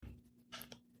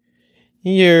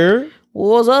Yeah.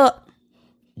 What's up?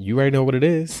 You already know what it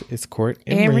is. It's Court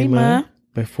and Rima.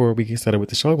 Before we get started with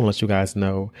the show, I want to let you guys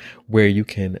know where you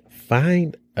can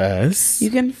find us. You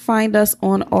can find us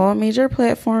on all major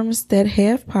platforms that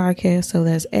have podcasts. So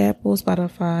that's Apple,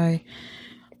 Spotify,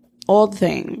 all the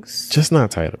things. Just not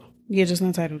Tidal. Yeah, just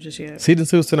not Tidal just yet. Season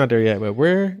 2 is still not there yet, but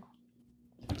we're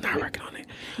not working on it.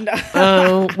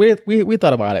 No. We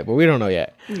thought about it, but we don't know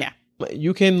yet. Yeah.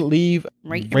 You can leave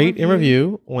rate and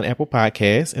review on Apple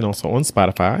Podcasts and also on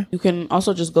Spotify. You can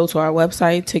also just go to our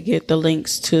website to get the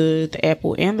links to the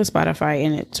Apple and the Spotify,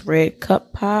 and it's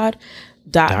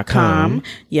redcuppod.com.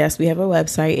 Yes, we have a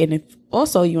website, and if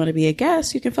also you want to be a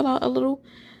guest, you can fill out a little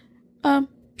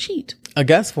sheet. A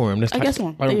guest form. A guest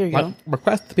form. There you go.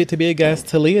 Request to be a guest.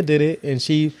 Talia did it, and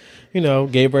she,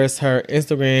 gave us her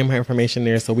Instagram, her information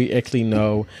there, so we actually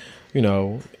know.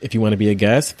 If you want to be a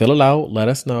guest, fill it out, let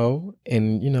us know,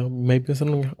 and, maybe do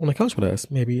something on the couch with us.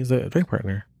 Maybe as a drink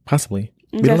partner, possibly.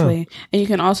 Exactly. And you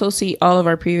can also see all of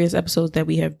our previous episodes that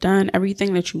we have done.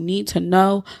 Everything that you need to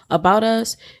know about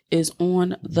us is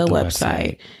on the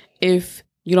website. If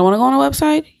you don't want to go on the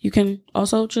website, you can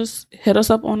also just hit us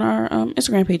up on our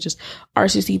Instagram pages.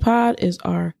 RCC Pod is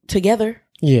our together.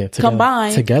 Yeah.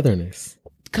 Combined. Togetherness.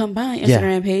 Combined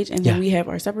Instagram page. And then we have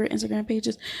our separate Instagram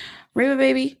pages. Rima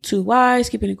Baby, 2 Y's,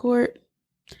 keeping it court,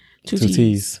 2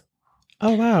 T's.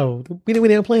 Oh, wow. We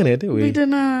didn't plan it, did we? We did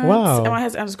not. Wow. I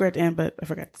has underscore at the end, but I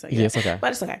forgot to say. Yeah, it's okay.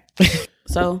 But it's okay.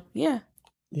 So,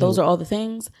 those are all the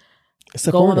things.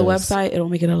 Go on the website. It'll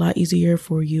make it a lot easier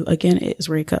for you. Again, it is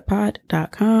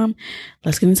redcuppod.com.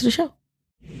 Let's get into the show.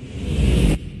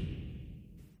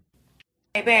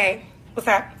 Hey, babe. What's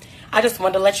up? I just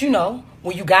wanted to let you know,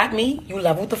 when you got me, you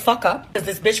leveled the fuck up. Cause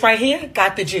this bitch right here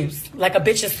got the juice. Like a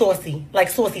bitch is saucy. Like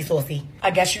saucy.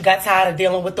 I guess you got tired of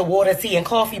dealing with the water, tea, and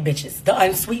coffee bitches. The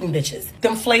unsweetened bitches.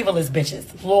 Them flavorless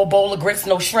bitches. Little bowl of grits,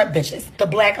 no shrimp bitches. The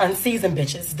black unseasoned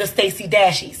bitches. The Stacy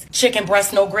Dashies. Chicken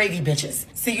breast, no gravy bitches.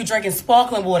 See you drinking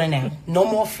sparkling water now. No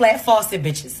more flat faucet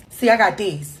bitches. See, I got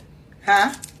these.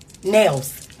 Huh?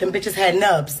 Nails. Them bitches had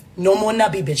nubs. No more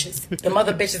nubby bitches. Them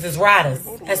other bitches is riders.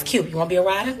 That's cute. You want to be a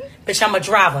rider? Bitch, I'm a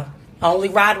driver. I only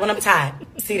ride when I'm tired.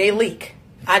 See, they leak.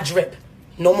 I drip.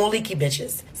 No more leaky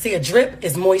bitches. See, a drip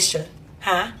is moisture.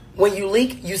 Huh? When you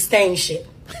leak, you stain shit.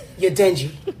 You're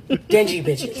dingy. Dingy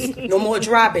bitches. No more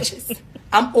dry bitches.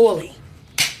 I'm oily.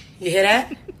 You hear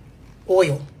that?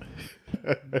 Oil.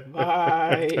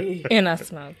 Bye. And I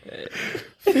smell good.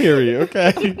 Period,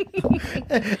 okay?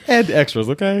 Add the extras,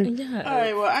 okay? Yeah. All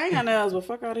right, well, I ain't got no else, but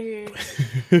fuck out of here.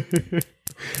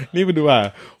 Neither do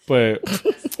I, but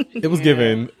it was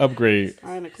given upgrade.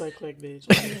 I ain't a click bitch.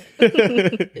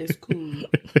 It's cool.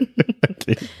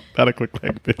 Okay, not a click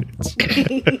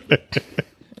bitch.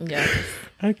 Yeah.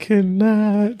 I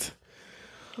cannot.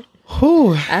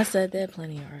 Whew. I said that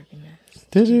plenty of arguments.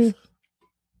 Did you?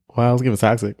 Wow, I was giving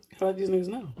toxic. I let these niggas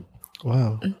know.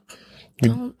 Wow.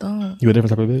 Don't. You a different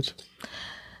type of bitch?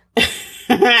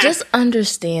 Just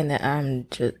understand that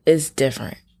it's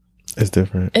different. It's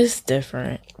different. It's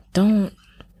different. Don't,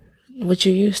 what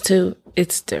you're used to,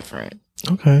 it's different.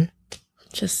 Okay.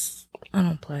 Just, I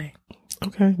don't play.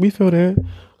 Okay, we feel that.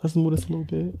 Let's move this a little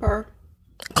bit.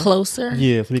 Closer?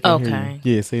 Yeah, so we can hear Okay.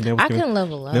 you. Yeah, see, now I can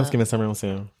level up. Now it's giving surround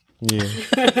sound.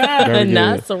 Yeah.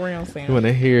 Not surround sound. We want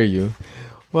to hear you.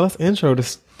 Well, let's intro the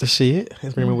shit,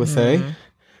 as Rima would say.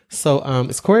 So,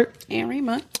 it's Court And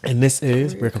Rima. and this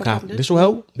is Red Cup Confidential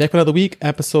Help. Back for another week,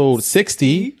 episode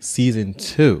 60, season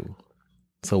 2.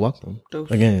 So, welcome.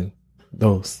 Again,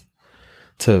 those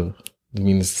 2. I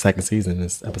mean, it's the second season.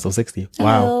 It's episode 60.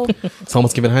 Wow. It's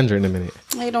almost giving 100 in a minute.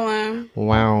 How you doing?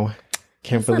 Wow.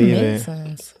 Can't believe it.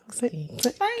 Thank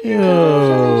you.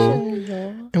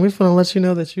 And we just want to let you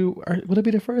know that you are, would it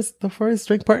be the first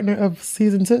drink partner of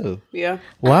season 2? Yeah.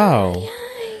 Wow.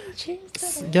 Yeah,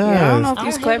 I don't know if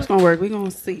these claps gonna work. We gonna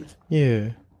see.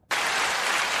 Yeah.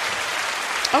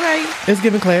 Okay. It's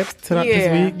giving claps tonight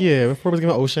this week. Yeah. Before it was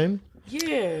giving ocean.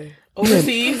 Yeah.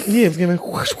 Overseas. Yeah, it was giving.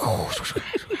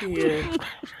 Yeah.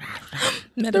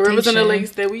 The rivers and the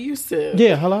lakes that we used to.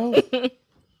 Yeah, hello?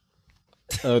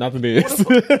 Not the this.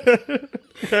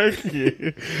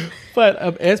 Yeah.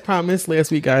 But as promised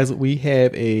last week, guys, we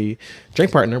have a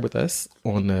drink partner with us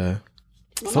on the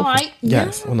mic.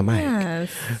 Yes, on the mic.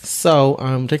 So,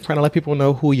 drink partner, let people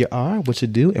know who you are, what you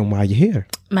do, and why you're here.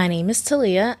 My name is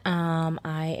Talia. I'm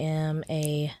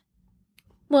a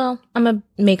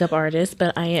makeup artist,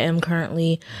 but I am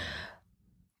currently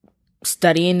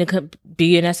studying to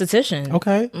be an esthetician.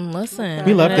 Okay. Listen.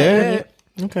 We love that.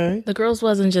 Okay. The girls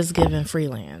wasn't just giving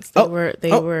freelance.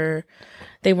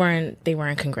 They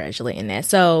weren't congratulating that.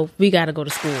 So we got to go to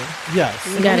school. Yes.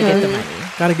 We got to get the money.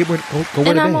 Gotta get go And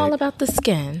with I'm all about the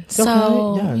skin.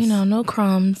 So, yes. you know, no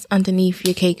crumbs underneath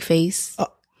your cake face.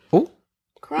 Oh,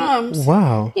 Crumbs.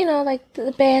 wow. You know, like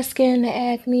the bad skin, the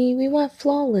acne. We want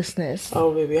flawlessness.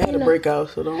 Oh, baby, I had a breakout,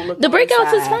 so don't look. The on my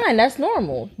breakouts is side. fine. That's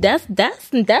normal. That's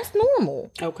normal.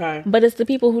 Okay. But it's the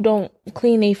people who don't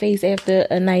clean their face after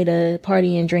a night of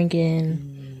partying,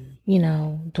 drinking, you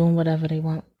know, doing whatever they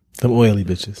want. Them oily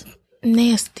bitches.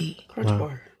 Nasty. Crunch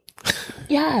bar.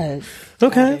 Yes.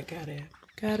 Okay.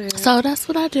 Got it. So that's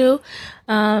what I do.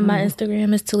 My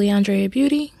Instagram is Taliandrea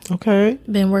Beauty. Okay.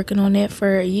 Been working on that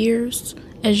for years,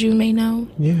 as you may know.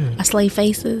 Yeah. I slay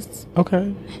faces.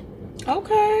 Okay.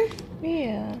 Okay.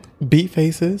 Yeah. Beat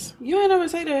faces. You ain't never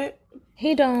say that.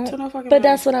 He don't. To no fucking But body.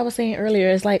 that's what I was saying earlier.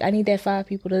 It's like I need that 5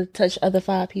 people to touch other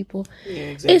 5 people. Yeah,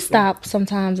 exactly. It stops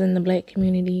sometimes in the black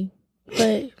community.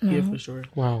 But no. Yeah, for sure.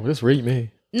 Wow. Just read me.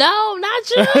 No, not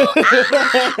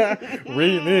you.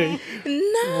 Read me.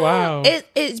 No. Wow.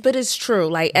 But it's true.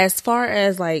 Like as far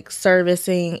as like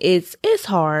servicing, it's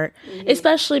hard,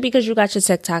 especially because you got your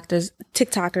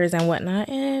TikTokers and whatnot.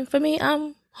 And for me,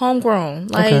 I'm homegrown.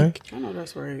 Like Okay. I know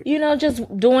that's right. you know, just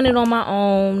doing it on my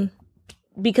own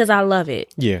because I love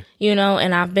it. Yeah. You know,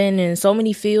 and I've been in so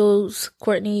many fields,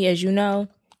 Courtney, as you know,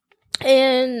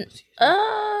 and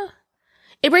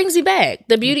it brings me back.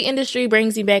 The beauty industry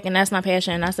brings me back, and that's my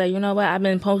passion. And I said, you know what? I've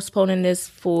been postponing this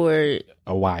for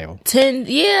A while. 10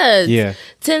 years. Yeah.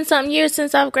 10 something years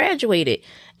since I've graduated.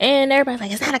 And everybody's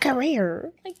like, it's not a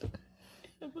career. Like,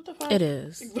 What the fuck? it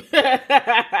is.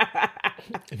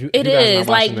 If you It guys is.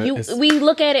 not Like watching it, we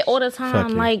look at it all the Fuck time.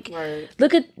 you. Like Right.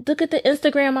 look at the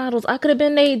Instagram models. I could have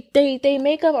been they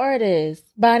makeup artists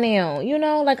by now. You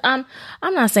know, like I'm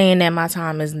not saying that my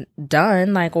time is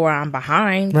done, like or I'm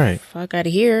behind. Right. Fuck out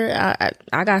of here.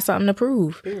 I got something to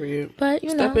prove. Period. But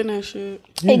you Step know. in that shit.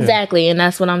 Yeah. Exactly. And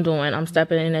that's what I'm doing. I'm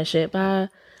stepping in that shit by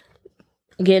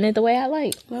getting it the way I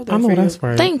like. Love that I know for that's you.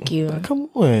 right. Thank you. Come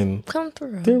on. Come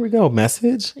through. There we go.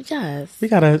 Message. Yes. We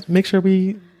gotta make sure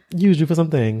we use you for some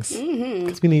things.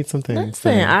 Because we need some things.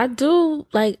 Listen, I do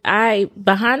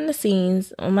behind the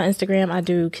scenes on my Instagram, I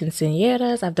do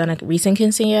quinceañeras. I've done a recent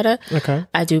quinceañera. Okay.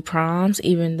 I do proms,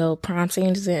 even though prom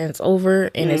season is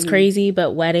over and it's crazy,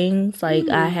 but weddings, like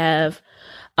I have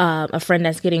a friend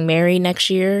that's getting married next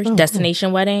year,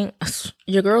 destination wedding.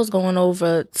 Your girl's going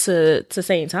over to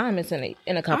St. Thomas in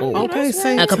a couple weeks. Okay,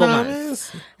 same A couple time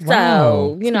months. as- So,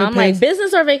 Wow. you know, So I'm the like, place-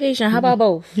 business or vacation? How about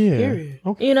both? yeah. Period.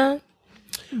 Okay. You know?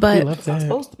 We But love It's that.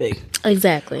 supposed to be.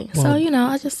 exactly. So, you know,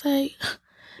 I just say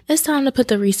it's time to put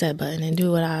the reset button and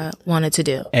do what I wanted to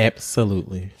do.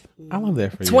 Absolutely. I love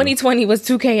that for you. 2020 was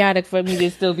too chaotic for me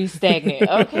to still be stagnant.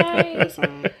 Okay.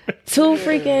 Too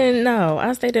freaking no.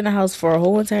 I stayed in the house for a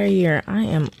whole entire year. I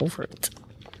am over it.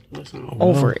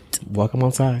 Over it. Welcome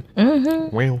outside.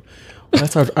 Mm-hmm. Wow.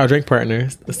 That's our drink partner,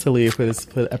 Celia, for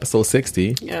episode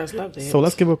 60. Yes, love that. So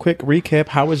let's give a quick recap.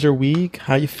 How was your week?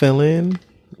 How you feeling?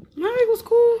 My week was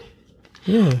cool.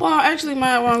 Yeah. Well, actually,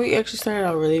 my week actually started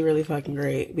out really, really fucking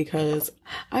great because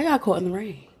I got caught in the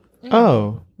rain.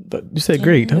 Oh, you said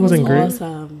great. That wasn't great.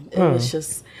 Awesome. It was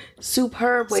just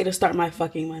superb way to start my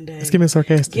fucking Monday. It's giving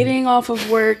sarcastic. Getting off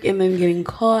of work and then getting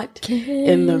caught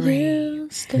in the rain.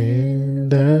 in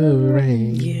the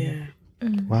rain. Yeah.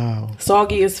 Wow.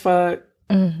 Soggy as fuck.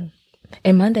 And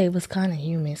Monday was kind of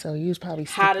humid, so you was probably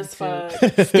Hot as sticky,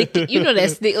 fuck. too. Sticky. You know that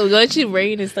stick. Once you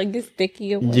rain, it's like this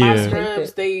sticky. My Yeah.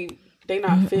 scrubs, they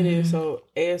not fitted, so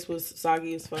ass was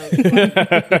soggy as fuck. Sitting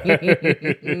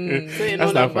on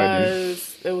the not funny.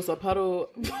 bus, there was a puddle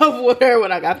of water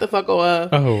when I got the fuck off.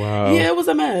 Oh, wow. Yeah, it was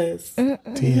a mess.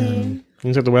 Damn.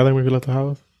 You check the weather when you left the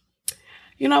house?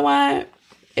 You know what?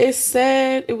 It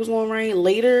said it was going to rain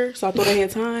later, so I thought I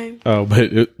had time. Oh, but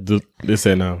it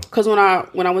said no. Because when I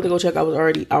went to go check, I was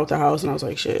already out the house, and I was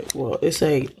like, shit, well, it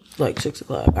say like 6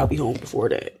 o'clock. I'll be home before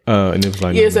that. And it was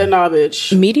like, Yeah, it said, nah,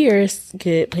 bitch. Meteors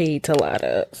get paid to lie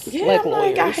to us. Yeah, like I'm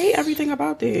like, I lawyers. hate everything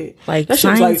about that. Like, that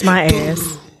shit was science like, my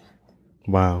ass.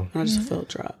 wow. I just felt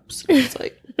drops. It's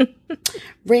like,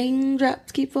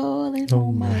 raindrops keep falling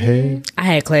on my head. Hey. I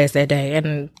had class that day,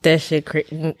 and that shit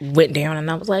went down,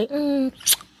 and I was like,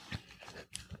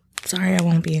 sorry, I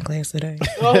won't be in class today.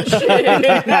 Oh, shit.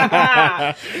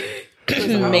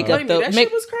 Make up the that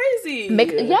shit was crazy.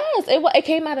 yes, it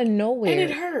came out of nowhere. And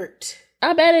it hurt.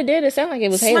 I bet it did. It sounded like it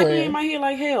was Slapping me in hailing. my head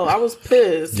like hell. I was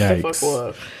pissed. The Yikes. fuck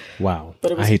off. Wow.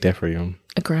 But it was- I hate that for you.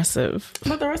 Aggressive.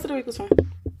 But the rest of the week was fine.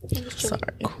 Sorry.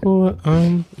 Cool.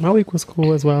 My week was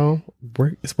cool as well.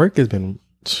 Work has been,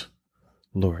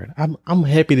 Lord. I'm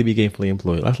happy to be gainfully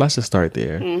employed. Let's just start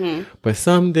there. Mm-hmm. But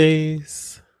some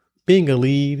days, being a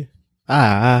lead,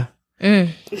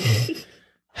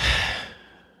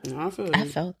 I feel you. I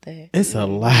felt that. It's a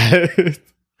lot.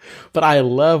 But I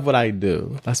love what I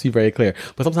do. Let's be very clear.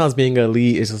 But sometimes being a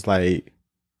lead is just like,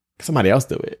 somebody else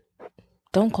do it.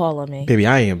 Don't call on me. Baby,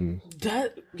 I am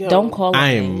Don't call on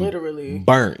I me. am literally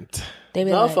burnt. They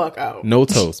be the like, fuck out. No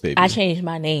toast, baby. I changed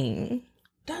my name.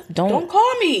 Don't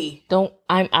call me.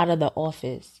 I'm out of the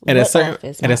office. At What a certain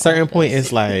office? at My a certain office. point,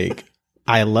 it's like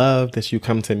I love that you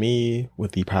come to me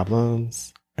with the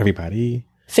problems, everybody.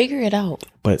 Figure it out.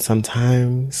 But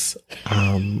sometimes,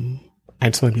 I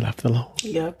just want to be left alone,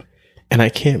 Yep. and I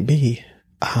can't be,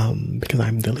 because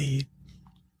I'm the lead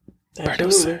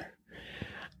producer.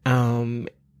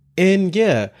 And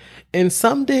yeah, and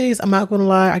some days I'm not gonna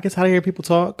lie, I get tired of hearing people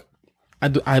talk.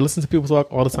 I listen to people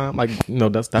talk all the time. Like,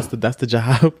 that's the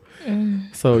job.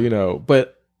 So,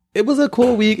 but it was a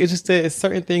cool week. It's just that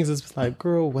certain things is just like,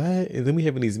 girl, what? And then we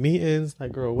having these meetings,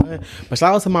 like, girl, what? But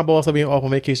shout out to my boss for being off on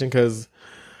vacation because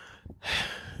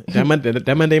that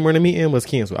Monday morning meeting was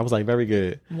canceled. I was like, very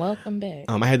good. Welcome back.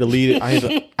 I had to lead it.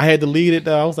 I had to lead it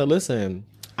though. I was like, listen,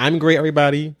 I'm great,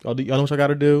 everybody. Y'all know what y'all got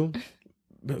to do.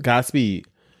 Godspeed.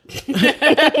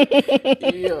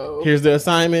 Yo. Here's the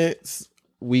assignments.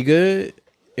 We good?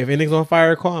 If anything's on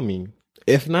fire, call me.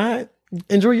 If not,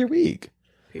 enjoy your week.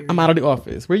 I'm out of the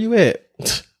office. Where you at?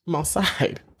 I'm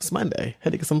outside. It's Monday.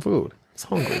 Had to get some food. I was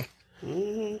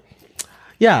hungry.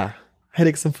 Yeah, had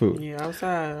to get some food. Yeah,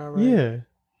 outside. All right. Yeah.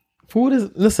 Food is,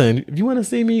 listen, if you want to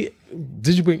see me,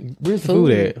 where's the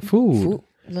food at? Food.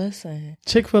 Listen.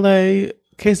 Chick-fil-A,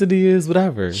 quesadillas,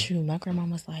 whatever. Shoot, my grandma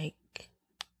was like,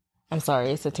 I'm sorry,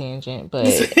 it's a tangent, but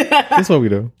That's what we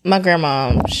do. my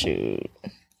grandma, shoot.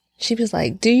 She was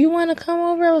like, do you want to come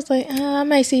over? I was like, I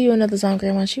might see you another time,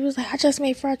 grandma. She was like, I just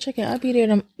made fried chicken. I'll be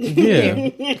there.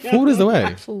 Yeah. Food is the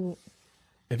way. Food.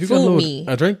 If you Food got me.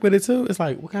 a drink with it too, it's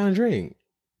like, what kind of drink?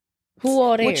 Who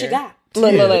all there? What you got?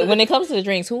 Look, when it comes to the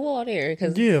drinks, who all there?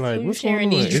 Because Yeah, like, what's going on?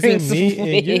 these Is drinks it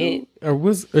me and you?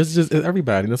 with? Or it's just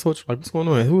everybody? That's what, like, what's going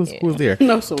on? Who's there?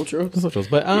 No social.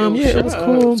 But yeah, it was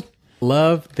cool.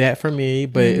 Love that for me,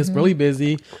 but it's really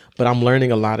busy. But I'm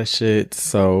learning a lot of shit.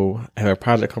 So I have a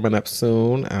project coming up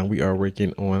soon, and we are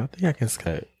working on. I think I can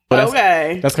Skype.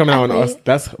 Okay. That's coming out.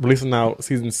 That's releasing out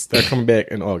seasons. They're coming back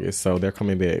in August, so they're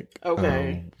coming back.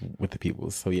 Okay. With the people.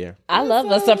 So yeah, I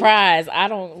love a surprise. I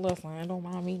don't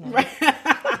mind me now.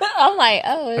 I'm like,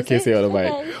 oh, I can't say all the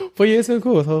way. But yeah, it's been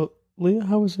cool. So Leah,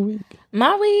 how was your week?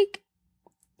 My week.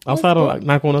 Outside of like,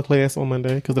 not going to class on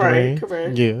Monday because of the rain.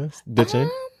 Correct. Yeah, ditching.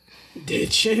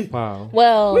 Ditching. Wow.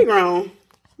 Well, We grown.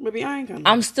 Maybe I ain't gonna.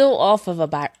 I'm still off of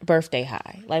a birthday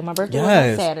high. Like my birthday was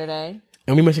Yes. on Saturday.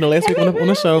 And we mentioned it last week on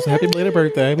the show. So happy belated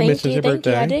birthday. We Thank mentioned you, your thank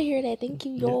birthday. you. I did hear that. Thank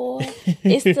you, y'all.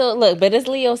 It's still but it's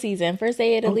Leo season. First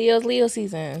day of the Leo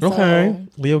season. So Okay,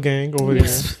 Leo gang over there.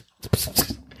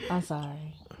 I'm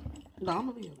sorry. No, I'm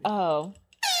gonna leave. Oh.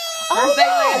 First day,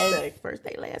 last day. First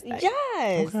day, last day.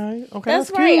 Yes. Okay,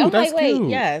 That's right. cute. I'm That's like, wait, cute.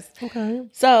 yes. Okay,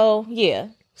 So yeah,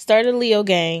 started Leo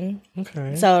gang.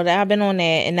 okay. So I've been on that,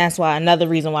 and that's why another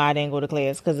reason why I didn't go to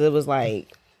class because it was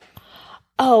like,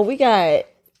 oh, we got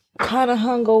kind of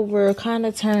hungover, kind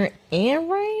of turned and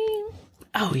rain.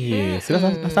 Oh Yeah, see,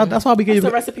 that's why we gave That's you.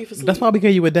 the recipe for sleep. That's why we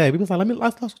gave you a day. We was like,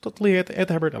 let's talk to Leah at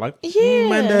her birthday, like Yeah,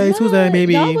 Monday, no, Tuesday,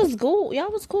 maybe. Y'all was cool.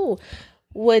 Y'all was cool.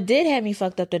 What did have me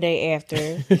fucked up the day after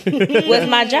was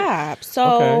my job.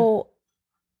 So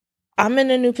I'm in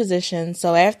a new position.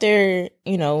 So after,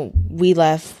 we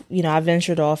left, I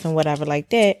ventured off and whatever like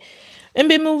that and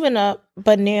been moving up.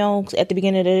 But now at the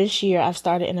beginning of this year, I've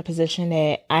started in a position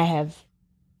that I have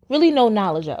really no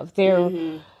knowledge of.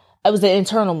 It was an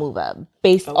internal move up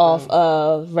based off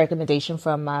of recommendation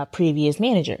from my previous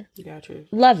manager. Gotcha.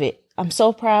 Love it. I'm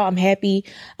so proud. I'm happy.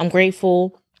 I'm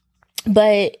grateful.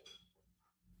 But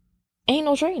ain't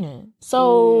no training.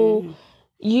 So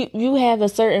you have a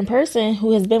certain person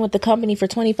who has been with the company for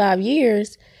 25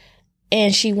 years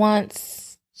and she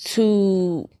wants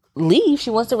to leave.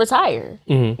 She wants to retire.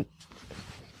 Mm-hmm.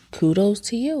 Kudos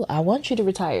to you. I want you to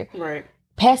retire. Right.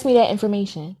 Pass me that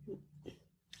information.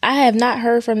 I have not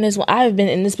heard from this one. I have been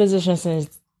in this position since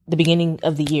the beginning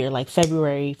of the year, like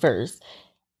February 1st.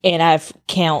 And I've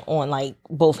count on like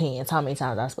both hands how many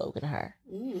times I've spoken to her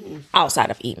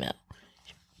outside of email.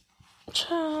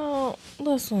 Child,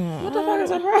 listen. What the fuck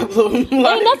is her problem? Ain't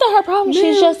nothing her problem.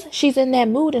 She's in that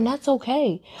mood and that's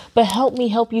okay. But help me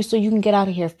help you so you can get out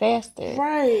of here faster.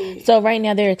 Right. So right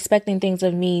now they're expecting things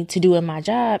of me to do in my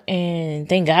job and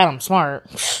thank God I'm smart.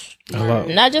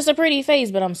 Not just a pretty face,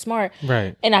 but I'm smart.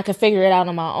 Right. And I can figure it out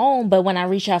on my own. But when I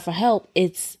reach out for help,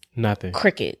 it's Nothing.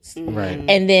 Crickets. Right.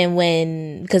 And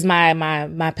then because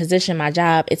my position, my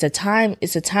job, it's a time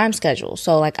schedule.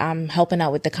 So like I'm helping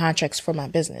out with the contracts for my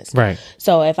business. Right.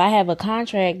 So if I have a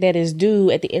contract that is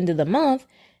due at the end of the month,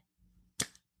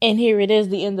 and here it is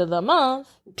the end of the month,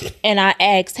 and I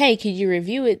asked, hey, could you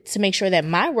review it to make sure that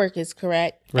my work is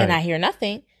correct? Right. And I hear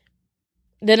nothing,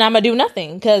 then I'm going to do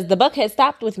nothing because the buck had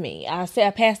stopped with me. I said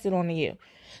I passed it on to you.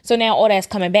 So now all that's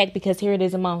coming back because here it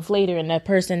is a month later and the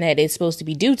person that it's supposed to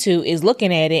be due to is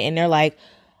looking at it and they're like,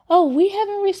 oh, we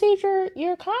haven't received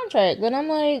your contract. And I'm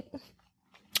like,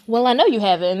 well, I know you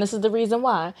haven't. And this is the reason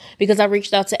why. Because I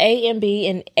reached out to A and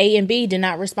B did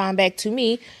not respond back to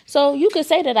me. So you could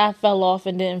say that I fell off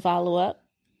and didn't follow up.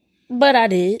 But I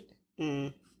did.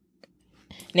 Now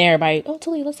everybody, oh,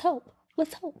 Talia, let's help.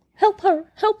 Let's help. Help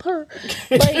her.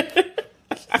 Like...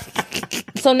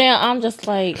 So now I'm just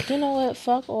like, you know what?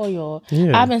 Fuck all y'all.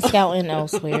 Yeah. I've been scouting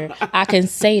elsewhere. I can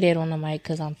say that on the mic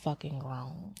because I'm fucking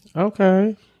grown.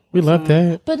 Okay. We love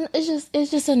that. But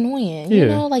it's just annoying. Yeah. You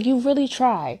know, like you really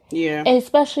try. Yeah.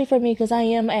 Especially for me because I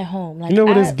am at home. Like, You know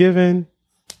what it's giving?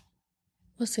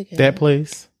 What's it? That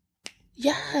place?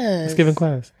 Yes. It's giving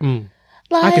class. Like,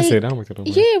 I can say that. I don't work there no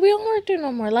more. Yeah, we don't work there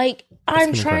no more. Like,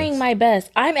 I'm giving trying class. my best.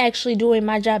 I'm actually doing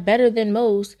my job better than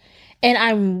most. And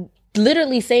I'm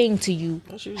literally saying to you,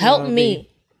 help me.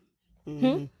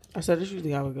 I said that's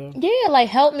usually how it goes. Yeah, like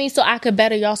help me so I could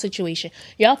better y'all situation.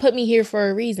 Y'all put me here for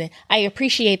a reason. I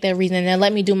appreciate that reason and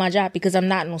let me do my job because I'm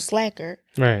not no slacker.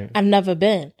 Right. I've never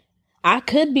been. I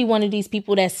could be one of these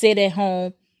people that sit at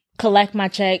home, collect my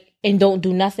check, and don't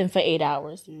do nothing for 8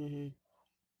 hours. And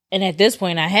at this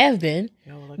point, I have been.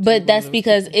 But that's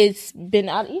because it's been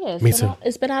out. Yeah,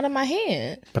 it's been out of my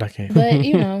hand. But I can't. But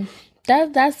you know,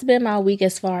 that's been my week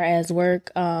as far as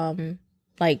work,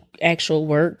 like actual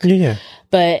work. Yeah.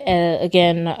 But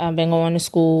again, I've been going to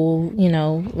school. You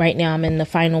know, right now I'm in the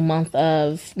final month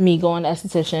of me going to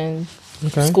esthetician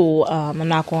school. I'm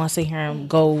not going to sit here and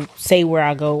go say where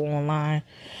I go online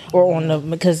or on the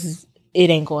because it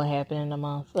ain't going to happen in a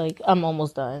month. Like I'm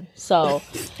almost done. So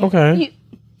Okay.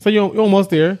 So you're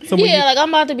almost there. So yeah, like I'm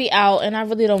about to be out, and I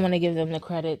really don't want to give them the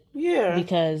credit. Yeah.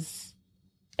 Because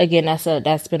again,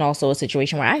 that's been also a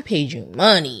situation where I paid you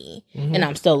money, and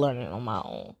I'm still learning on my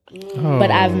own. But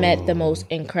I've met the most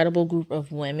incredible group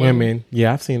of women.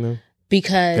 Yeah, I've seen them.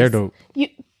 Because They're dope.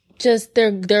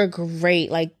 They're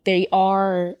great. Like they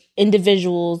are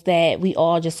individuals that we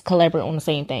all just collaborate on the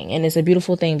same thing, and it's a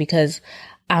beautiful thing because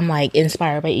I'm like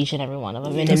inspired by each and every one of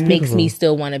them, and it makes me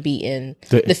still want to be in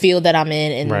the field that I'm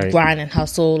in and grind and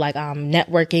hustle. Like I'm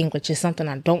networking, which is something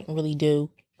I don't really do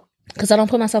because I don't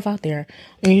put myself out there.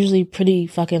 I'm usually pretty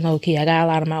fucking low key. I got a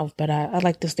lot of mouth, but I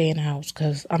like to stay in the house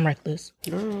because I'm reckless.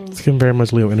 It's getting very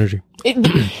much Leo energy.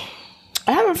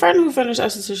 I have a friend who finished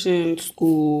esthetician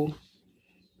school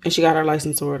and she got her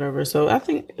license or whatever. So I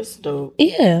think it's dope.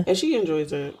 Yeah. And she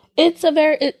enjoys it. It's a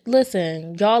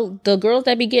listen, y'all, the girls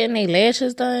that be getting their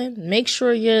lashes done, make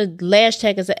sure your lash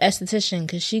tech is an esthetician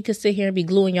because she could sit here and be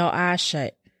gluing your eyes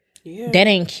shut. Yeah. That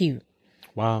ain't cute.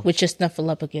 Wow. With your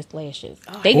snuffleupagus lashes.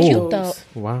 They cute though.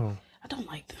 Wow. I don't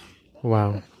like them.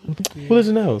 Wow. What is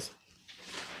your nails?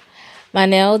 My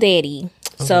nail daddy.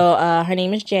 So her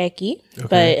name is Jackie,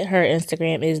 but her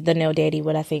Instagram is the nail daddy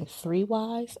with I think 3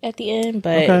 Y's at the end.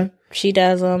 But she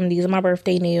does them. These are my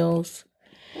birthday nails.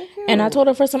 And I told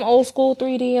her for some old school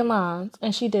 3D and lines,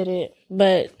 and she did it.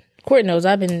 But Court knows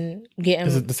I've been getting.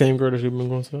 Is it the same girl that you've been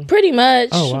going to? Pretty much.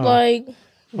 Oh, wow. Like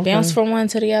bounce from one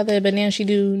to the other, but now she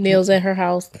do nails at her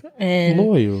house. And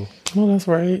Loyal. Oh, that's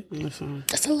right. It's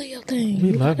a Leo thing.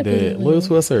 We love that. Loyal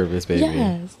to a service, baby.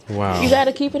 Yes. Wow. You got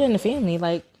to keep it in the family.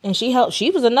 Like, and she helped.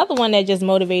 She was another one that just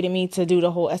motivated me to do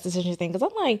the whole esthetician thing. Because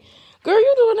I'm like, girl,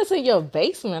 you doing this in your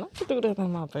basement. I can do that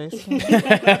in my basement.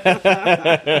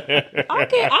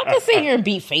 I can sit here and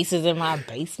beat faces in my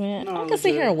basement. I can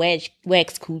sit here and wax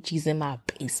coochies in my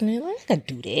basement. Like, I can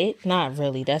do that. Not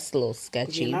really. That's a little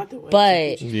sketchy.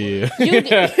 But yeah. you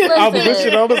I was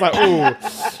looking I was like, ooh,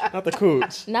 not the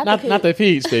cooch. Not the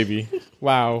peach, baby.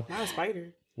 Wow. Not a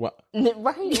spider. What?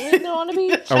 Right. You ain't on the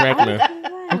beach. Arachnid.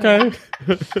 Okay.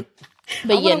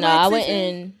 But yeah, no, I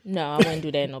wouldn't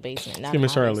do that in no basement. Not in my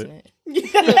Charlotte.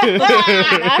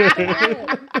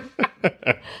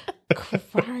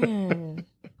 Crying.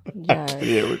 Yes.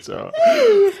 Yeah, with y'all.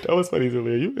 That was funny,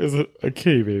 Julia. You is a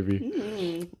key,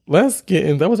 baby. Let's get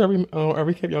in. That was our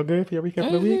recap. Y'all good for your recap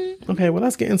of the week? Okay, well,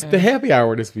 let's get into the happy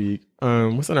hour this week.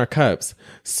 What's in our cups?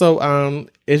 So,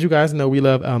 as you guys know, we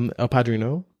love El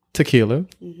Padrino tequila.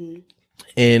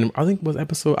 And I think it was I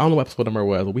don't know what episode number it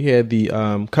was. We had the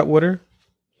Cutwater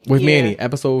with Manny,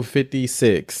 episode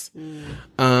 56.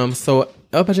 So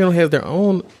El Padrino has their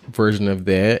own version of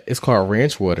that. It's called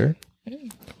Ranch Water.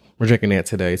 We're drinking that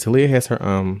today. Talia has her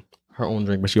own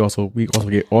drink, but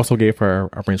we also gave her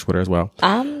a ranch water as well.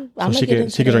 So she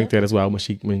can drink that as well when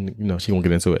she won't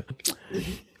get into it.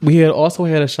 We had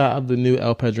a shot of the new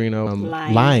El Padrino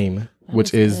lime,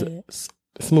 which is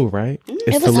smooth, right?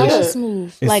 It was so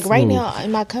smooth. It's right now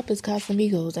in my cup is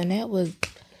Casamigos, and that was.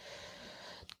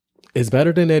 It's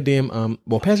better than that damn.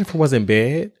 Passion fruit wasn't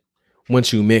bad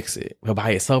once you mix it, but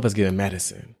by itself, it's giving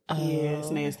medicine. Yeah,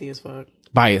 it's nasty as fuck.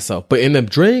 By itself, but in the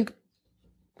drink,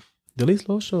 the least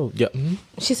low show. Yeah,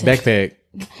 she said backpack,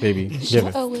 baby.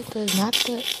 with the not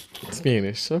the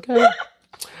Spanish, okay.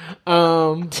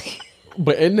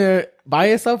 But in there by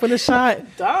itself in the shot,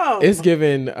 it's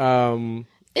giving.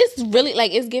 It's really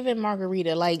it's giving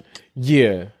margarita.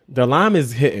 Yeah, the lime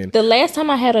is hitting. The last time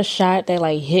I had a shot that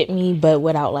hit me, but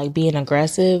without being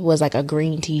aggressive, was a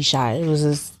green tea shot. It was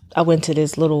just. I went to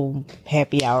this little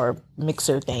happy hour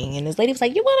mixer thing, and this lady was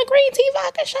like, "You want a green tea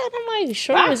vodka shot?" I'm like,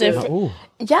 "Sure." Is it?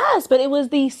 Yes, but it was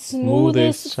the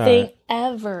smoothest thing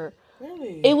ever.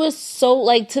 Really? It was so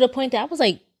to the point that I was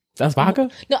like, "That's vodka?"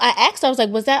 No, I asked her. I was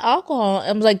like, "Was that alcohol?"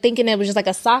 I was thinking it was just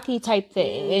a sake type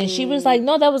thing, and she was like,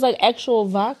 "No, that was actual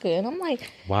vodka." And I'm like,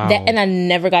 "Wow!" And I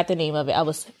never got the name of it. I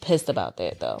was pissed about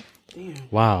that though. Damn.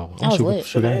 Wow, I was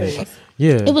lit.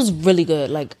 Yeah, it was really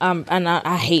good.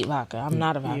 I hate vodka. I'm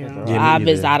not a vodka girl. Yeah, I've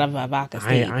been out of a vodka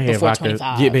state before vodka.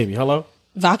 25. Yeah, baby, hello.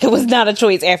 Vodka was not a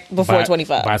choice before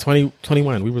 25. By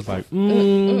 2021, we was like,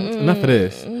 enough of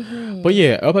this. But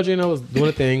yeah, El Padrino was doing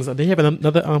the things. They have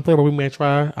another flavor we may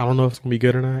try. I don't know if it's gonna be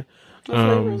good or not. What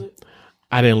flavor is it?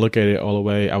 I didn't look at it all the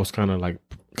way. I was kind of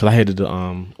because I had to do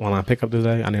online pickup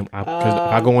today. Because if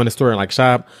I go in the store and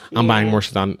shop, I'm buying more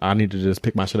shit. I need to just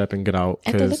pick my shit up and get out.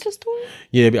 At the liquor store?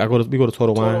 Yeah, we go to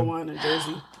Total Wine. Total Wine in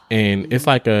Jersey. And it's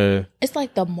like a... It's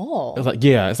like the mall.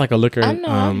 It's like a liquor... I know,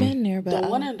 I've been there, but... The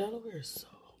one in Delaware is so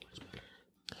much better.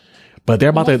 But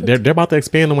they're about to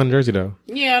expand the one in Jersey, though.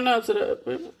 Yeah, I know.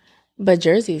 But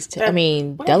Jersey's...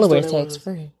 Delaware's tax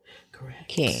free.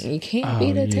 Correct. You can't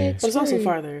beat a tax free. But it's also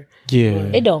farther.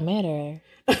 Yeah. It don't matter.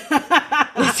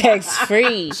 It's tax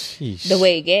free. The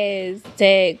way gas,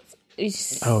 tax,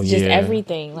 it's just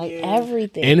everything.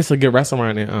 Everything. And it's a good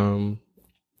restaurant in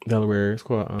Delaware. It's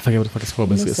called I forget what the fuck it's called,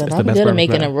 but it's the I'm best good at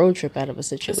making spot. a road trip out of a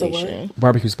situation.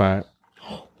 Barbecue spot.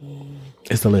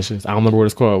 It's delicious. I don't remember what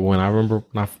it's called. When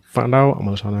I find out, I'm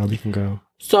gonna let y'all know we can go.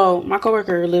 So my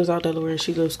coworker lives out Delaware.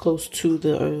 She lives close to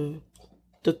the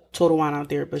Total Wine out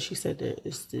there, but she said that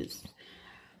it's this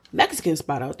Mexican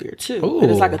spot out there too. Ooh.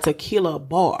 And it's like a tequila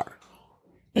bar.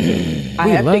 I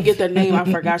have to get the name. I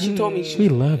forgot. She told me we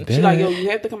love that. She's like, "Yo, you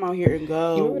have to come out here and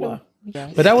go."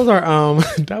 But that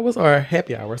was our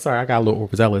happy hour. Sorry, I got a little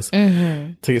overzealous.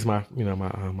 To get my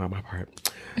my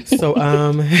part. So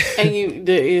and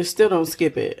you still don't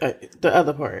skip it. The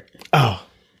other part. Oh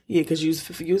yeah, because you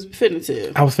was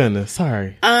definitive. I was finna.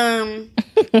 Sorry.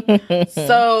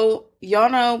 So y'all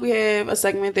know we have a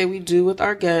segment that we do with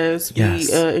our guests. Yes.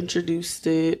 We introduced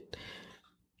it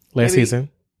last season.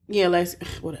 Yeah,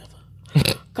 whatever.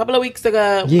 A couple of weeks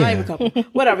ago. Yeah. Not even a couple.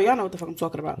 Whatever. Y'all know what the fuck I'm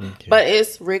talking about. Okay. But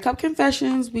it's Red Cup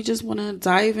Confessions. We just want to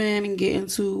dive in and get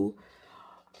into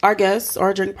our guests,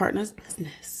 our drink partners'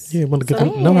 business. Yeah, want to get to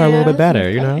know her a little bit better,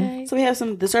 you know? So we have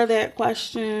some this or that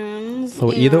questions.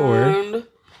 So either or.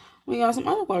 We got some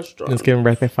other questions. Let's give them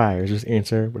rapid fire. Just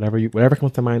answer whatever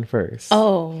comes to mind first.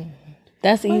 Oh,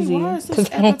 that's easy. Because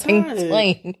I don't think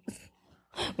twice.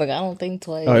 I don't think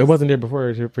twice. Oh, it wasn't there before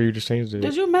you just changed it.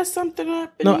 Did you mess something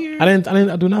up in here? I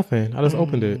didn't do nothing. I just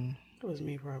opened it. It was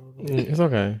me probably. It's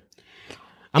okay.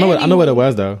 I know what it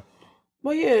was though.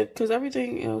 Well, yeah, because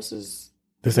everything else is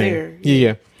the same. there.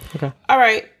 Yeah. Okay. All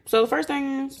right. So the first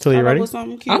thing is, so you ready?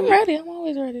 Something cute. I'm ready. I'm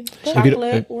always ready.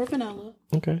 Chocolate or vanilla.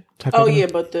 Okay. Yeah,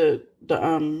 but the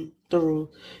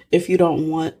rule, if you don't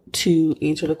want to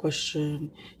answer the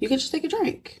question, you can just take a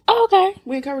drink. Oh, okay.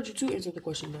 We encourage you to answer the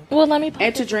question though. Well, let me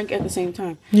and to drink at the same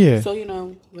time. Yeah. So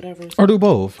whatever. Or do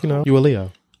both. You a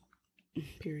Leo.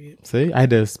 Period. See, I had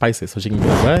to spice it so she can be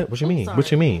like, "What? What you mean?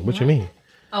 What you mean? What you mean?"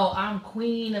 Oh, I'm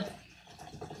queen of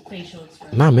facial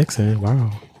expressions. Not mixing.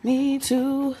 Wow. Me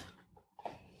too.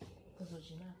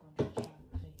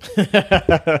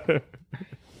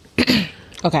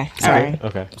 Okay. Sorry.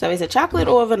 Okay. So is it chocolate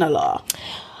or vanilla?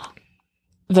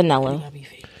 Vanilla.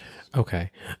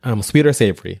 Okay. Sweet or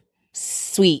savory?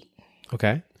 Sweet.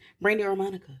 Okay. Brandy or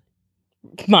Monica?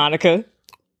 Monica.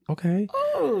 Okay.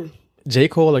 Oh. J.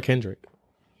 Cole or Kendrick?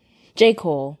 J.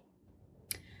 Cole.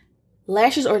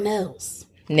 Lashes or nails?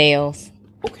 Nails.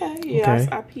 Okay. Yeah. Okay.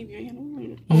 I peep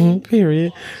you.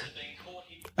 Period.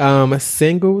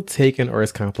 Single, taken, or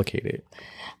is complicated?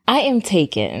 I am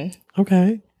taken.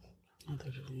 Okay.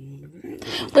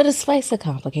 But it's spice of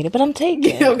complicated, but I'm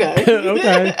taken. Okay.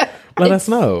 Okay. Let us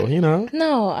know, you know.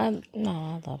 No, I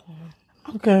love him.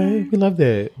 Okay. We love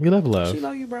that. We love love. She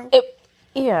love you, bro.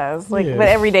 Yeah, it's like, Yeah. but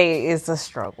every day is a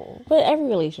struggle. But every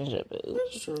relationship is.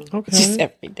 That's true. Okay. Just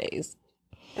every day is.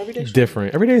 Every day.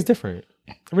 Different. Every day is different.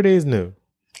 Every day is new.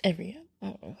 Anyway,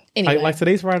 Like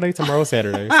today's Friday, tomorrow's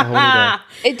Saturday. It's a whole new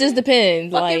day. it just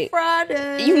depends. Fucking Like,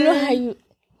 Friday. you know how you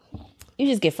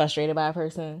just get frustrated by a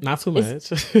person. Not too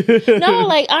much. No,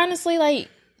 like honestly, like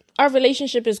our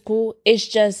relationship is cool. It's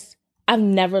just I've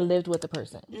never lived with a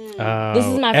person. This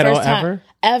is my At first all, time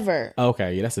ever.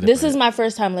 Okay, yeah, that's a This is my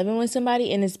first time living with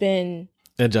somebody, and it's been.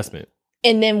 adjustment.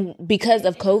 And then because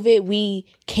of COVID, we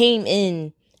came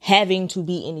in having to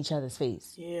be in each other's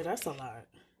face. Yeah, that's a lot.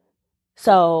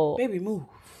 So Baby, move.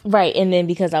 right, and then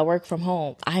because I work from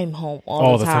home, I'm home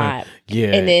all the time. Yeah,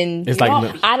 And then it's like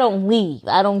I don't leave.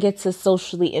 I don't get to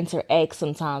socially interact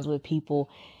sometimes with people,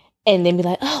 and then be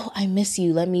like, "Oh, I miss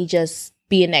you. Let me just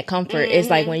be in that comfort." It's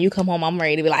like when you come home, I'm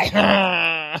ready to be like,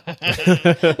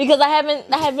 because I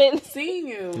haven't Seeing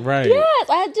you. right. Yes,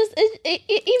 I just it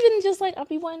even just like I'll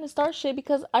be wanting to start shit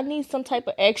because I need some type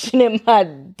of action in my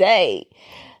day.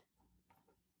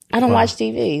 I don't watch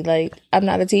TV. Like I'm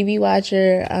not a TV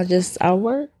watcher. I'll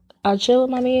work. I'll chill with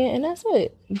my man, and that's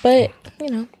it. But you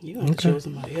know, You got to chill with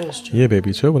somebody else. Chill. Yeah,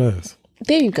 baby, chill with us.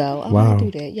 there you go. I Wow. want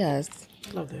to do that. Yes,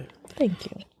 Love that. thank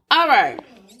you. All right.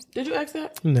 Did you ask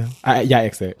that? No, I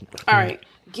accept. All right.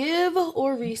 Give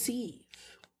or receive?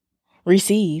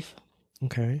 Receive.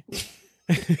 Okay.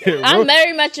 I'm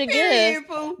very much a gift,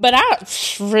 People. but I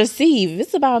receive.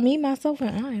 It's about me, myself,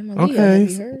 and I am a Leo. Okay. Have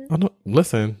you heard? Oh, no.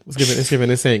 Listen, it's giving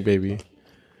a sync, baby.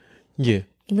 Yeah.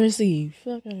 Receive.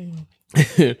 Okay.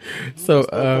 So,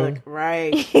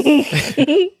 Right.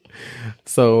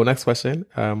 so next question: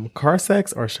 car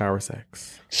sex or shower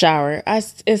sex? Shower. I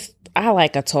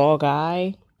like a tall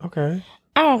guy. Okay.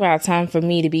 I don't got time for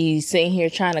me to be sitting here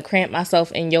trying to cramp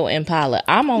myself in your Impala.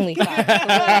 I'm only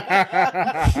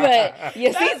 5'4", but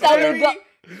your seat's only go.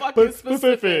 Fucking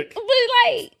specific. But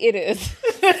like it is.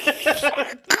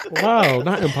 Wow,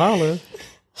 not Impala.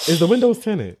 Is the windows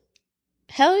tinted?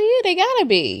 Hell yeah, they gotta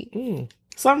be.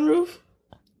 Sunroof?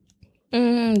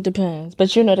 Depends,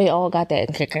 but you know they all got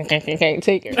that taker.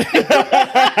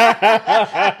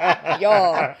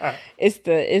 Y'all, it's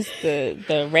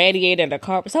the radiator, the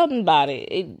carpet, something about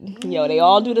it. They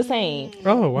all do the same.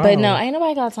 Oh wow. But no, ain't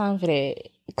nobody got time for that.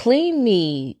 Clean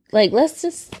me, like let's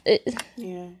just.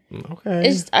 Yeah. Okay.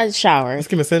 It's a shower. Let's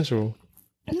give it sensual.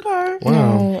 Okay. Wow.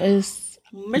 No, it's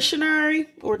Missionary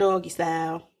or doggy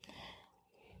style?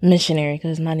 missionary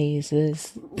because my niece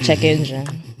is check engine.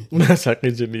 Not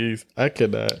checking your knees. I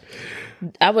cannot.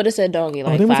 I would have said doggy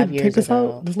like then we 5 can years take this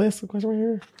ago. out. This last question right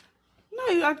here. No,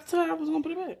 I told you I was going to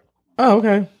put it back. Oh,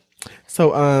 okay.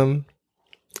 So,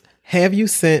 have you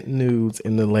sent nudes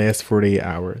in the last 48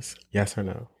 hours? Yes or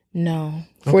no? No,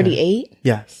 48.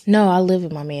 Yes. No, I live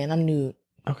with my man. I'm nude.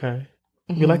 Okay.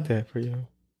 We like that for you.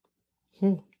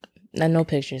 No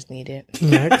pictures needed.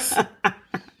 Next.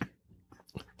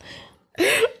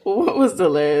 What was the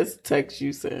last text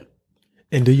you sent?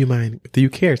 And do you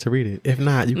care to read it? If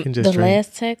not, you can just The drink.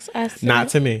 last text I sent. Not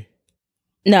to me.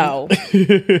 No.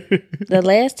 The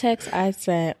last text I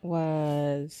sent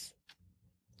was.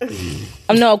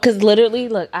 No, because literally,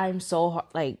 look, I'm so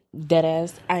like dead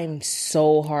ass. I'm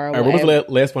so hard. All right, what was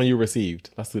the last one you received?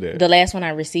 Let's do that. The last one I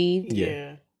received?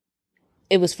 Yeah.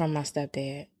 It was from my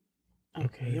stepdad.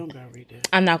 Okay, you don't gotta read that.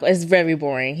 I'm not. It's very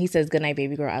boring. He says, "Good night,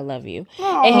 baby girl. I love you."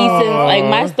 And he says, like,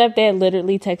 my stepdad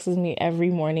literally texts me every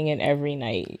morning and every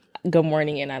night. Good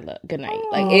morning and I love. Good night.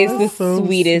 Like it's the so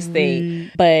sweetest sweet.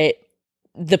 thing. But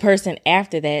the person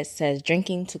after that says,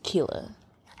 "Drinking tequila."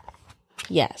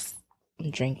 Yes,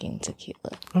 I'm drinking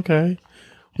tequila. Okay.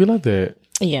 We love that.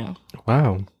 Yeah.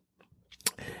 Wow.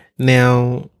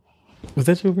 Now, was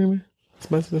that your agreement?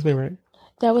 That's me, right?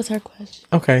 That was her question.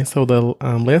 Okay, so the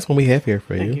last one we have here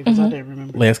for Thank you. you, because I didn't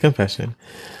remember. Last confession.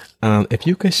 If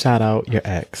you could shout out your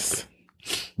ex,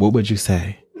 what would you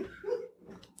say?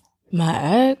 My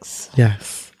ex.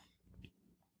 Yes.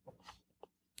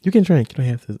 You can drink. You don't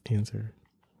have to answer.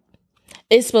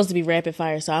 It's supposed to be rapid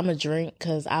fire, so I'm a drink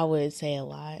because I would say a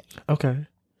lot. Okay.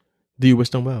 Do you wish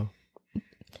them well?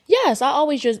 Yes, I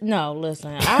always just no.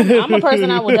 Listen, I'm a person.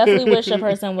 I will definitely wish a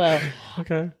person well.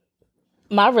 Okay.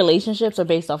 My relationships are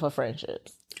based off of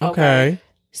friendships. Okay.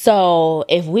 So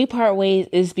if we part ways,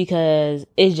 it's because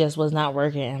it just was not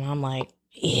working, and I'm like,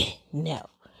 no.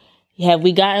 Have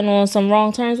we gotten on some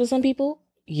wrong terms with some people?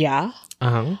 yeah.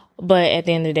 Uh-huh. But at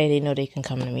the end of the day, they know they can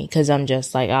come to me because I'm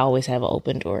just like, I always have an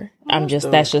open door.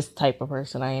 That's just the type of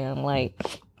person I am. Like,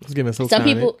 It's giving so some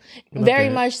people, very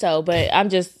that. much so, but I'm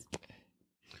just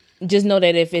know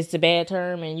that if it's a bad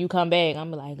term and you come back,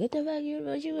 I'm like, what the fuck you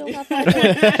in my fucking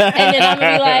and then I'm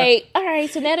gonna be like, all right,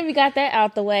 so now that we got that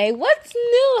out the way, what's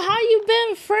new? How you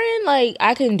been, friend? Like,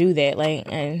 I couldn't do that. Like,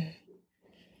 and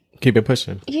keep it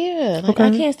pushing. yeah, like,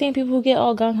 I can't stand people who get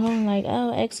all gung ho and like,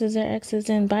 oh, exes are exes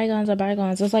and bygones are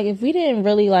bygones. It's like, if we didn't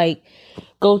really like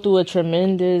go through a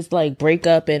tremendous like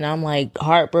breakup and I'm like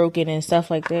heartbroken and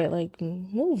stuff like that, like,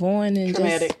 move on and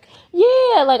Traumatic.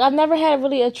 Yeah, like, I've never had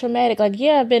really a traumatic, like,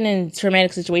 yeah, I've been in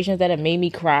traumatic situations that have made me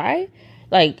cry.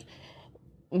 Like,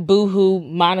 Boohoo,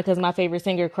 Monica's my favorite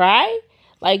singer, cry.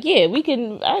 Like, yeah, we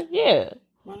can, yeah.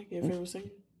 Monica, your favorite singer?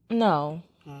 No.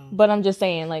 But I'm just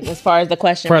saying, like, as far as the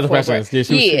question. For the questions. Yeah,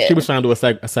 she was trying to do a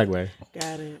segue.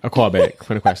 Got it. A callback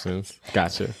for the questions.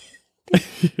 Gotcha.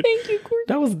 Thank you, Courtney.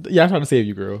 That was, I tried to save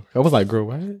you, girl. I was like, girl,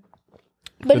 what?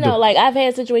 But no, like, I've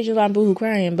had situations where I'm Boohoo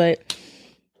crying, but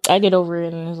I get over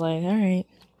it and it's like, all right.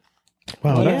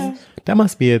 Wow, that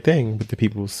must be a thing with the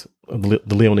people's, the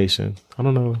Leo Nation. I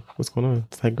don't know what's going on.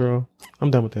 It's like, girl,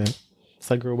 I'm done with that. It's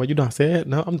like, girl, what, you not sad?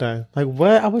 No, I'm done. Like,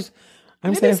 what?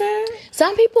 I'm saying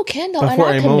some people can though. but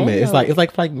for a moment, it's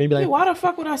like maybe like, why the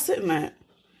fuck would I sit in that?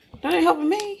 That ain't helping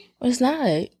me. It's not.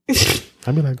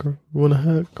 I'd be like, girl, you want a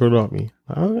hug? Girl, off me.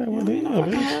 Like, okay, well,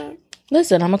 damn,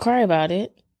 Listen, I'm gonna cry about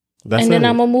it. That's and then it.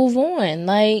 I'm gonna move on.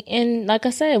 Like, and like I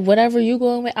said, whatever you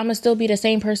going with, I'm gonna still be the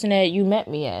same person that you met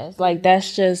me as. Like,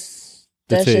 that's just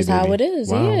how it is.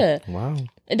 Wow. Yeah. Wow.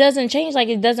 It doesn't change. Like,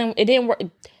 it didn't work.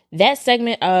 That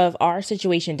segment of our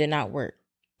situation did not work.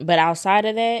 But outside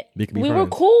of that, we were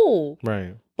cool.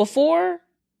 Right. Before,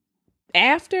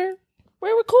 after,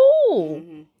 we were cool.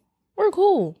 Mm-hmm. We're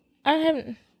cool. I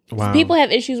haven't. Wow. People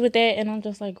have issues with that, and I'm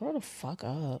just like, grow the fuck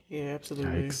up. Yeah,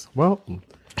 absolutely. Yikes. Well,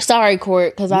 sorry,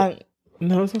 Court, because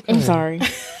no, it's okay. I'm sorry.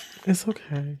 It's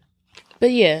okay.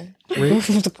 But yeah,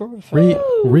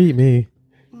 read me.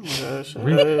 Oh my gosh.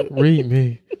 Read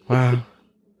me. Wow.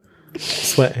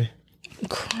 Sweating. I'm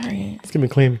crying. It's gonna be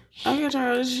clean. Okay,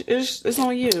 Charles, it's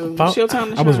on you. It's your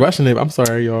time to I was shine. rushing it. I'm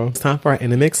sorry, y'all. It's time for our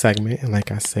intermix segment, and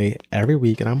like I say every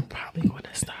week, and I'm probably going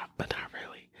to stop, but not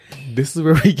really. This is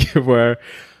where we give our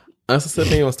unsolicited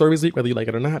opinion on stories week, whether you like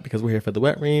it or not, because we're here for the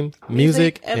wet ream,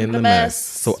 music and the mess.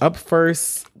 So up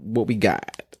first, what we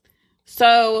got?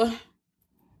 So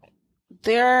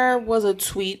there was a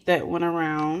tweet that went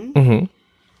around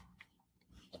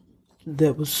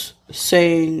that was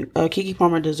saying Keke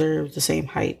Palmer deserves the same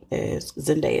height as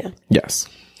Zendaya. Yes.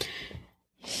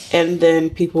 And then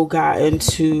people got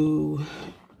into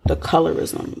the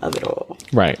colorism of it all.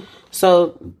 Right.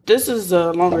 So this is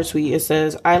a longer tweet. It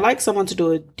says, I like someone to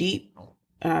do a deep,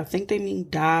 I think they mean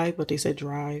dive, but they said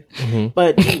drive,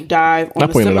 but deep dive on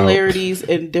the similarities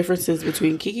and differences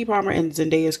between Keke Palmer and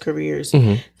Zendaya's careers.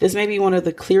 This may be one of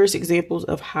the clearest examples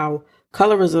of how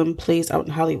colorism plays out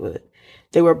in Hollywood.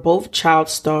 They were both child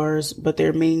stars, but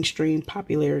their mainstream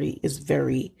popularity is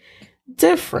very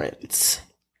different.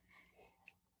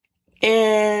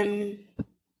 And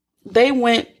they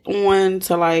went on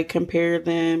to like compare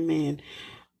them and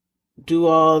do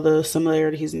all the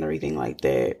similarities and everything like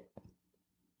that.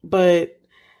 But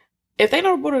if they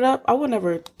never brought it up, I would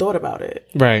never thought about it.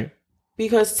 Right.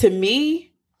 Because to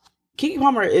me, Keke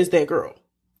Palmer is that girl.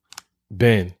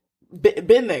 Ben,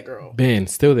 that girl. Ben,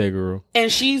 still that girl. And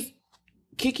she's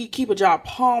Keke Keep a Job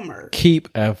Palmer. Keep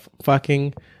a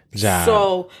fucking job.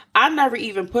 So I never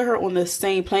even put her on the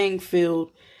same playing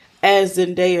field as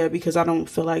Zendaya because I don't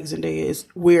feel like Zendaya is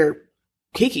where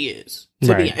Keke is.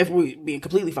 If we're being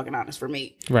completely fucking honest for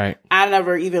me. Right. I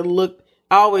never even looked.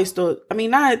 I always thought, I mean,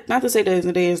 not to say that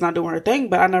Zendaya is not doing her thing,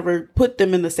 but I never put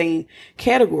them in the same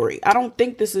category. I don't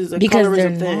think this is a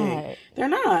colorism thing. They're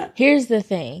not. Here's the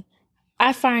thing.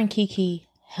 I find Keke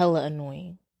hella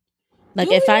annoying. Like,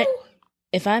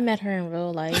 if I met her in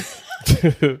real life,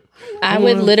 I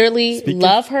would literally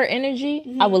love her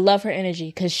energy. I would love her energy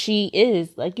because she is,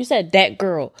 like you said, that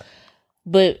girl.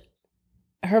 But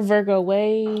her Virgo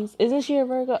ways, isn't she a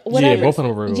Virgo? Whatever. Yeah, both of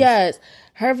them are Virgos. Yes.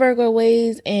 Her Virgo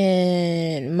ways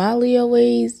and my Leo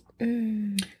ways.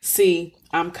 See,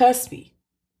 I'm cuspy.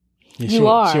 Yeah, you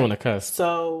are. She on the cusp.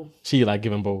 So she like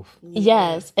giving both.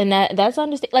 Yes. And that's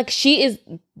understand. Like, she is,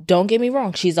 don't get me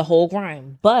wrong, she's a whole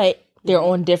grind. But they're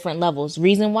on different levels.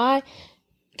 Reason why?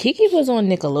 Keke was on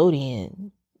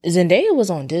Nickelodeon. Zendaya was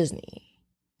on Disney.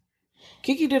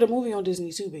 Keke did a movie on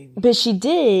Disney too, baby. But she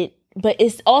did. But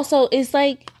it's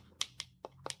like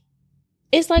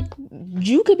it's like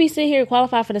you could be sitting here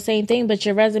qualified for the same thing, but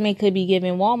your resume could be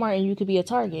given Walmart and you could be a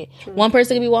Target. True. One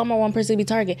person could be Walmart, one person could be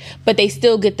Target, but they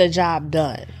still get the job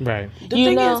done. Right. The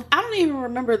thing is, I don't even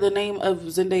remember the name of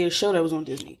Zendaya's show that was on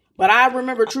Disney, but I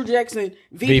remember True Jackson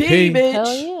VP. Bitch.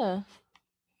 Hell yeah.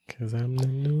 Because I'm the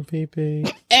new VP.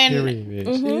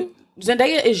 And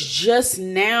Zendaya is just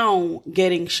now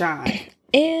getting shine.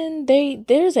 And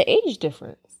there's an age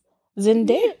difference.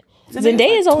 Zendaya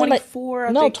is only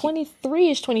 24, like 23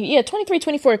 is 20. Yeah, 23,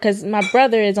 24. Because my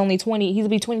brother is only 20. He'll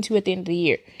be 22 at the end of the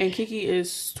year. And Kiki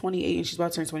is 28 and she's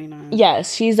about to turn 29.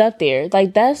 Yes, she's up there.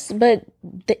 Like but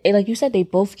like you said, they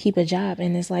both keep a job,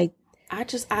 and it's like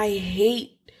I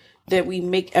hate that we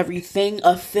make everything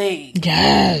a thing.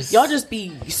 Yes, y'all just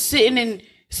be sitting in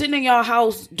y'all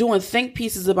house doing think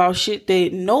pieces about shit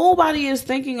that nobody is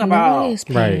thinking about. Nobody is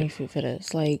paying me for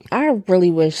this. Like, I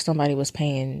really wish somebody was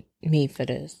paying me for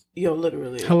this. Yo,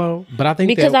 literally. Hello, but I think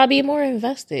because I'll be more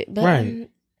invested. But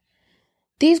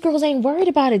these girls ain't worried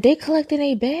about it. They collecting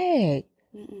a bag.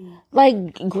 Mm-mm.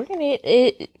 Like,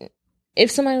 granted,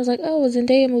 if somebody was like, "Oh,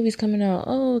 Zendaya movie's coming out,"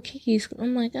 "Oh, Kiki's,"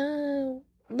 I'm like,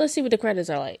 let's see what the credits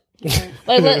are like.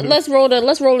 Like let's roll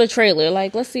the trailer.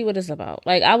 Like, let's see what it's about.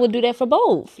 Like, I would do that for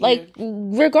both. Like,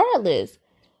 regardless.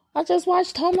 I just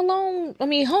watched Homecoming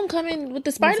with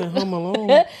the Home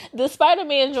Alone. the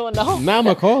Spider-Man joined the home. Now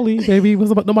Macaulay, baby, was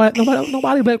about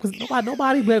nobody black was in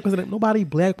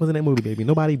that movie, baby.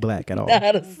 Nobody black at all.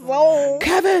 That is so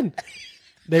Kevin.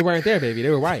 They weren't there, baby. They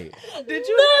were white. Did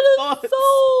you have thoughts?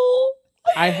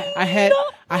 I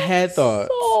had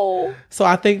thoughts. So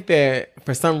I think that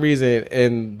for some reason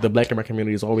in the Black American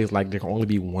community, it's always like there can only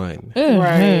be one,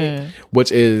 right?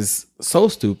 Which is so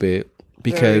stupid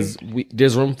because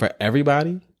there's room for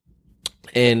everybody,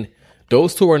 and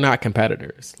those two are not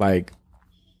competitors. Like,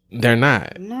 they're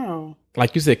not. No.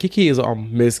 Like you said, Kiki is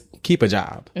Miss Keep a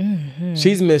Job. Mm-hmm.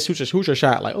 She's Miss Shoot Your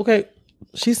Shot. Like, okay,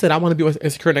 she said I want to be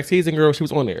Insecure next season, girl. She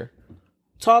was on there.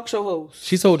 Talk show host.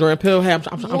 She told Jordan Peele, "Hey, I'm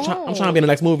trying to be in the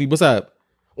next movie. What's up?"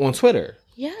 On Twitter.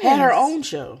 Yeah, had her own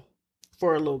show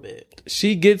for a little bit.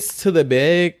 She gets to the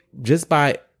bag just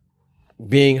by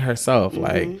being herself. Mm-hmm.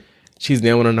 Like, she's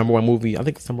now in her number one movie. I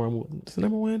think it's number one. Is it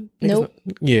number one? Nope.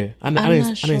 Yeah, I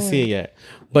didn't see it yet,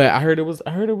 but I heard it was.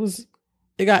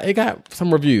 It got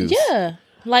some reviews. Yeah,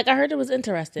 like I heard it was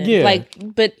interesting. Yeah, like,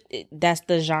 but that's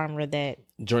the genre that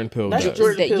Jordan Peele.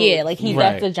 Yeah, like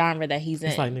that's the genre that he's in.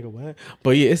 It's like, nigga, what?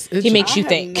 But yeah, he makes you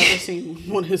think. I've never seen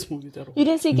one of his movies at all. You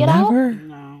didn't see Get Out?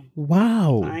 No.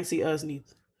 Wow. I ain't see Us neither.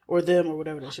 Or Them or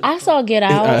whatever that shit. I saw Get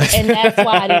Out, and that's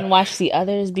why I didn't watch the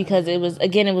others, because it was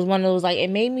one of those, like, it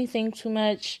made me think too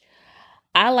much.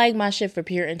 I like my shit for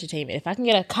pure entertainment. If I can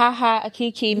get a Kaha, a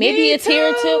Kiki, maybe a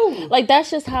tear or two, like, that's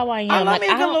just how I am. I love me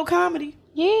a good little comedy.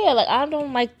 Yeah, like, I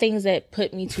don't like things that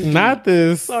put me too Not deep.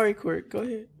 this. Sorry, Court. Go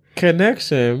ahead.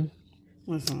 Connection.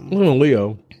 Listen.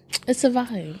 Leo. It's a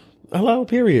vibe. Hello,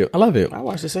 period. I love it. I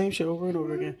watch the same shit over and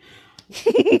over again.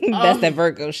 That's that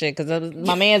Virgo shit, because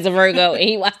my man's a Virgo and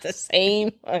he watched the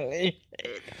same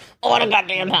all the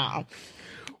goddamn time.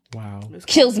 Wow.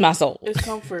 Kills my soul. It's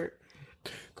comfort.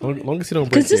 Long as you don't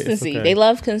break consistency. Okay. They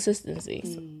love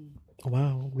consistency.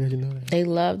 Wow, I'm glad you know that. They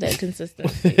love that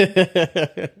consistency.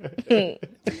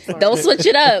 Don't switch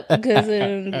it up, because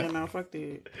no, fuck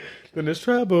that. Then it's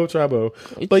trouble.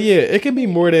 But yeah, it can be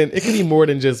more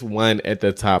than just one at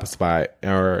the top spot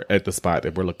or at the spot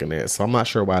that we're looking at. So I'm not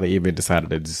sure why they even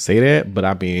decided to just say that. But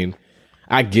I mean,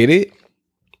 I get it,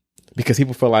 because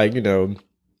people feel like, you know,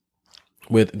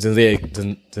 with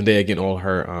Zendaya getting all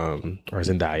her or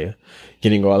Zendaya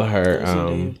getting all of her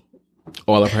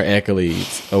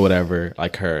accolades or whatever,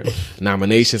 like her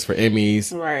nominations for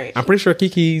Emmys. Right. I'm pretty sure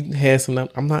Kiki has some.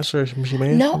 I'm not sure she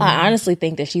may. No, I honestly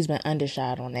think that she's been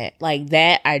undershot on that. Like,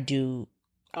 that I do.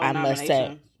 I must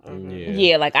say. Okay.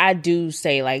 Yeah, like, I do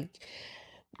say, like,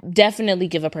 definitely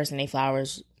give a person their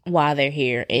flowers while they're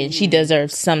here, and she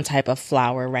deserves some type of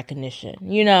flower recognition,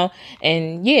 you know?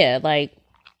 And yeah, like,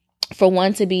 for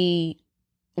one to be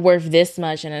worth this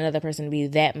much and another person to be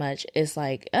that much, it's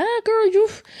like, girl,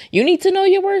 you need to know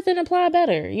your worth and apply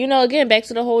better. You know, again, back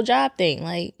to the whole job thing.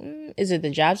 Like, is it the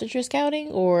jobs that you're scouting,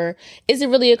 or is it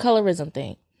really a colorism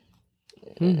thing?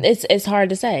 It's hard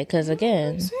to say, because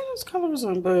again, it's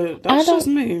colorism, but that's just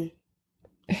me.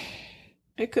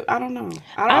 It could. I don't know.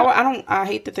 I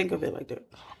hate to think of it like that.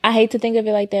 I hate to think of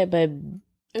it like that, but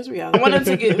it's reality. I wanted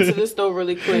to get into this though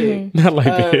really quick. Not like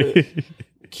that.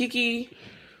 Kiki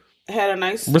had a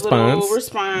nice little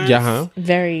response. Yeah, huh?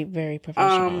 Very, very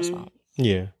professional response.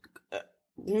 Yeah.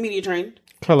 Media trained.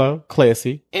 Hello,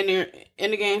 classy.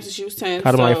 in the game since she was 10.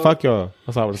 Called him like, fuck y'all.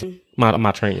 That's all I was. I'm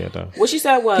not trained yet, though. What she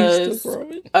said was,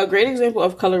 a great example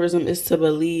of colorism is to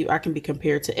believe I can be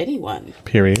compared to anyone.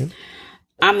 Period.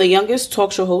 I'm the youngest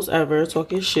talk show host ever,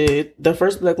 talking shit. The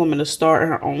first black woman to star in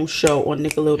her own show on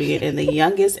Nickelodeon, and the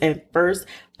youngest and first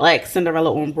black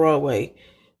Cinderella on Broadway.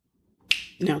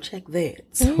 Now check that.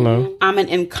 Hello. I'm an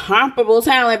incomparable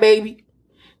talent, baby.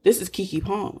 This is Keke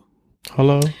Palmer.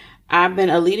 Hello. I've been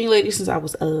a leading lady since I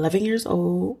was 11 years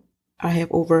old. I have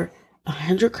over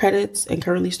 100 credits and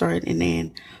currently starring in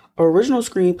an original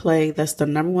screenplay that's the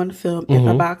 #1 film in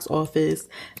the box office.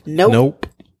 Nope.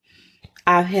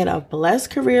 I've had a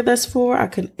blessed career thus far. I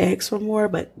couldn't ask for more,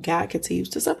 but God continues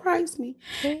to surprise me.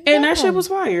 And that shit was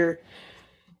fire.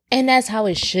 And that's how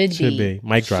it should be.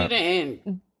 Mic drop. She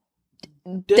didn't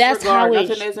That's how it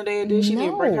nothing Zendaya did. She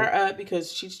didn't bring her up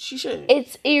because she shouldn't.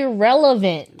 It's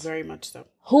irrelevant. Very much so.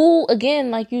 Who, again,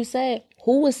 like you said,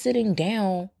 who was sitting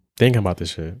down Thinking about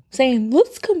this shit. saying,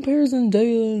 let's compare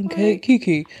Zendaya and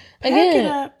Keke. Pack it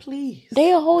up, please.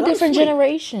 They a whole different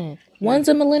generation. One's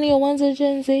a millennial, one's a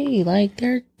Gen Z. Like,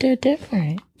 they're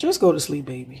different. Just go to sleep,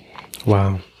 baby.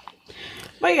 Wow.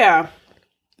 But yeah.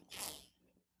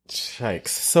 Yikes.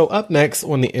 So up next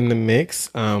in the mix,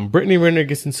 Brittany Renner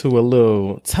gets into a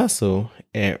little tussle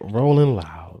at Rolling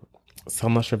Loud. So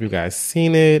I'm not sure if you guys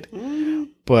seen it,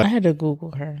 but I had to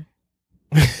Google her.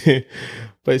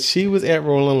 but she was at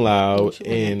Rolling Loud,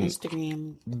 and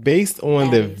based on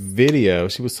the video,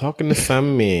 she was talking to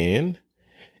some man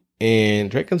and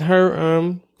drinking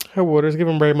her waters,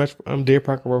 giving very much Dear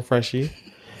Parker Road Freshie,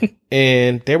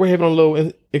 and they were having a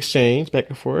little exchange back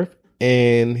and forth,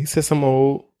 and he said some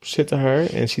old shit to her,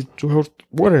 and she threw her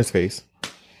water in his face,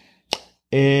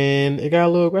 and it got a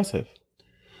little aggressive.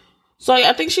 So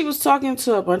I think she was talking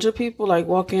to a bunch of people, like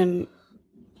walking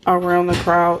around the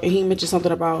crowd, and he mentioned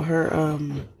something about her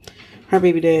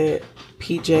baby dad,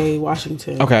 PJ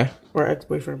Washington, or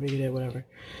ex-boyfriend, baby dad, whatever.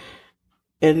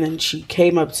 And then she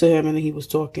came up to him, and he was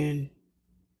talking.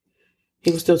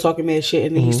 He was still talking mad shit,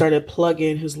 and then he started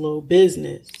plugging his little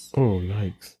business. Oh,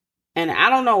 yikes! And I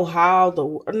don't know how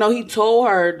he told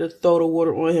her to throw the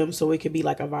water on him so it could be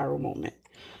like a viral moment,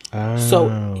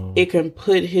 so it can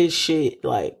put his shit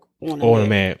like on the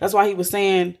map. That's why he was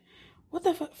saying, what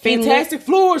the fuck? Fantastic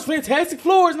floors.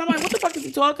 And I'm like, what the fuck is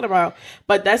he talking about?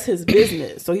 But that's his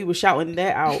business. So he was shouting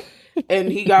that out.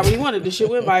 And he got what he wanted. The shit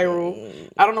went viral.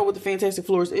 I don't know what the Fantastic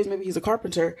Floors is. Maybe he's a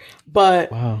carpenter. But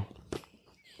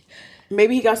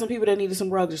maybe he got some people that needed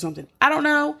some rugs or something. I don't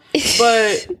know.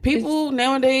 But people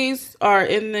nowadays are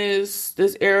in this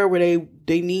era where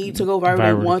they need to go viral.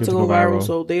 They want to go viral.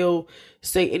 So they'll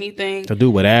say anything. They'll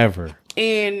do whatever.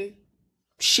 And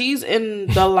she's in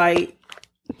the light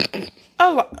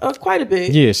quite a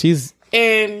bit. Yeah, she's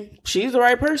the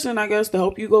right person, I guess, to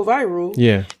help you go viral.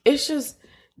 Yeah. It's just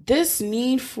this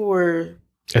need for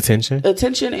attention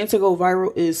and to go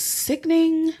viral is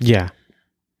sickening. Yeah.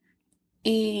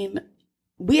 And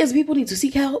we as people need to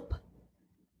seek help.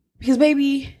 Because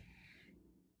baby,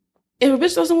 if a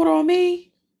bitch doesn't want it on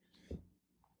me,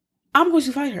 I'm going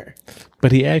to fight her.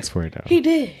 But he asked for it though. He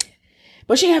did.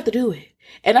 But she didn't have to do it.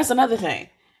 And that's another thing.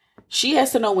 She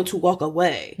has to know when to walk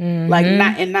away. Like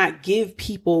not give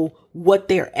people what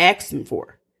they're asking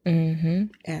for. Asking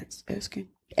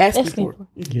for.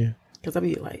 Yeah. Because I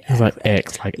be like, it's like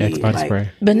X body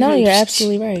spray. But no, you're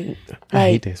absolutely right.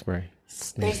 I hate that spray.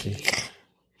 Thank you.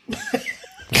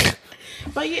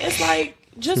 But yeah, it's like,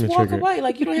 just walk away.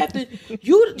 Like, you don't have to.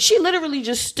 She literally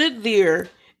just stood there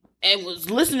and was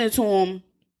listening to him.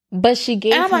 But she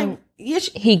gave him. Like, yeah,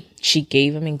 she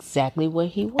gave him exactly what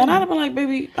he wanted. And I'd have been like,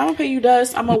 baby, I'm gonna pay you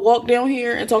dust. I'm gonna walk down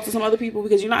here and talk to some other people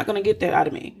because you're not gonna get that out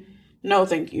of me. No,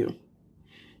 thank you.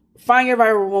 Find your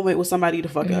viral moment with somebody the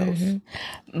fuck else.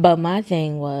 But my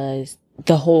thing was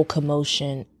the whole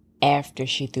commotion after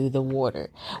she threw the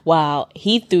water. While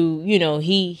he threw, he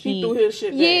threw his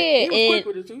shit back. Yeah, he was quick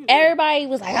with it too. Everybody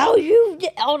was like, "Oh,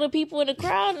 all the people in the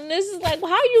crowd," and this is like,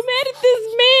 well, how you mad at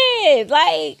this man?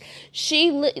 Like,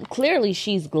 clearly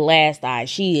she's glassed eyed.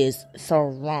 She is so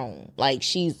wrong. Like,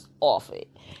 she's off it.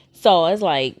 So it's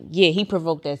like, yeah, he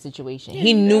provoked that situation. Yeah,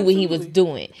 he knew what he was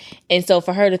doing. And so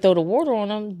for her to throw the water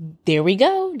on him, there we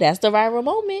go. That's the viral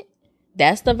moment.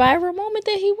 That's the viral moment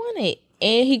that he wanted.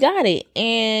 And he got it.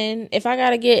 And if I got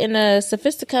to get in a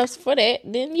sophisticuffs for that,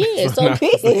 then yeah, so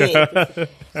be it.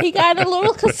 He got in a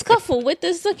little scuffle with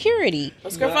the security.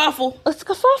 A scuffle.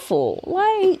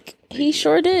 Like, he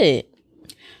sure did.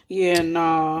 Yeah,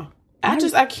 nah.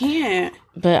 I can't.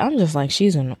 But I'm just like,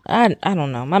 she's an. I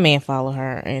don't know. My man followed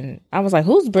her, and I was like,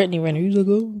 "Who's Brittany Renner?" He's like,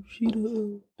 "Oh, she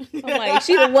the." I'm like,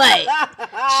 "She the what?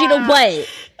 She the what?"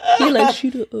 He like, "She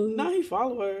the." No, he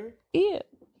followed her. Yeah,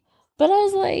 but I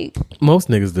was like, most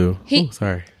niggas do.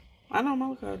 Sorry. I know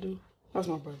Malachi do. That's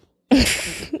my brother.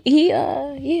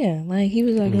 yeah, like he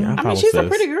was like, Yeah, I mean, she's a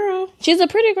pretty girl. She's a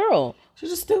pretty girl.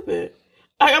 She's just stupid.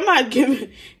 Like, I'm not giving.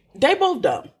 They both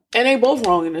dumb. And they both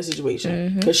wrong in this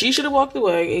situation. Because she should have walked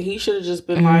away and he should have just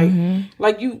been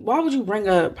like you, why would you bring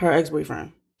up her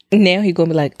ex-boyfriend? Now he gonna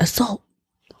be like, assault.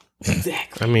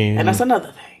 Exactly. I mean, and that's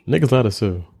another thing. Niggas love to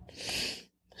sue.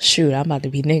 Shoot, I'm about to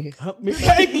be niggas. I'm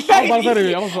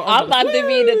about to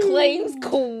be the claims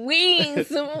queen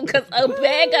soon because a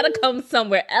bag gotta come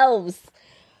somewhere else.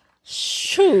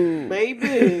 Shoot.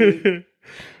 Baby.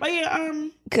 But yeah,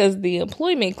 because the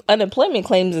unemployment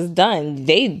claims is done.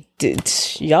 They did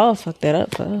y'all fucked that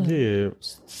up for us. Yeah,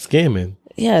 scamming.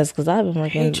 Yes, because I've been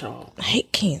working. I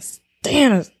can't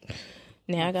stand it.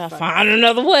 Now I gotta find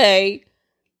another way.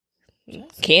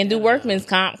 Can't do workman's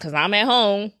comp because I'm at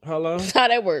home. Hello. That's how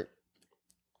that work.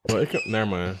 Well, never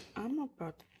mind. I'm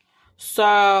about to.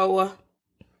 So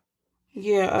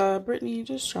yeah, Brittany,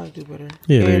 just try to do better.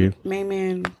 Yeah, and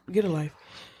man, get a life.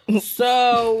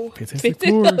 So fantastic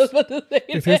floors.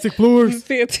 Fantastic floors.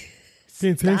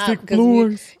 Fantastic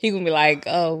floors. He gonna be like,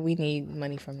 "Oh, we need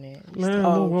money from there."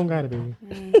 Nah, we don't got it,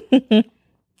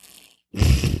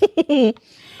 baby.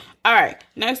 All right,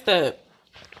 next up.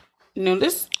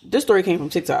 This story came from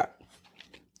TikTok.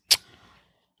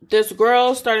 This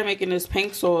girl started making this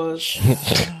pink sauce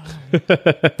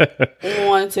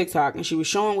on TikTok, and she was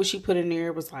showing what she put in there.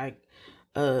 It was like,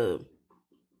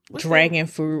 dragon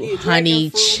fruit, honey,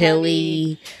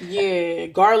 chili, yeah,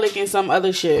 garlic, and some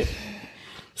other shit.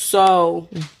 So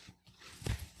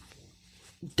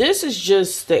this is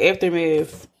just the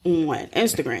aftermath on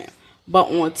Instagram, but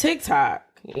on TikTok,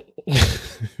 the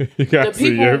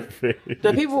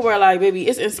people were like, "Baby,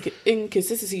 it's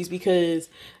inconsistencies because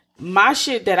my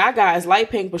shit that I got is light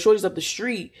pink, but shorties up the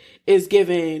street is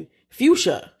giving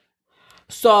fuchsia.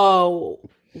 So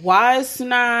why it's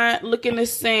not looking the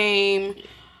same?"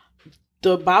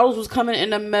 The bottles was coming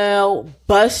in the mail,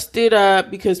 busted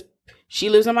up because she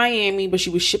lives in Miami, but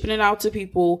she was shipping it out to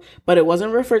people, but it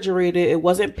wasn't refrigerated. It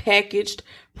wasn't packaged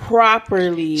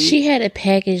properly. She had it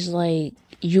packaged like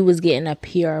you was getting a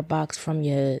PR box from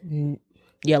your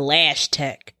lash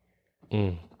tech.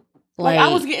 Like I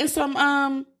was getting some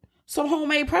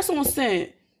homemade press-on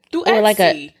scent through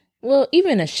Etsy. Like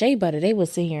even a shea butter, they would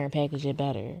sit here and package it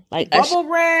better. Like bubble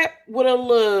wrap with a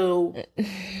little.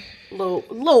 She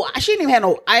didn't even have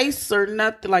no ice or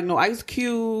nothing, like no ice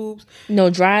cubes, no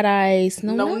dried ice,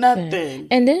 no nothing.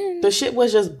 And then the shit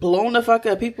was just blown the fuck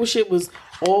up. People's shit was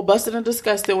all busted and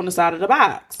disgusted on the side of the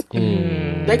box.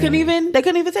 They couldn't even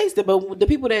taste it. But the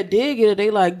people that did get it, they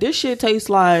like, this shit tastes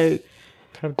like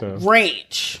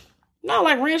ranch. Not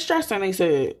like ranch dressing. They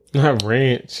said not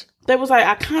ranch. They was like,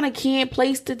 I kind of can't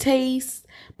place the taste,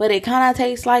 but it kind of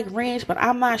tastes like ranch, but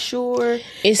I'm not sure.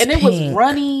 It was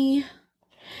runny.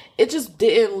 It just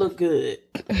didn't look good.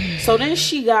 So then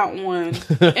she got on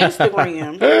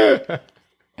Instagram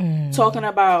talking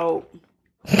about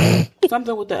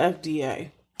something with the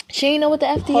FDA. She didn't know what the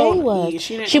FDA was.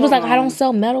 She was like, I don't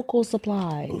sell medical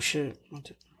supplies. Oh, shit.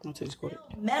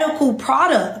 Medical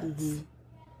product. Mm-hmm.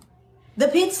 The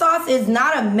pink sauce is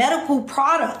not a medical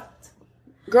product.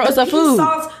 Girl, it's a food. Pink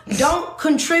sauce don't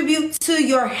contribute to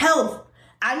your health.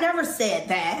 I never said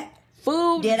that.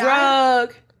 Food,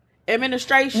 drug,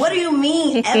 administration. What do you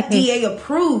mean FDA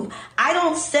approved? I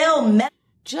don't sell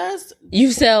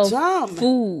You sell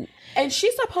food. And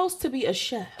she's supposed to be a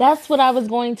chef. That's what I was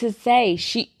going to say.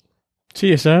 She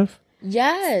a chef?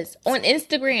 Yes. On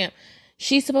Instagram.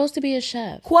 She's supposed to be a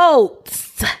chef.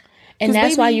 Quotes. And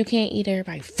that's why you can't eat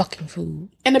everybody's fucking food.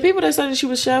 And the people that said that she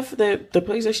was chef, the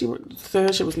place that she worked, said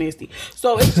her shit was nasty.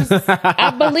 So it's just... I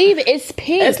believe it's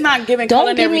pink. It's not giving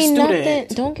culinary student.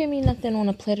 Don't give me nothing on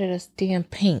a platter that's damn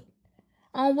pink.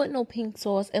 I don't want no pink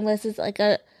sauce unless it's like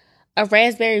a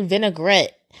raspberry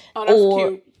vinaigrette. Oh, that's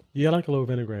cute. Yeah, I like a little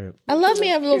vinaigrette. I love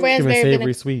me a little raspberry vinaigrette.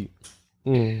 Savory sweet.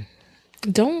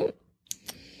 Don't.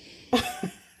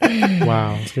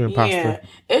 Wow, it's giving pasta. Yeah,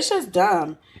 it's just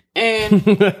dumb. And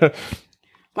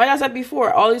like I said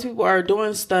before, all these people are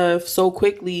doing stuff so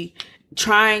quickly,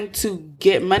 trying to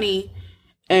get money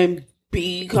and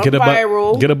become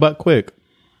viral. Get a buck quick.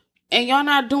 And y'all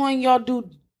not doing y'all due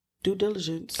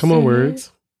diligence. Come on,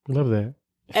 words. We love that.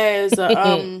 As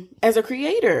a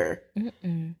creator.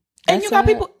 And you got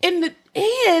people in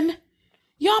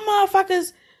y'all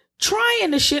motherfuckers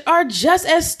trying the shit are just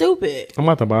as stupid. I'm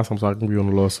about to buy some so I can be on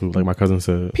the lawsuit, like my cousin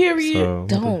said. Period. So,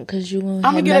 Don't, because you won't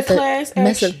I'm gonna have get a class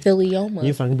action. mesothelioma.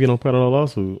 yes, I can be on a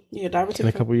lawsuit Yeah, in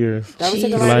a couple years.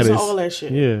 diverticulitis and all that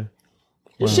shit. Yeah.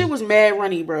 This shit was mad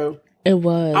runny, bro. It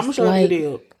was. I'm gonna show you the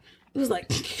deal. It was like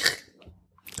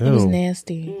it was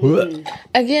nasty.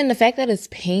 Again, the fact that it's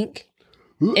pink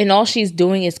and all she's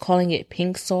doing is calling it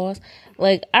pink sauce.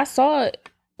 Like, I saw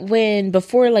it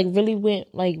before like really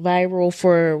went like viral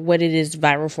for what it is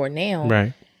viral for now.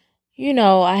 Right. You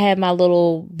know, I had my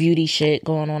little beauty shit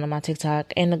going on my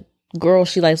TikTok, and the girl,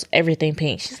 she likes everything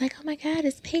pink. She's like, oh my God,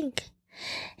 it's pink.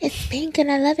 It's pink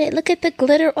and I love it. Look at the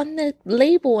glitter on the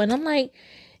label. And I'm like,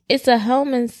 it's a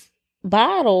Hellmann's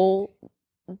bottle.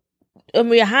 I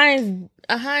mean,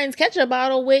 a Heinz ketchup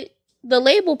bottle with the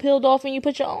label peeled off and you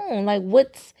put your own. Like,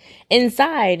 what's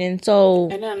inside? And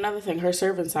then another thing, her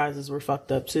serving sizes were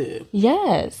fucked up too.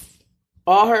 Yes.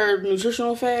 All her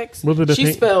nutritional facts.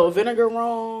 She spelled vinegar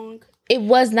wrong. It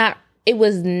was not a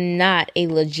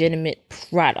legitimate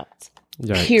product.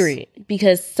 Yikes. Period.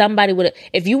 Because somebody would have,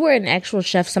 if you were an actual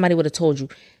chef, somebody would have told you.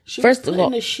 She First was of putting all,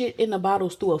 the shit in the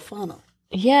bottles through a funnel.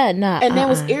 Yeah, nah. And there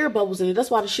was air bubbles in it.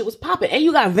 That's why the shit was popping. And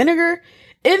you got vinegar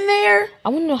in there. I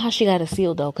want to know how she got it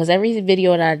sealed though, because every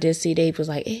video that I did see, Dave was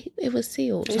like, it was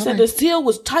sealed. They said the seal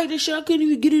was tight as shit. I couldn't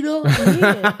even get it up.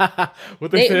 Yeah. What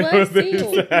they it was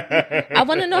sealed. I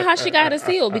want to know how she got it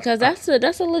sealed, because that's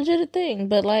a legit thing.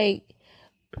 But like,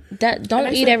 that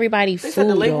don't eat everybody's food. They said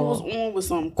the label was on with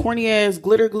some corny ass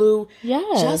glitter glue. Yeah,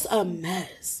 just a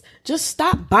mess. Just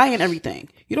stop buying everything.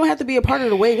 You don't have to be a part of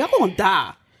the wave. Y'all gonna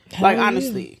die. Like,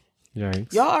 honestly.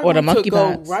 Yikes. Y'all are going to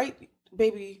go right,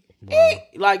 baby. Wow.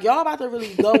 Like, y'all about to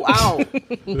really go out.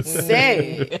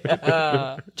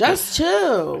 Sad. Just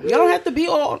chill. Y'all don't have to be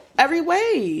on every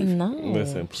wave. No.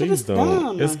 Listen, please don't.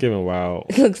 Dumb. It's giving wild.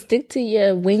 Look, stick to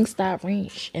your Wingstop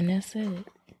range, and that's it.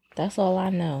 That's all I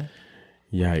know.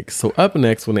 Yikes. So up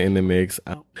next on the In the Mix,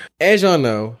 as y'all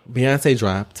know, Beyonce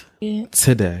dropped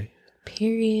today.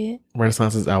 Period.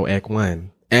 Renaissance is out, Act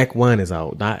 1. Act 1 is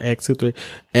out, not Act 2, 3.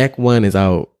 Act 1 is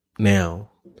out now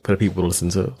for the people to listen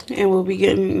to. And we'll be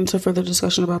getting into further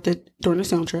discussion about that during the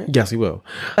soundtrack. Yes, we will.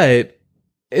 But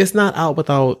it's not out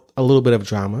without a little bit of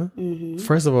drama. Mm-hmm.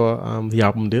 First of all, the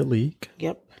album did leak.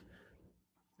 Yep.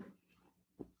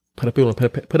 Put a pin on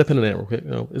that real quick.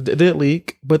 You know, it did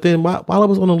leak. But then while I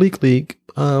was on the leak,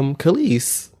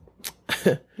 Khalees,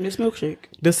 Miss Milkshake,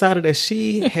 decided that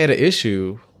she had an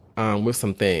issue with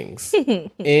some things.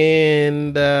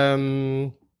 And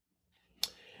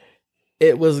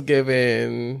it was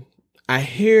given, I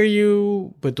hear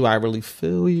you, but do I really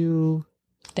feel you?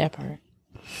 That part.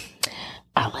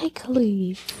 I like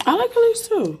Khalees. I like Khalees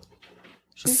too.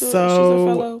 She's a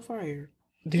fellow fire.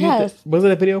 Was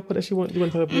it a video that you want to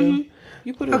put up video? Mm-hmm.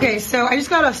 You put it Okay, so I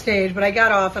just got off stage, but I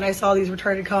got off and I saw these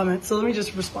retarded comments. So let me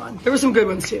just respond. There were some good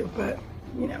ones too, but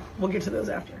we'll get to those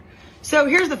after. So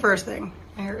here's the first thing.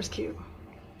 My hair is cute.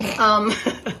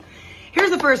 Here's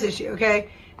the first issue, okay?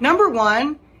 Number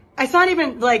one, it's not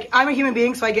even like I'm a human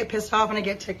being, so I get pissed off and I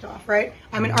get ticked off, right?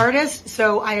 I'm an artist,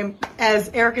 so I am, as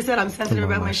Erica said, I'm sensitive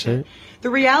about my shit. The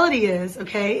reality is,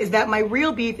 okay, is that my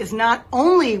real beef is not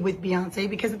only with Beyonce,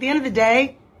 because at the end of the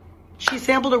day, she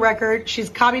sampled a record, she's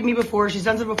copied me before, she's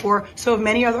done it before, so have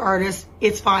many other artists.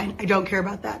 It's fine. I don't care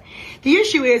about that. The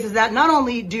issue is that not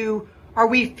only are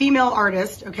we female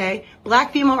artists, okay,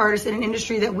 black female artists in an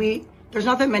industry that there's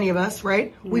not that many of us,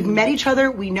 right? Mm-hmm. We've met each other,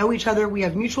 we know each other, we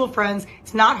have mutual friends.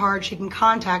 It's not hard. She can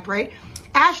contact, right?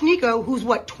 Ash Nico, who's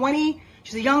 20?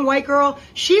 She's a young white girl.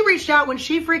 She reached out when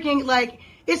she freaking,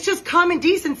 it's just common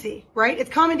decency, right? It's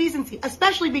common decency,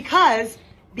 especially because,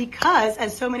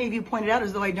 as so many of you pointed out,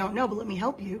 as though I don't know, but let me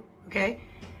help you, okay?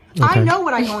 I know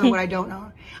what I own and what I don't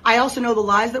own. I also know the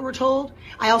lies that were told.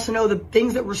 I also know the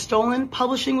things that were stolen.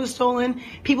 Publishing was stolen.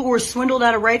 People were swindled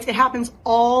out of rights. It happens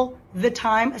all the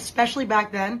time, especially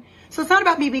back then. So it's not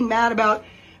about me being mad about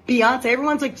Beyonce.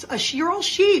 Everyone's like, you're all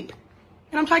sheep.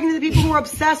 And I'm talking to the people who are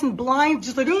obsessed and blind,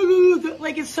 just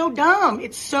it's so dumb.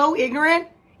 It's so ignorant.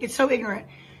 It's so ignorant.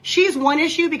 She's one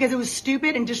issue because it was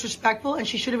stupid and disrespectful and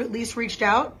she should have at least reached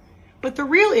out. But the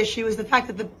real issue is the fact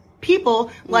that the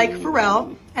people like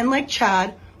Pharrell and like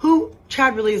Chad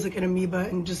really is like an amoeba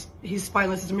and he's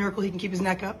spineless. It's a miracle he can keep his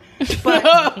neck up. But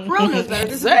Pharrell knows better.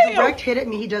 This is a direct hit at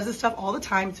me. He does this stuff all the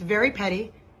time. It's very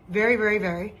petty. Very, very,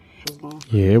 very.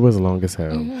 Yeah, it was long as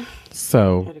hell. Mm-hmm.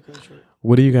 So,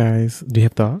 do you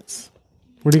have thoughts?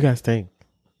 What do you guys think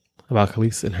about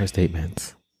Khalees and her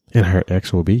statements and her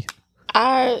actual beef?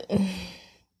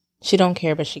 She don't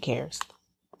care, but she cares.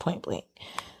 Point blank.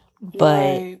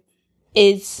 But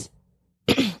it's,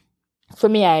 for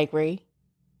me, I agree.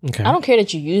 Okay. I don't care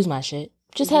that you use my shit.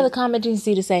 Just have the common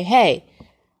decency to say, hey,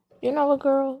 you know what,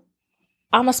 girl?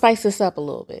 I'm going to spice this up a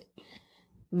little bit.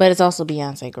 But it's also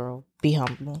Beyonce, girl. Be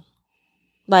humble.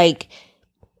 Like,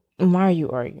 why are you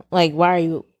arguing? Like, why are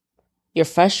you... You're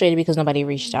frustrated because nobody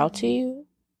reached out to you?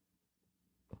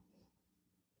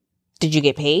 Did you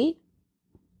get paid?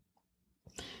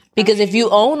 Because if you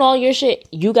own all your shit,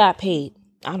 you got paid.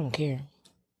 I don't care.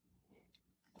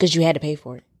 Because you had to pay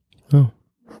for it. Oh.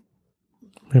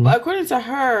 Well, according to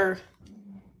her,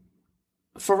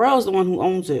 Pharrell's the one who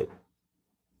owns it.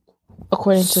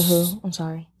 According to who? I'm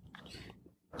sorry.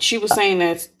 She was saying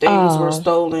that things were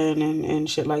stolen and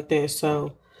shit like that.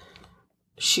 So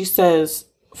she says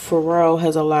Pharrell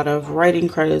has a lot of writing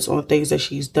credits on things that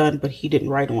she's done, but he didn't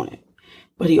write on it.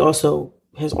 But he also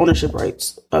has ownership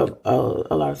rights of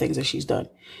a lot of things that she's done,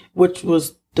 which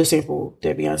was the sample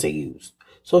that Beyonce used.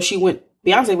 So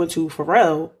Beyonce went to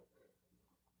Pharrell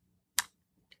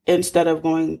instead of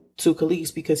going to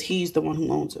Khalees because he's the one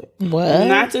who owns it. What?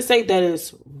 Not to say that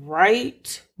it's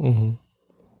right,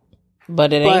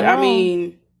 but it ain't but wrong. I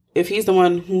mean, if he's the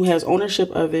one who has ownership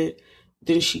of it,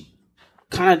 then she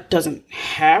kind of doesn't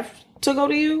have to go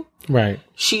to you. Right.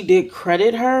 She did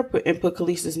credit her and put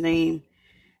Khalees's name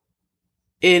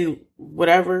in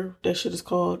whatever that shit is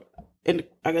called, and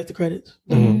I got the credits.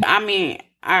 I mean,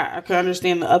 I can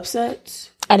understand the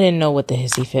upsets. I didn't know what the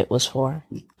hissy fit was for.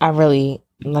 I really,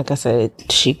 like I said,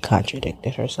 she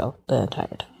contradicted herself the entire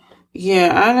time.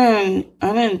 Yeah,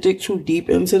 I didn't dig too deep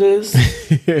into this.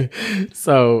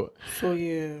 So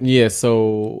yeah. Yeah,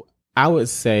 so I would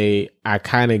say I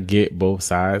kind of get both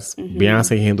sides.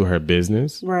 Beyonce handled her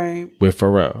business Right. with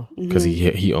Pharrell because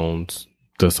he owns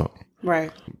the song.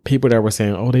 Right. People that were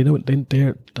saying, "Oh, they know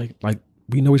they're like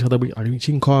we know each other.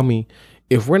 She can call me."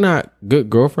 If we're not good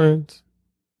girlfriends,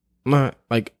 not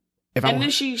like if And then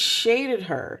she shaded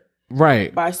her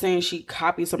right by saying she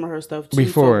copied some of her stuff too.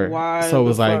 before, So why so it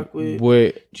was like,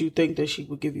 would you think that she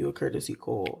would give you a courtesy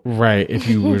call? Right, if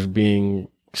you were being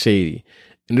shady.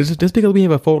 And just because we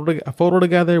have a photo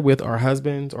together with our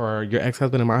husbands or your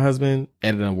ex-husband and my husband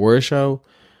at an award show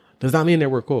does not mean that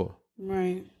we're cool.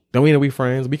 Right. Don't mean that we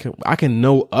friends. I can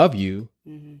know of you.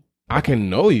 I can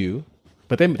know you.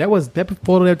 But that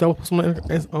photo that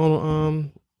was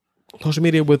on social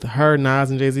media with her, Nas,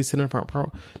 and Jay-Z sitting in front.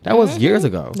 That was years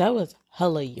ago. That was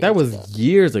hella years That was ago.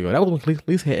 years ago. That was when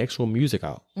Khalees had actual music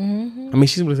out. I mean,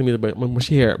 she's listening to music, but when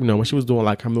she had, when she was doing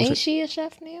like her music, Ain't she a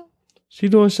chef now? she's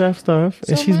doing chef stuff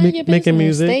and So she's mind your making business.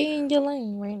 music. Stay in your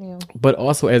lane right now. But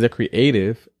also as a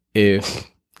creative, if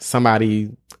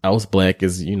somebody else black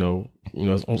is,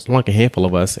 it's like a handful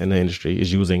of us in the industry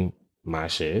is using my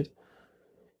shit,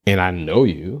 and I know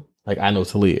you, like I know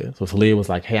Talia. So Talia was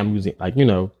like, "Hey, I'm using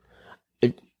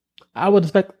if I would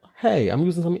expect, hey, I'm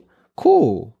using something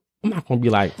cool. I'm not gonna be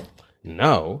like,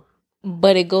 no."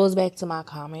 But it goes back to my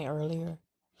comment earlier.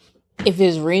 If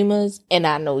it's Rima's and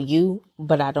I know you,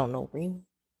 but I don't know Rima,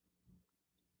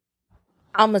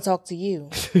 I'm gonna talk to you.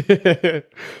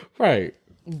 Right.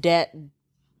 That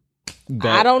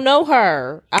I don't know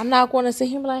her. I'm not going to sit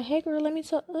here and be like, "Hey, girl, let me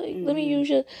talk. Let me use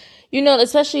your,"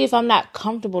 especially if I'm not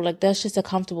comfortable. Like that's just a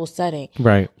comfortable setting.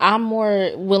 Right. I'm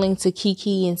more willing to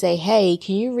kiki and say, "Hey,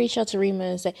 can you reach out to Rima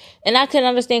and say?" And I can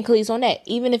understand Khalees on that.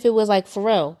 Even if it was like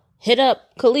Pharrell, hit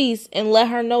up Khalees and let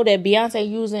her know that Beyonce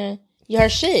using her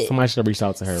shit. Somebody should have reached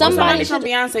out to her. Somebody from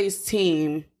Beyonce's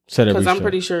team, because I'm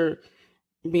pretty sure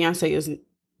Beyonce is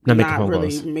not really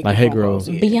making like, "Hey, phone girls."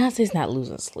 calls. Beyonce's not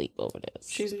losing sleep over this.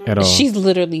 She's not At all. She's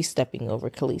literally stepping over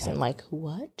Khalees and like,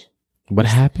 "What? What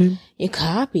happened? You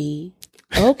copy?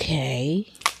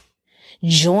 Okay.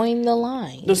 Join the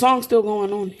line." The song's still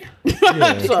going on here.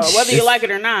 So whether you like it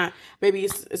or not, baby,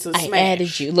 it's a smash. I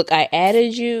added you. Look, I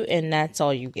added you, and that's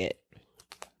all you get.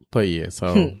 But yeah,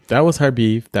 so that was her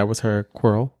beef. That was her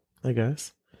quarrel, I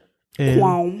guess. And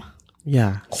Qualm.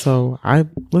 yeah, so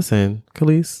listen,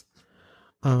 Khalees.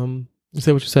 You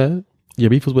said what you said. Your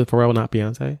beef was with Pharrell, not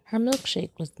Beyonce. Her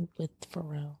milkshake was with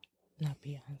Pharrell, not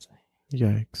Beyonce.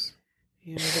 Yikes!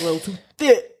 Yeah, it's a little too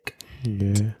thick.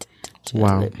 Yeah.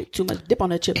 Wow. Too much dip on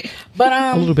that chip. But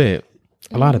A little bit,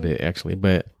 a lot of it actually.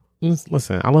 But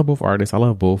listen, I love both artists. I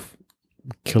love both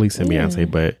Khalees and Beyonce.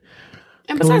 But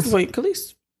and besides the point,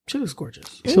 Khalees, she looks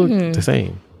gorgeous. she looked the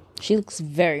same. She looks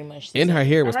very much the And same. her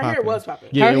hair was Her popping. hair was popping.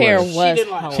 Yeah, her it hair was. was. She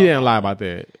didn't lie. She didn't lie about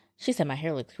that. She said my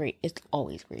hair looks great. It's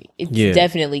always great. It's Yeah.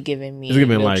 definitely giving me It's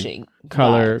giving milkshake like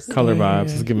color vibes.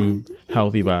 vibes. It's giving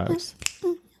healthy vibes.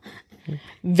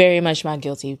 Very much my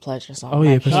guilty pleasure song. Oh,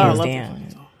 yeah, Like, for hands sure. down.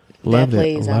 Love that it.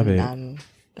 plays, Love it.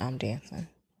 I'm dancing.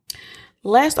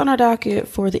 Last on our docket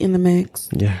for the In the Mix,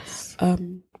 Yes.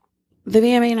 the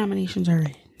VMA nominations are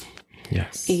in.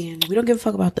 Yes. And we don't give a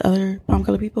fuck about the other palm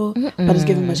color people, but it's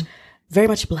giving very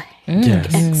much black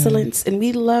Yes. excellence. And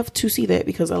we love to see that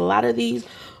because a lot of these,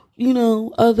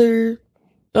 other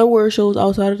award shows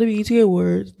outside of the BET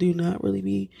Awards do not really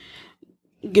be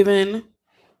giving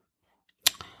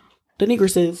the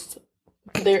negresses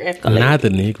their accolades. Not the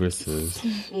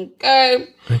negresses. Okay.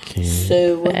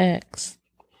 So X.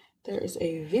 there is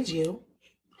a video.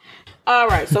 All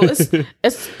right, so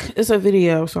it's a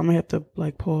video, so I'm gonna have to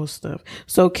pause stuff.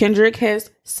 So Kendrick has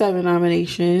 7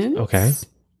 nominations. Okay.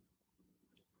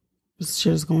 This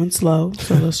shit is going slow,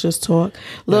 so let's just talk.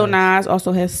 Lil Nas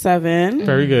also has 7.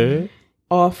 Very good.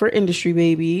 All for Industry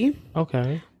Baby.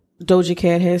 Okay. Doja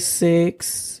Cat has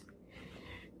 6.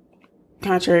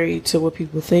 Contrary to what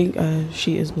people think,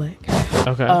 she is black.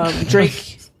 Okay.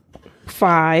 Drake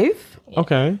 5.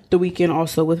 Okay. The Weeknd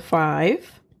also with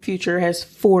 5. Future has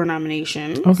 4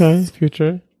 nominations. Okay.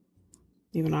 Future.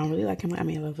 Even though I don't really like him. I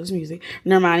love his music.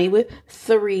 Normani with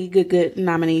 3 good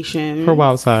nominations. For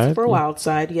Wild Side. For Wild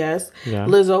Side, yes. Yeah.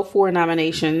 Lizzo, 4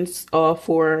 nominations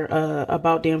for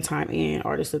About Damn Time and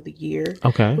Artist of the Year.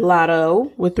 Okay.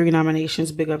 Lotto with 3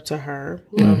 nominations. Big up to her.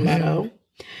 Love Lotto.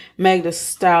 Meg Thee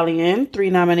Stallion, 3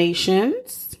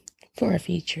 nominations. For a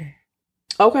feature.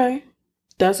 Okay.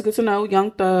 That's good to know. Young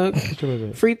Thug. What was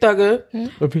it? Free Thugger.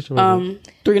 What feature was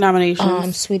it? 3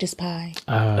 nominations. Sweetest Pie.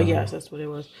 Yes, that's what it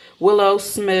was. Willow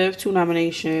Smith, 2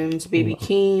 nominations. Baby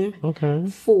Keem, Okay.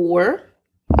 4.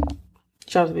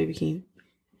 Shout out to Baby Keem.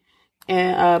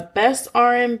 And best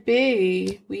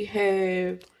R&B, we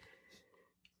have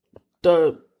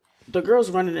the girls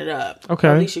running it up. Okay.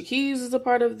 Alicia Keys is a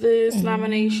part of this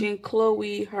nomination.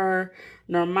 Chloe, her,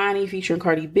 Normani featuring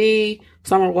Cardi B,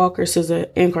 Summer Walker, SZA,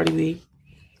 and Cardi B.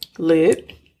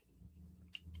 Lit.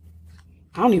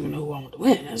 I don't even know who I want to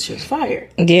win. That's just fire.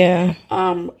 Yeah.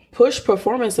 Push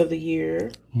Performance of the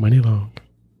Year. Money Long.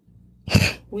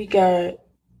 We got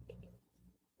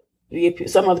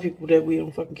some other people that we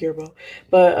don't fucking care about.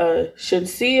 But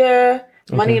Shensia,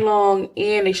 Money Long,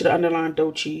 and they should have underlined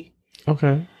Doechii.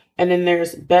 Okay. And then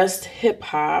there's Best Hip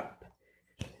Hop.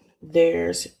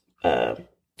 There's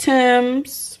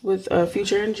Tim's with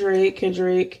Future and Drake,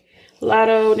 Kendrick,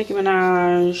 Lotto, Nicki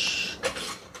Minaj.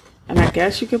 And I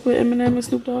guess you could put Eminem and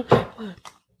Snoop Dogg.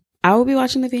 I will be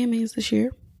watching the VMAs this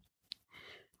year.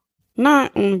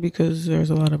 Not only because there's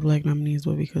a lot of black nominees,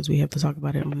 but because we have to talk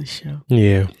about it on this show.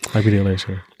 Yeah. Like we did last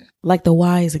year. Like the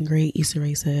wise and great Issa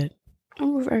Rae said,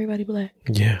 I'm root for everybody black.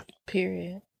 Yeah.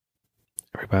 Period.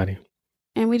 Everybody.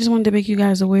 And we just wanted to make you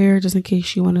guys aware, just in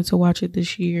case you wanted to watch it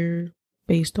this year,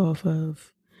 based off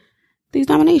of these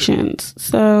nominations.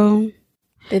 So,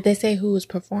 Did they say who was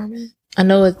performing? I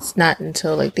know it's not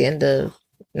until the end of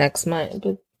next month,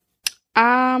 but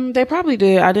they probably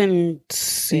did. I didn't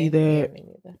see that. me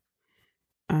neither.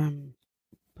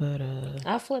 But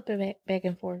I'll flip it back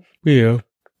and forth. Yeah.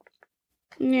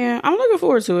 yeah, I'm looking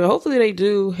forward to it. Hopefully, they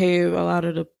do have a lot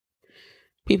of the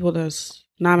people that's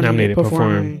nominated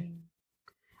performing.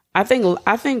 I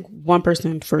think one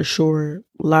person for sure,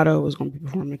 Lotto, is going to be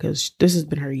performing because this has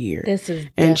been her year. This is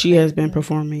and she has been definitely-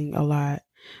 performing a lot.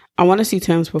 I want to see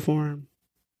Tim's perform.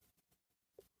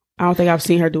 I don't think I've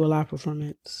seen her do a live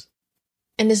performance.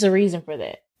 And there's a reason for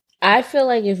that. I feel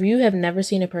like if you have never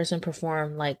seen a person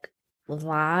perform live,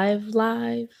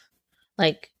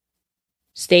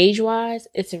 stage wise,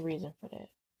 it's a reason for that.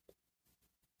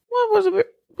 What was it?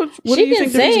 What do She you can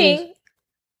think the reason is? sing.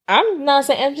 I'm not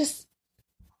saying.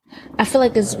 I feel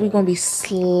like we're gonna be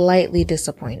slightly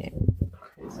disappointed.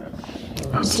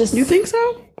 It's just You think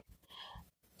so?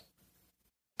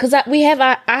 because I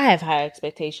have high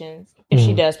expectations if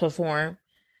she does perform,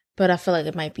 but I feel like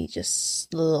it might be just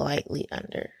slightly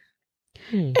under.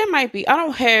 It might be. I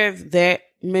don't have that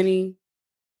many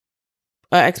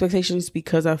expectations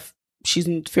because she's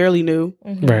fairly new,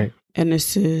 Mm-hmm. Right. and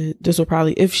this will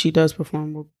probably, if she does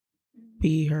perform, will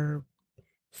be her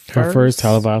First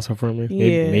televised performance.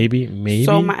 Yeah. Maybe.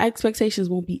 So my expectations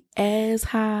won't be as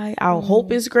high. I'll hope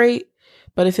it's great,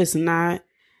 but if it's not,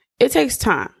 it takes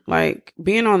time. Like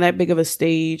being on that big of a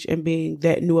stage and being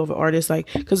that new of an artist,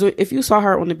 because if you saw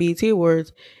her on the BET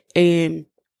Awards and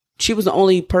she was the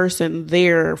only person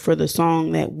there for the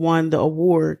song that won the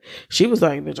award, she was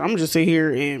like, "Bitch, I'm just sit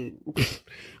here and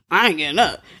I ain't getting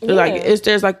up." Yeah.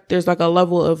 There's a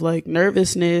level of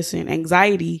nervousness and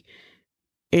anxiety,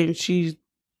 and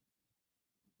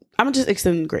I'm just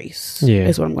extending grace. Yeah.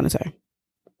 Is what I'm going to say.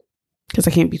 Because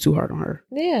I can't be too hard on her.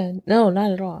 Yeah, no,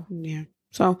 not at all. Yeah.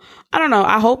 So, I don't know.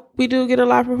 I hope we do get a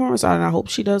live performance. I hope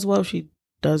she does well. If she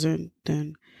doesn't,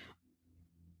 then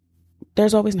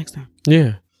there's always next time.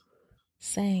 Yeah.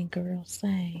 Sing, girl,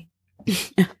 sing.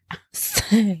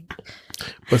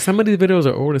 But some of these videos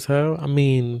are old as hell. I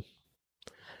mean,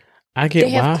 I get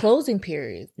They why. have closing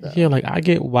periods, though. Yeah, like I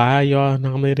get why y'all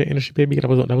nominated Industry Baby. That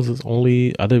was his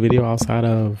only other video outside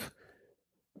of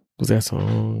that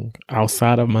song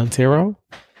outside of Montero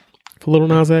for Lil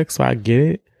Nas X. So I get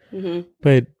it,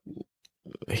 but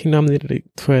he nominated it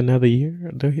for another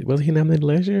year. Was he nominated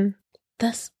last year?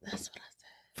 That's what I said.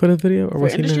 For the video, or For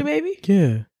was Industry he Baby?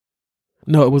 Yeah.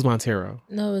 No, it was Montero.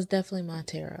 No, it was definitely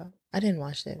Montero. I didn't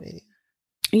watch that video.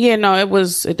 Yeah, no, it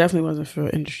was. It definitely wasn't for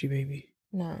Industry Baby.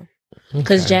 No,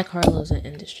 because Jack Harlow's an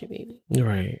Industry Baby,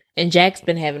 Right? and Jack's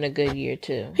been having a good year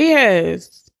too. He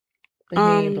has. But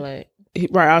he ain't black.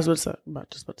 Right, I was just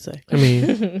about to say. I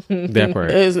mean, that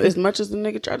part. As much as the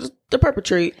nigga tried to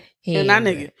perpetrate, and not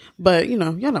nigga, but y'all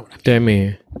know what I mean. That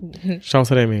man. Shout out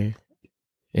to that man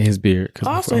and his beard.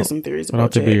 I also have some theories without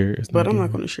about the Jack, beard, but I'm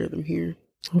not going to share them here.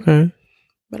 Okay.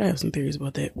 But I have some theories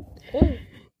about that.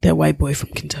 That white boy from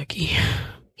Kentucky.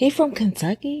 He from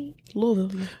Kentucky?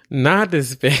 Louisville. Not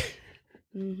this face.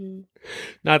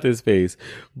 Not this face.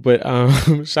 But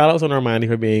shout out to Normani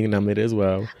for being nominated as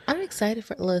well. I'm excited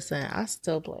for. Listen, I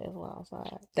still play as well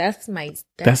outside. That's my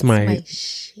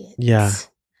shit. Yeah.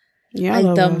 Yeah,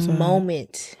 like the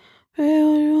moment.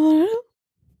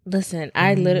 Listen,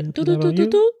 I literally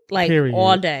do like Period.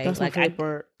 all day. That's like my I favorite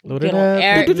part. Load get it on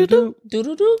up.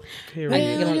 do. Period. I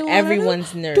get on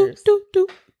everyone's nerves.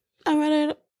 I'm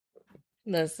ready.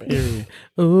 Listen. Period.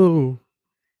 Ooh.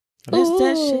 That's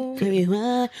that shit. Baby.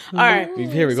 All right.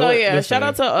 Here we go. So yeah, Listen. shout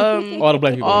out to all the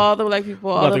black people. all the black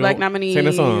people, all the black nominees. Sing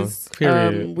the song.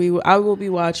 Period. I will be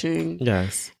watching.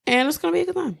 Yes. And it's gonna be a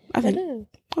good time. I think.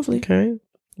 Hopefully. Okay.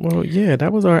 Well, yeah,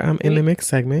 that was our In the Mix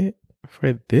segment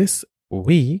for this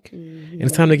week. And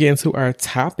it's time to get into our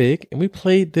topic. And we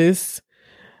played this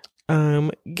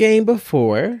game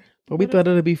before, but we thought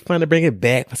it would be fun to bring it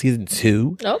back for season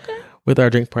 2. Okay. With our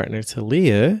drink partner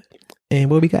Talia. And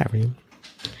what we got for you?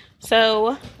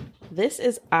 So this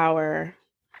is our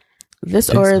This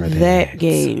or That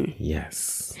game.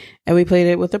 Yes. And we played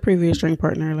it with a previous drink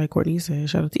partner, like Courtney said.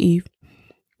 Shout out to Eve.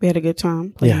 We had a good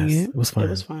time playing it. It was fun. It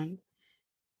was fun.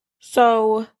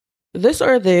 So This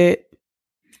or That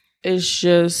is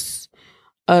just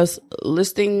us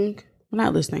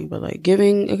not listing, but like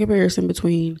giving a comparison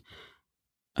between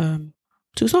 2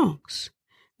 songs.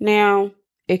 Now,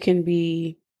 it can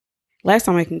be, last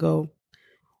time I can go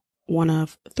one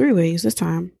of 3 ways. This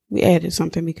time we added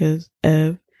something because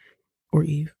Eve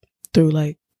threw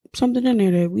like something in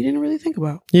there that we didn't really think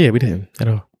about. Yeah, we didn't at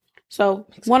all. So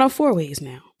 1 of 4 ways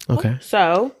now. Okay.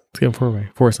 So let's get 4-way.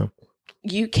 Foursome.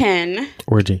 You can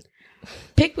orgy.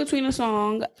 Pick between a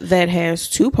song that has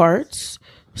 2 parts.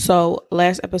 So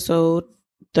last episode,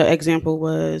 the example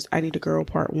was I Need a Girl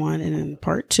part 1 and then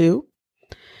part 2.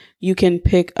 You can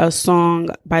pick a song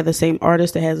by the same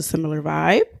artist that has a similar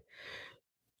vibe.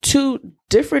 2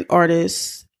 different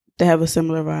artists that have a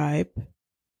similar vibe.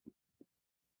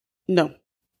 No.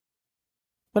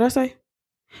 What'd I say?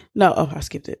 No, I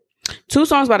skipped it. 2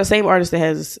 songs by the same artist that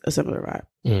has a similar vibe.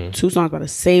 2 songs by the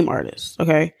same artist,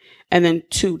 okay? And then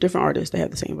 2 different artists that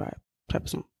have the same vibe type of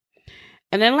song.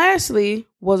 And then lastly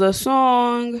was a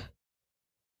song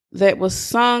that was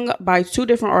sung by 2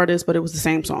 different artists, but it was the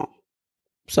same song.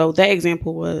 So that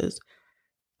example was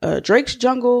Drake's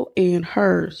Jungle and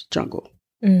Hers Jungle.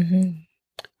 Mm-hmm.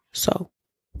 So.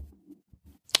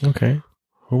 Okay.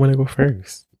 Who want to go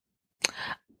first?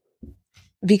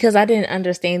 Because I didn't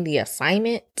understand the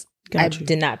assignment, I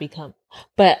did not become.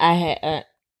 But I had...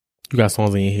 you got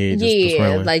songs in your head?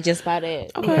 Just like just by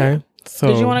that. Okay. So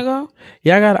did you want to go?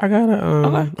 Yeah, I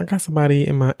got somebody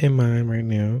in mind right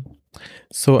now.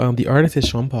 So the artist is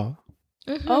Sean Paul.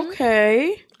 Mm-hmm.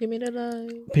 Okay. Give me the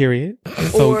light. Period.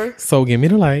 Or so give me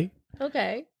the light.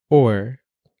 Okay. Or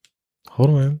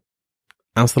hold on.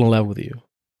 I'm still in love with you.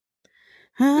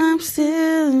 I'm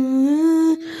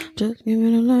still just give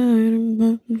me the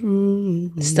light.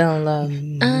 Still in love.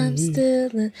 I'm still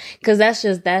in, because that's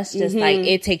just like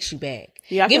it takes you back.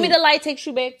 Yeah, give me the light takes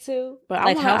you back too. But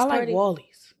like I like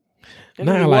Wally's.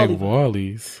 Not like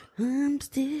Wally's. I'm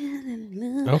still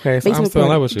in love. Okay, so I'm still in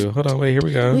love with you. Hold on, wait, here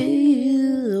we go.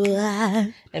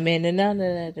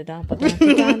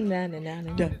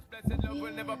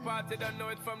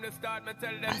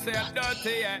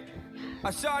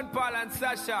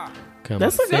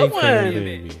 That's a good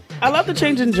one. I love the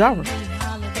change in genre.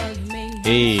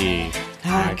 Hey,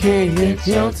 I can't get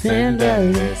your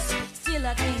tenderness.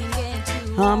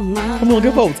 Come on,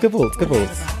 good votes.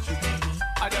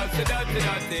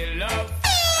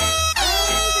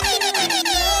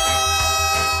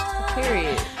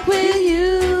 Period. Will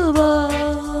you, boy?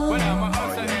 Well, I'm a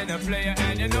hustler and a player,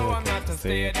 and you know I'm not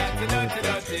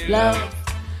Love.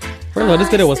 First of all, this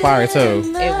video was fire too. It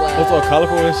It was was. all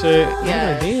colorful and shit.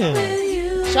 Yeah. Yeah.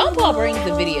 Damn. Sean Paul brings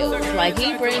the videos. Like,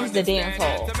 he brings the dance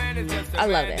hall. I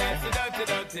love that.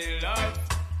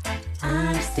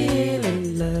 I'm still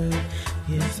in love.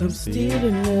 Yes, I'm still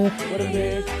in love. What a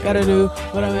man gotta do.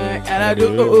 What a man gotta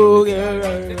do. Oh,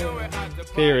 yeah.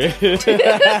 Period.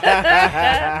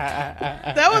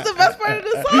 That was the best part of the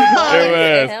It song.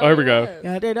 was. Oh, here we go.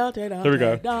 Here we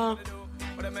go.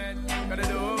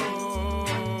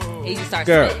 He just starts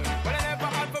Girl. singing.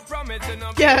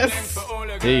 Yes.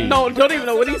 Hey. No, don't even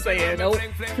know what he's saying. Nope.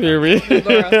 Period.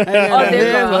 All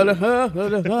day,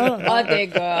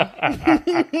 girl.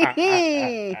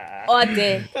 All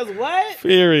day. Cause what?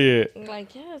 Period. I'm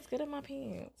like, yes, get in my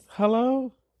pants.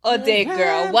 Hello? All day,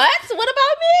 girl. What? What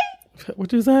about me?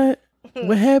 What you said?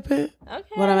 What happened? Okay.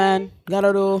 What a man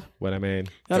gotta do. What I mean.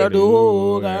 Gotta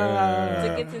do, girl.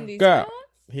 To get in these Girl. pants?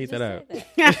 Heat that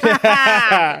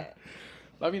up.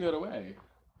 Let me know the way.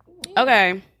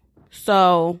 Okay,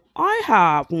 so I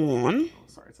have one,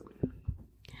 Sorry,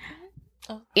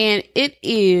 and it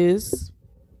is.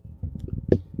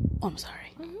 Oh, I'm sorry.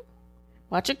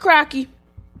 Watch it, Crocky.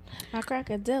 My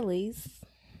crocodilies.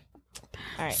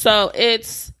 All right. So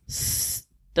it's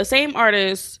the same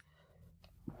artist,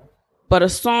 but a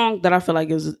song that I feel like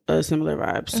is a similar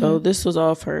vibe. So this was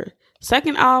off her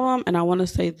second album, and I want to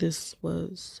say this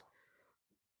was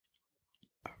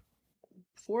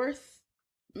fourth,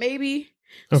 maybe.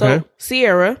 Okay. So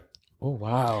Sierra, Oh,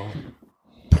 wow.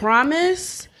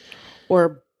 Promise,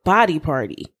 or Body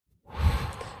Party.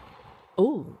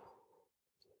 Ooh.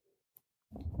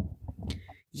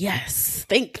 Yes,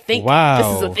 think. Wow. This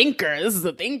is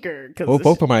a thinker. 'cause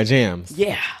Both of my jams.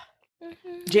 yeah,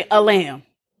 a lamb.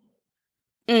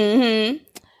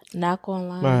 Mm-hmm. Not gonna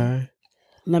lie. Bye.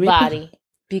 Let me Body.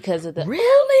 Because of the.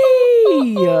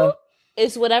 Really?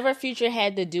 It's whatever Future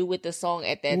had to do with the song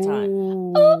at that time.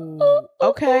 Ooh.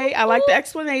 Okay, I like the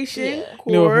explanation. Yeah.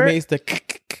 You know, for Chord. me, it's the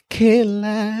can't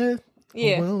lie.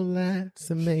 Yeah. I won't lie. It's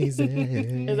amazing.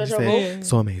 Is that She your said, vote?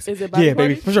 So amazing. Is it Body Yeah,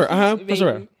 baby. Party? For sure. For Baby.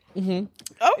 sure. Okay.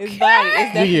 It's body.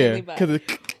 It's definitely Yeah. body.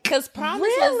 Because Promise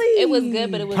Really? it was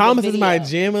good, but it was Promise the is video. my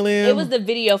jam-a-lim. It was the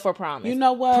video for Promise. You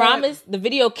know what? Promise, the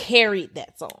video carried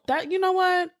that song. That you know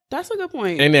what? That's a good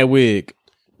point. And that wig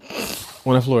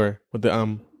on the floor with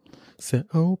the said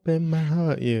open my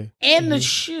heart. Yeah. And the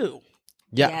shoe.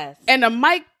 Yeah. Yes. And the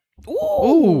mic. Ooh.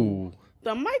 Ooh.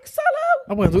 The mic solo.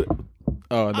 I want to do it.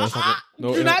 Oh, that's not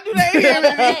no. Do not do that It here.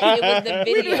 was the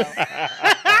video.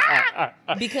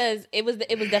 Because it was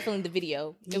definitely the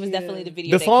video. It was definitely the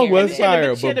video. The that song carried was it.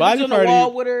 fire, She but had the Body bitch on the Party.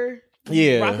 wall with her.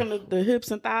 Yeah. Rocking the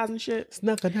hips and thighs and shit.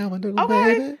 Snuck it down,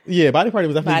 Okay. baby. Yeah, Body Party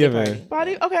was definitely Body given.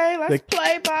 Party. Body. Okay, let's Like,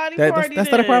 play Body That's Party.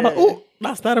 the part about. Ooh,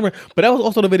 not stuttering. But that was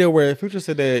also the video where Future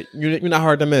said that you're not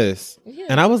hard to miss, Yeah.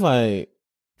 and I was like,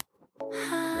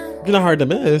 "You're not hard to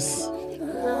miss."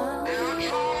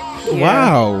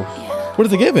 Wow, what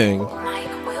is it giving? Oh,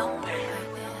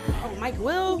 Mike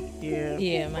Will. Yeah.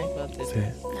 Yeah, Mike felt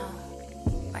it.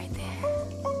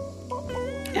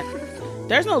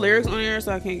 There's no lyrics on here,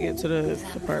 so I can't get to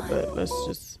the part. But let's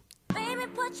just. Baby,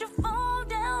 put your phone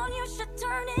down. You should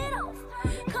turn it off.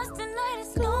 'Cause tonight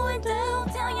is going down.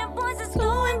 Tell your boys it's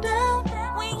going down.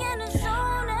 We in the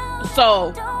zone now.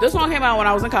 So this one came out when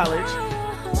I was in college,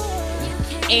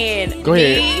 and Go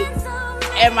ahead. me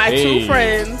and my Hey. two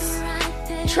friends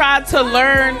tried to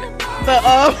learn the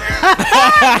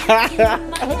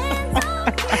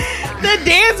the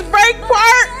dance break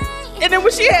part, and then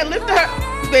when she had lifted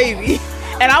her baby,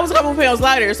 and I was a couple pounds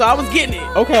lighter, so I was getting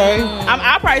it. Okay,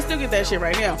 I probably still get that shit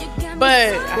right now,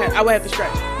 but I would have to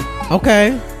stretch.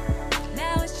 okay,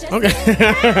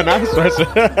 okay. Not stretching.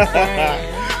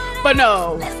 But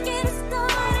no, Let's get it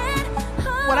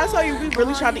started. when I tell you we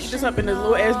really tried to eat this up in the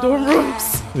little ass dorm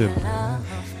rooms.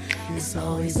 It's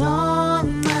always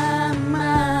on my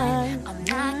mind. I'm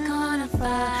not gonna fight.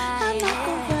 I'm not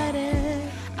gonna fight it.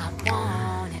 I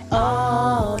want it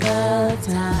all the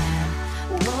time.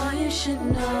 Boy, you should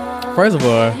know. First of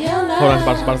all, hold on,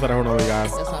 about to say that. Hold on,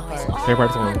 guys. That's my part. Favorite part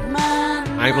of the song.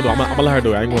 I ain't gonna do it. I'm gonna let her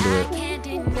do it. I ain't gonna do it. Can't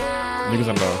deny. Niggas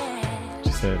on though.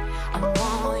 She said, I'm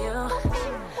on you.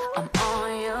 I'm on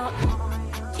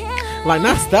you. Can't like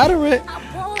not stuttering.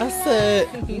 I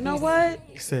said, You know what?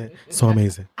 he said, so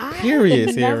amazing. Period,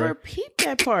 I never Sierra. peeped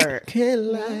that part. Can't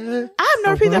lie. I've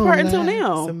never peeped that part until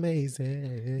now. It's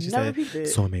amazing. She Never said, peeped it.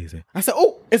 so amazing. I said,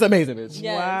 oh, it's amazing, bitch.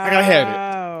 Yes. Wow. I gotta have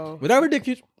it. Without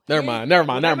ridiculous. Never mind. Never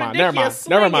ridiculous.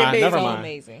 Swing it, baby. So mind.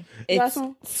 amazing. That's It's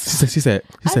one. She said,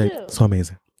 do. so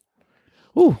amazing.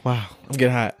 Ooh, wow. I'm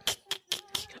getting hot.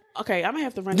 Okay, I'm gonna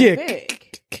have to run Yeah. that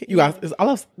back. You guys, I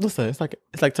love, listen, it's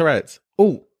like Tourette's.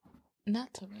 Oh,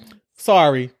 Not Tourette's.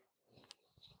 sorry.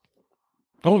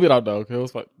 Don't leave it out though. 'Cause it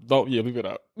was fun. Don't leave it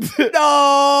out.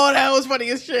 No, that was funny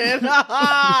as shit.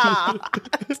 I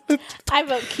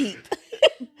vote keep.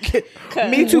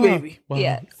 Me too, baby. Wow.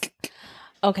 Yes.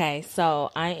 Okay, so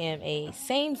I am a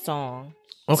same song.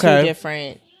 Okay. Two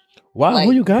different. Wow, like-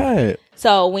 who you got?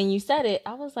 So when you said it,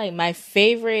 I was like, my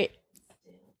favorite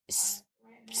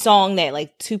song that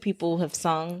like two people have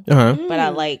sung, Uh-huh. but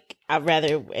I'd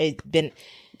rather it been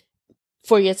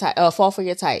for your type, Fall for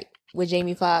Your Type with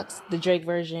Jamie Foxx, the Drake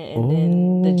version, and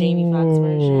then the Jamie Foxx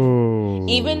version.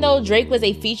 Even though Drake was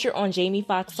a feature on Jamie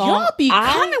Foxx song, Y'all be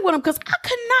coming with them because I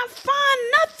could not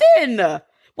find nothing.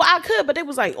 Well, I could, but it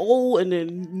was like old and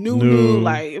then new.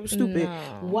 Like it was stupid.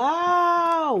 No.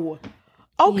 Wow.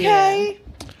 Okay.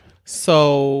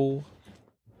 So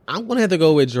I'm gonna have to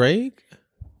go with Drake.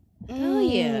 Oh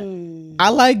yeah. I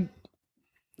like.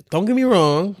 Don't get me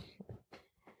wrong.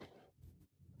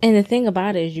 And the thing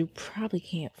about it is, you probably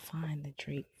can't find the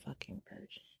Drake fucking version.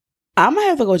 I'm gonna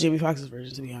have to go with Jamie Foxx's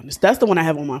version, to be honest. That's the one I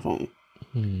have on my phone.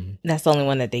 That's the only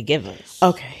one that they give us.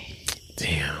 Okay.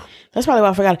 Damn. That's probably why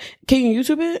I forgot. Can you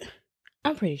YouTube it?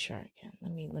 I'm pretty sure I can.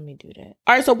 Let me do that.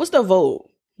 All right, so what's the vote?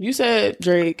 You said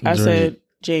Drake. I Drake. said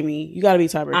Jamie. You gotta be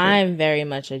tiebreaker. I'm very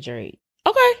much a Drake.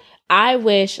 okay. I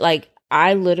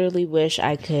literally wish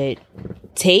I could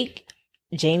take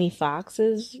Jamie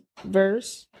Foxx's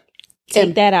verse, take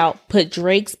And- that out, put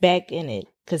Drake's back in it,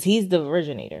 because he's the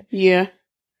originator, Yeah.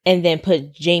 and then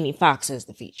put Jamie Foxx as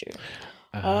the feature.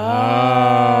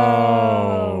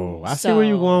 Oh, I see where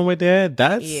you're going with that.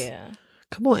 That's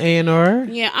Come on, A&R.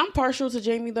 Yeah, I'm partial to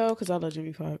Jamie though because I love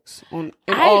Jamie Foxx.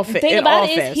 The thing about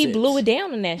it is he blew it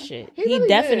down in that shit. He really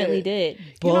definitely did.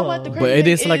 You know what? The But crazy it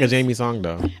thing is like a is, Jamie song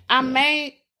though. I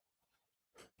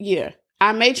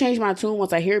may change my tune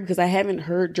once I hear it because I haven't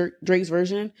heard Drake's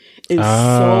version in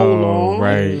so long.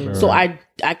 Right. So I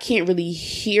can't really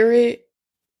hear it.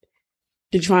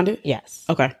 Did you find it? Yes.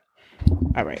 Okay.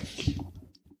 All right.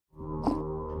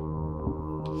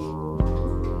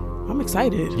 I'm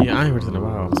excited. Yeah, I ain't heard this in a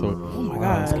while. So, Oh my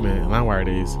God. Come in. Line wire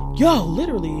these. Yo,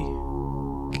 literally.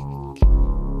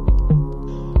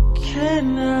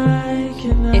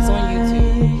 It's on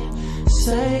YouTube.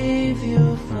 Save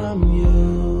you from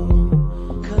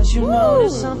you. Cause you know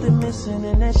there's something missing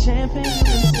in that champagne you've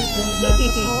been sipping. Not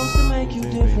supposed to make you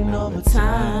different over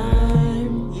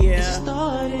time. Yeah.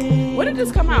 Started When did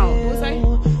this come out? What was I?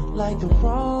 like the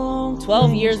wrong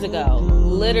 12 years ago.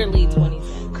 Literally 2010.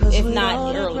 If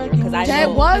not earlier. Because I That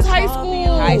know was high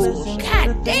school. High school.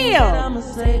 God damn. I'ma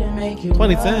say to make you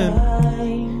 2010.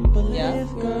 Yeah.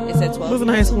 It said 12. Was in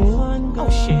high school. Oh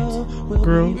shit.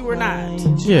 Girl. We were not.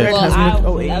 Yeah, Well, it's gonna-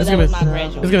 that it's was gonna- my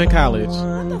graduation. it's gonna be college.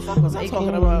 What the fuck was I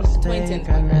talking about?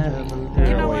 2010 is my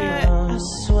graduation. You know what?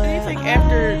 Anything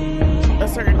after a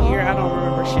certain year, I don't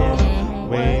remember shit.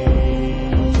 Wait.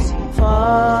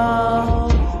 fall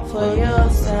for your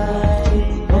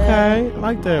side. Okay, I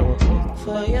like that one.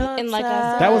 For your And like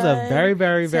I said, That was a very,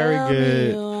 very, very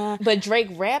good. but Drake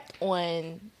rapped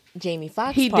on Jamie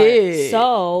Foxx. He part. did.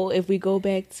 So if we go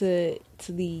back to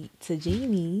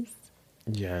Jamie's,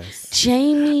 Yes.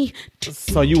 Jamie.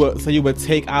 So you would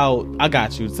take out. I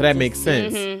got you. So that makes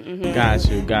sense. Got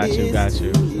you.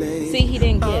 see, he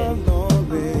didn't give.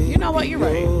 You know what? You're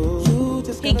right.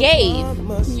 He gave, Yeah.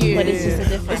 but it's just a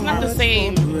different. It's not the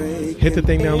same. Hit the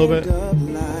thing down a little bit.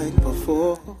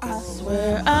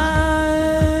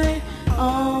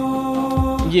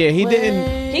 Yeah, he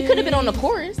didn't. He could have been on the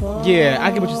chorus. Yeah,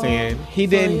 I get what you're saying. He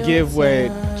didn't give what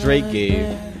Drake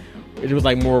gave. It was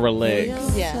like more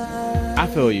relaxed. Yeah, I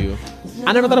feel you.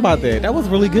 I never thought about that. That was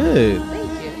really good.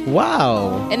 thank you.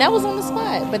 Wow. And that was on the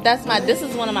spot. But this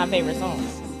is one of my favorite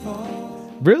songs.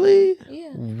 Really? Yeah,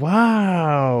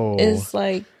 Wow. it's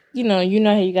like you know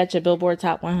how you got your Billboard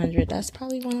Top 100. That's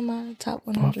probably one of my top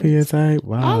Off 100. of your type.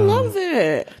 Wow. I love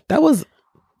it. That was.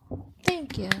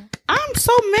 Thank you. I'm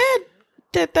so mad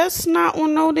that that's not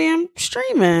on no damn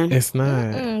streaming. It's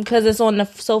not. Because it's on the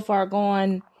So Far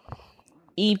Gone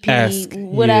EP, Ask.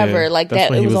 whatever. Yeah, like that's that.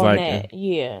 when It he was was on like that.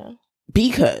 Yeah.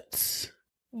 B-cuts.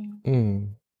 Mm.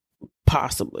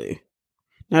 Possibly.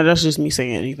 Now that's just me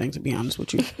saying anything, to be honest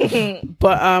with you.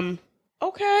 But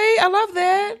okay, I love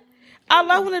that. I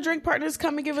love when the drink partners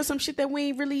come and give us some shit that we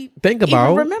ain't really Think about.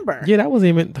 even remember. Yeah, that wasn't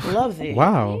even. Love it.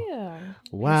 Wow. Yeah.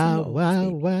 Wow.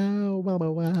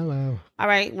 Wow. All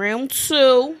right, round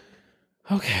 2.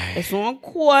 Okay. It's on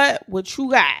court. What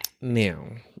you got? Now,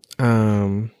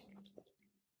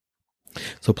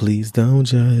 so please don't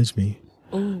judge me.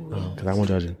 Because I won't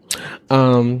judge you.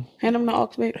 Hand him the aux,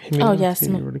 babe. Hit me Oh, with yes. the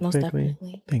Most quickly.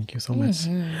 definitely. Thank you so much.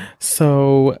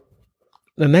 So,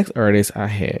 the next artist I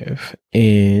have,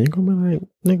 and you're gonna be like,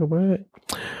 nigga, what?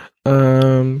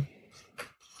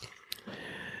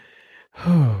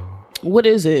 What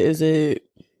is it? Is it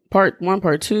part 1,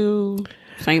 part 2?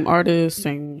 Same artist,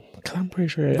 same. Cause I'm pretty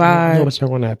sure vibe. I don't know what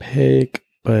y'all want to pick,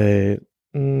 but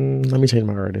let me change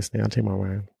my artist now. I'll change my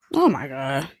mind. Oh my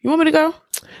god! You want me to go?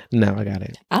 No, I got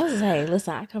it. I was like,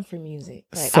 listen, I come from music.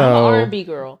 Like, So- I'm an R&B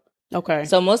girl. Okay.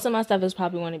 So most of my stuff is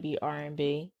probably going to be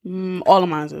R&B. All of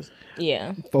mine is.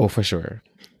 Yeah. Oh, for sure.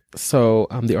 So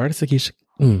the artist is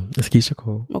Keisha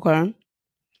Cole. Okay.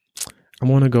 I'm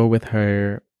gonna go with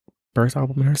her first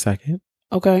album and her second,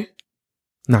 Okay.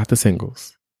 not the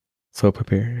singles. So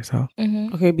prepare yourself.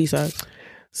 Mm-hmm. Okay. B-sides.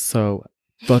 So,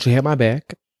 Thought You Had My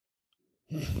Back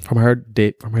from her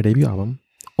debut album,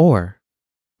 or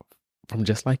from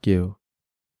Just Like You,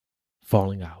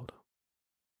 Falling Out.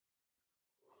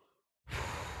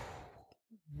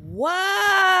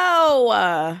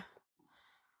 Wow.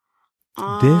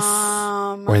 This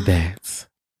or that?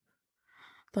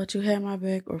 Thought You Had My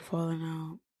Back or Falling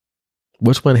Out.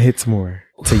 Which one hits more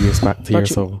to your spot, to your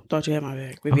soul? Thought You Had My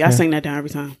Back. Baby, I Okay. sing that down every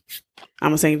time. I'm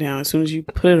going to sing it down as soon as you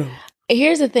put it on.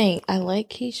 Here's the thing. I like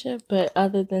Keisha, but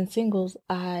other than singles,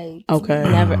 I Okay.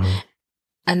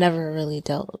 never really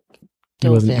dealt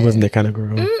You with wasn't that kind of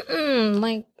girl.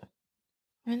 like,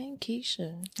 my name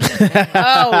Keisha.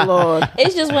 Oh, Lord.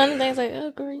 It's just one of the things like,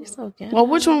 oh, girl, you so good. Well,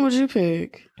 which one would you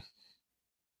pick?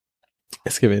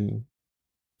 It's given.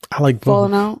 I like both.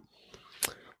 Falling Out?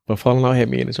 But Falling Out had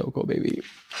me in the chokehold, baby.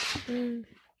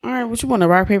 All right. What you want, a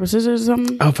rock, paper, scissors or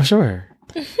something? Oh, for sure.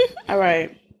 All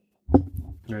right.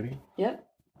 Ready? Yep.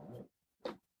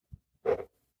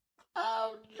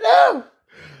 Oh, no.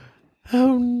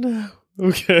 Oh, no.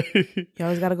 Okay. You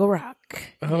always got to go rock.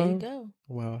 There you go.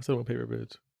 Wow, I still want paper,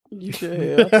 bitch. You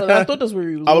should. I thought that's where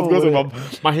you was I was going going with to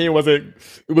it. say my hand wasn't.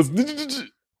 It was. It's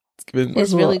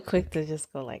It's really quick to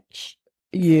just go like, shh.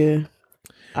 Yeah.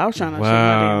 I was trying to shut my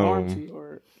damn arm too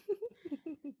hard.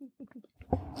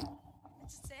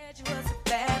 Said you was a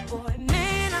bad boy.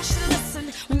 Man, I should listen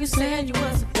when you said you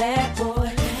was a bad boy.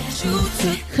 You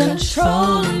took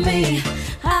control of me.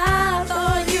 I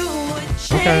thought you would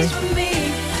change for me.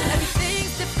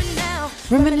 Everything's different now.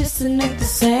 Reminiscing ain't the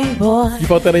same, boy. You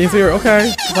felt that in your ear? Okay.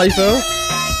 That's how you feel?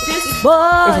 This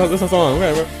boy. That's a song.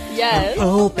 Whatever. Yes.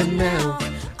 Open now.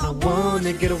 I want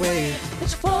to get away. But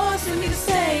you're forcing me to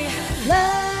say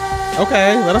love.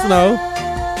 Okay, let us know.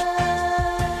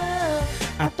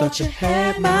 I thought you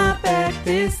had my back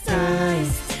this time.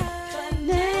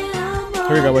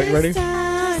 Here we go. Wait, you ready? It's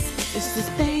this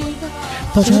thing.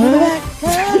 Thought you had my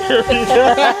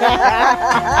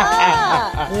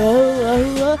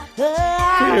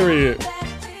back. Period.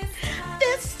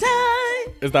 This time.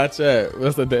 It's not yet.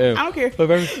 That's at the end. I don't care. But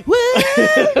baby.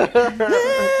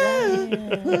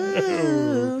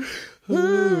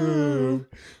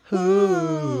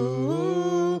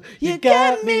 You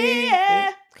got me.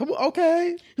 Yeah. Come on,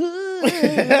 okay.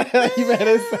 You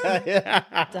better say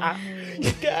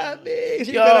You got me.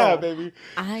 She got out, baby.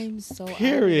 I'm so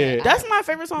Period. That's my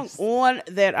favorite song on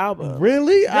that album.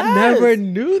 Really? I Yes. never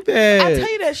knew that. I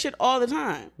tell you that shit all the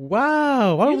time.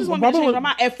 Wow. Why You just want me to change my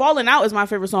mind. And Falling Out is my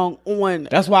favorite song on.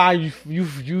 That's why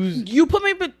you've used. You put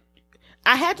me, but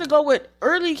I had to go with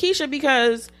early Keisha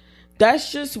because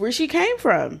that's just where she came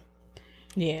from.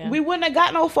 Yeah. We wouldn't have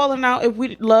got no Falling Out if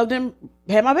we loved him,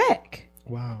 had my back.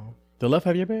 Wow. The love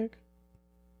have your back?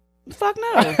 Fuck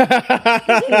no.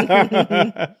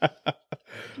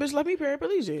 Bitch, let me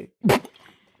paraplegic.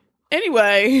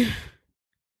 Anyway,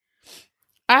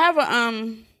 I have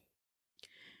a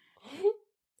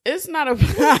it's not a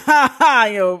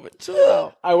yo, but chill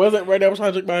out. I wasn't ready. I was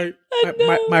trying to drink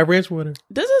my ranch water.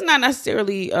 This is not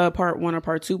necessarily part 1 or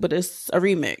part 2, but it's a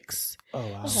remix. Oh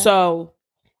wow. So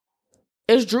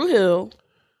it's Drew Hill,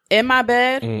 In My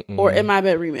Bed or In My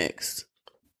Bed remix.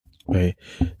 Wait,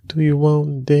 do you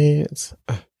want to dance?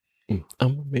 I'm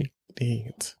gonna make you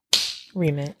dance.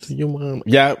 Remix. Do you want?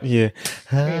 Yeah. Remix.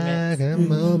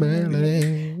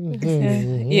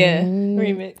 Yeah.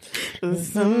 Remix.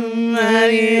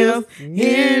 Somebody else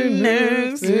here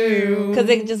next to you. Because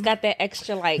they just got that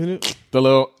extra like, The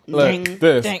little like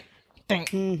this. dang.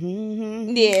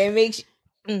 Yeah, it makes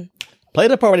you. Play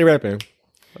the part when you're rapping.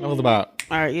 What was about?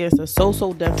 All right, yeah, it's a So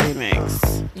Def remix.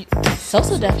 So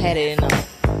Def had it in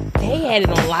they had it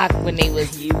on lock when they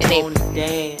was You and they gon'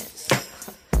 dance.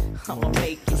 I'm gonna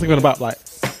make you. What's it about? Like,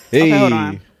 hey. Okay, hold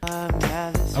on.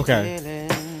 Okay.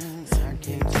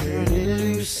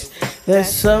 There's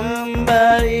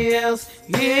somebody else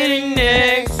getting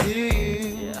next to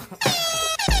you.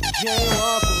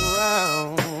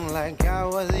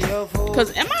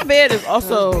 Because In My Bed is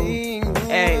also a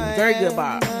Very good,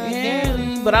 Bob.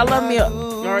 Yeah. But I love me up.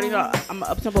 You already know. I'm an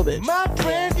up-tempo bitch.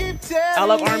 I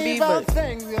love R&B, but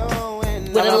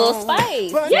With a little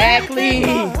spice. exactly.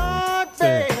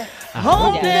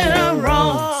 Hope that I'm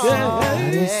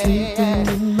wrong.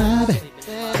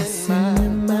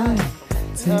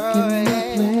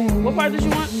 What part did you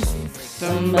want?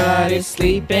 Somebody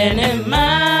sleeping in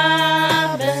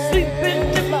my bed.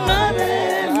 Sleeping in my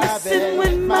bed, messing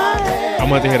with my head. I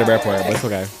want to hear the rap part, but it's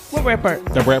okay. What rap part?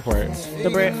 The rap part. The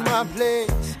bread.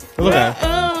 It's okay.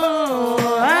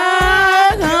 Oh,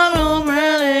 I come home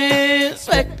early,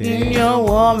 expecting your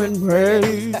warm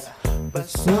embrace. But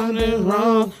something's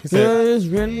wrong, He said- it's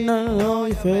written on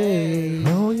your face.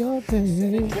 On your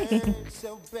face.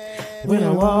 When I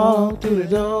walk through the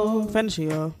door, finish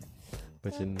it, y'all.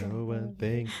 But you know one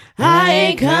thing. I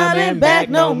ain't coming back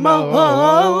no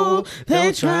more.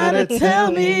 They try to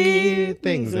tell me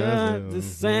things aren't the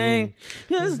same.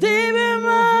 Cause deep in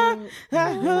my,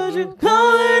 I heard you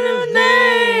calling her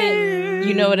name.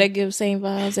 You know what that gives same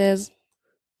vibes as?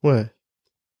 What?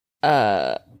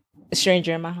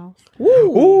 Stranger in My House.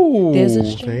 Ooh. There's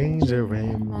a stranger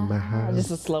in my house.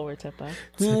 Just a slower tempo.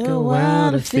 Took a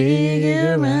while to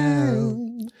figure out.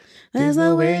 There's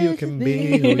no way you can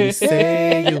be who you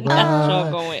say you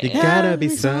are. You gotta be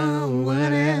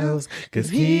someone else. Cause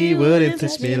he wouldn't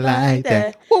touch me like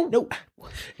that. Nope.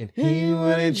 And he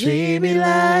wouldn't treat me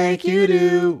like you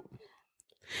do.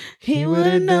 He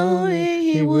wouldn't know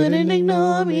me, he wouldn't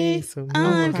ignore me. So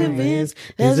I'm convinced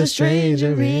there's a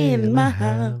stranger in my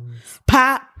house.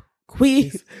 Pop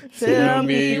quiz, tell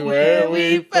me where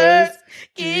we first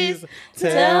kissed.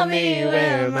 Tell me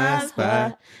where my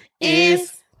spot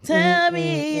is. Tell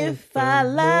me if I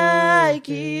like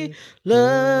it,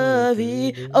 love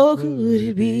it, or could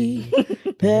it be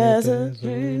there's a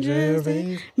stranger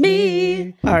in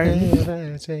me?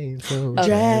 So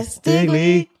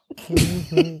Drastically.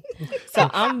 So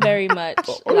I'm very much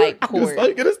like chord.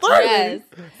 Get it started. Yes.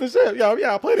 The show.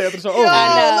 Yeah, play that at the show. Oh,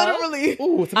 I know. Literally.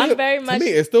 Ooh, to I'm me, very to much- me,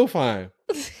 it's still fine.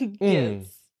 Yes.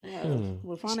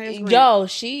 Yo,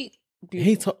 she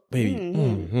He told baby.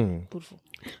 beautiful.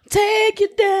 Take you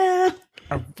down.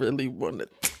 I really wanted.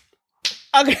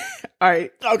 Okay. All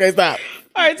right. Okay, stop.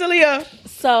 All right, Talia.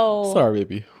 So Sorry,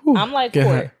 baby. Whew. I'm like Go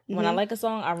chord. ahead. When I like a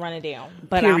song, I run it down.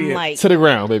 But I'm Period. like, To the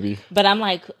ground, baby. but I'm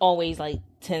like always like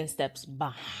 10 steps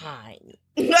behind.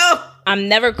 No. I'm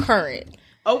never current.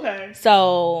 Okay.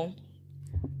 So,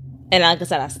 and like I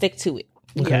said, I stick to it.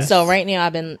 Okay. So right now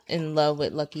I've been in love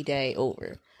with Lucky Day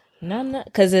over.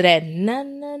 Because of that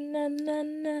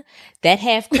that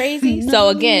half crazy. So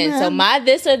again, so my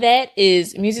this or that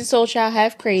is Music Soul Child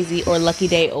half crazy or Lucky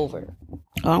Day over.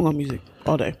 Oh, I'm on music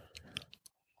all day.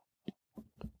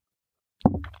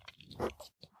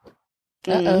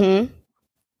 Uh-oh.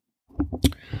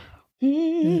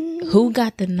 Mm-hmm. Who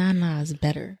got the nanas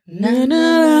better?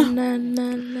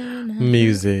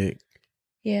 Music.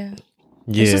 Yeah,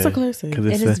 Yeah. It's just a classic. 'Cause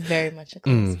it it's is a- very much a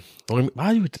classic.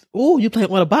 Why you? Oh, you playing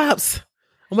one of Bob's?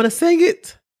 I'm gonna sing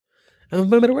it. I'm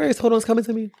remember the words. Hold on, it's coming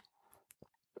to me.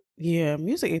 Yeah,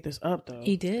 music ate this up though.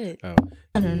 He did. Oh.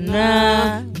 You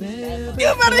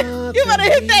better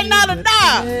hit that na.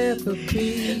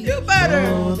 You better.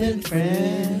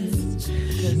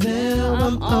 Now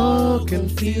I'm all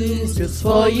confused. Cause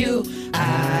for you, I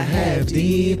have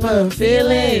deeper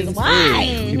feelings.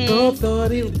 Why? We both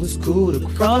thought it was cool to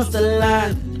cross the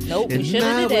line. Nope, we And shouldn't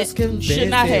I do was that. convinced Should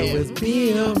not it have. was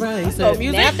be alright. Oh,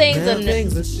 music? Now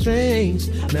things are are strange.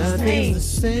 Nothing's the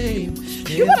same.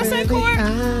 You gotta say chord.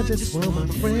 I just want my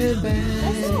friend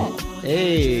back.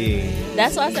 Hey.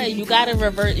 That's why I say you gotta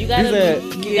revert. You gotta said,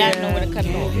 you gotta know where to cut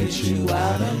it off. Get you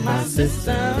out of my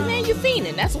system. And then you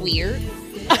fiending. That's weird.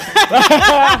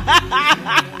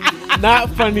 Not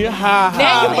funny, ha ha.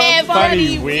 Now you have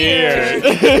already weird.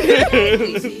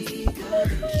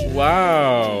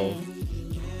 Wow.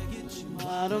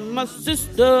 Out of my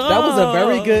sister. That was a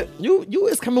very good. You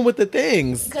is coming with the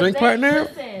things, drink partner.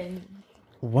 Listen,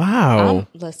 Wow.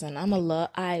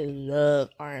 I love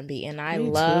R&B, and I Me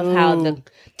love too. how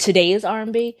today's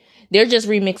R&B. They're just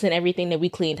remixing everything that we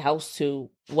cleaned house to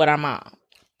what I'm on.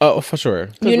 Oh, for sure.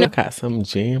 You know- got some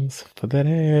jams for that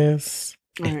ass.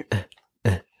 All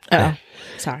right. Oh,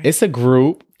 sorry. It's a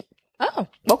group. Oh,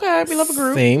 Okay, we love a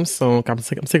group. Same song. I'm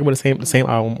sticking with the same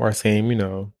album or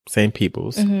same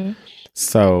peoples. mm-hmm.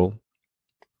 So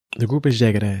the group is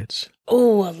Jagged Edge.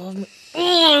 Oh, I love me.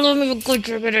 Oh, I love me a good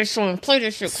drink of that song. Play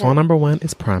this shit. Song number 1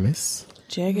 is Promise.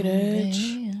 Jagged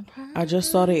Edge. I just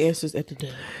saw the answers at the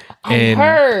day. I And-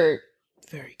 heard.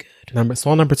 Very good.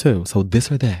 Song number 2. So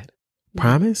this or that.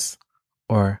 Promise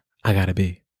or I Gotta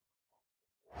Be.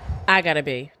 I gotta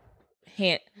be.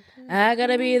 I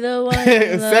gotta be the one.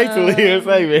 Exactly. It's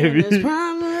like, baby.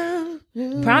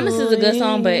 Promise is a good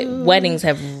song, but weddings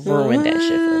have ruined that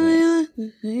shit for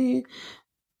me.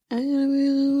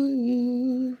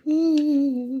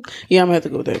 Yeah, I'm gonna have to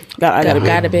go with that. I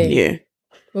gotta be. Yeah.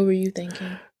 What were you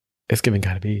thinking? It's giving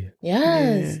gotta be.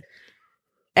 Yes.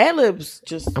 Ad libs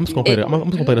just. I'm just gonna play the. I'm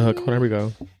just gonna play the hook. Hold on, here we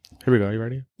go. Here we go. You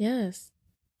ready? Yes.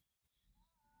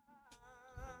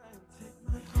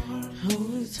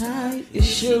 Hold tight,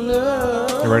 it's your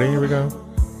love. You ready? Here we go.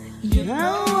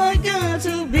 Now I got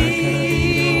to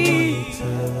be.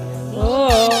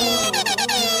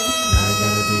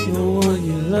 The one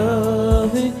you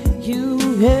love and you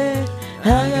had.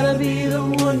 I gotta be the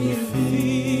one you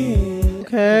feel.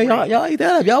 Okay, y'all eat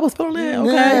that up. Y'all was feeling that.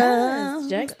 Okay.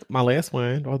 Jack. My last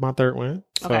one. That was my third one.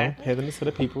 So Okay. heading this to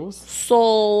the peoples.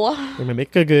 So We're gonna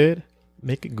make it good.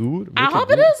 Make it good. I hope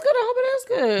it is good. I hope it is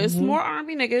good. It's more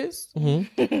R&B niggas.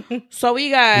 Mm-hmm. So we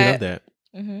We got love that.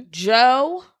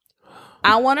 Joe.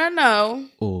 I want to know,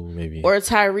 Oh, maybe. or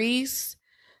Tyrese.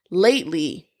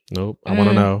 Lately, Nope. I want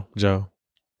to know, Joe.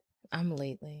 I'm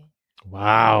lately.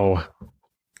 Wow.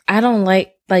 I don't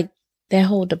like that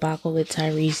whole debacle with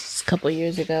Tyrese a couple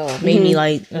years ago. Made me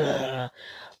like, ugh.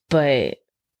 But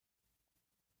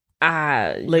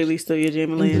lately still your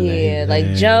Jamie Lynn. yeah,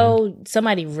 like Joe.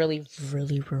 Somebody really,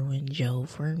 really ruined Joe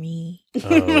for me.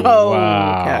 Oh,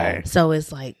 wow. Okay. So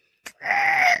it's like,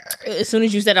 as soon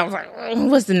as you said, I was like,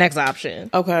 what's the next option?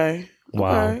 Okay.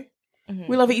 Wow. Okay.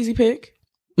 We love an easy pick.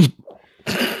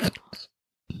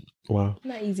 Wow.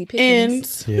 Not easy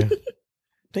pickings. And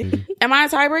Yeah. am I a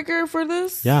tiebreaker for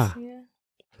this? Yeah.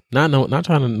 Not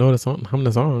trying to know the song, hum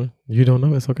the song. You don't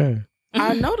know, it's okay.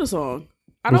 I know the song.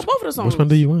 I know both of the songs. Which one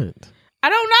do you want? I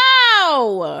don't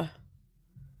know.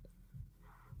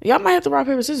 Y'all might have to rock,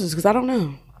 paper, scissors because I don't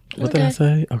know. What did I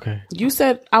say? Okay. You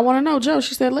said, I want to know, Joe.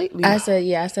 She said lately. I said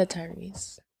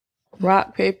Tyrese.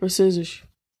 Rock, paper, scissors.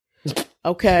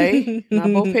 Okay.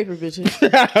 Not both paper, bitches.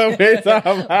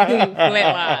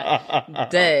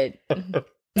 Dead.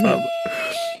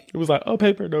 It was like, oh,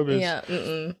 paper, no bitch. Yeah.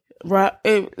 Mm-mm. Rock.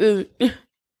 Damn.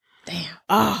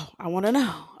 Oh, I want to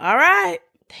know. All right.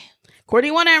 Damn.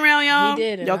 Courtney won that round, y'all. He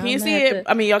did. Y'all can't see it.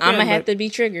 I mean, y'all I'm can. gonna have to be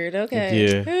triggered. Okay.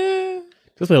 Yeah.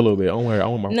 Just play a little bit. Don't worry. I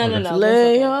want my No.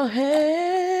 Lay your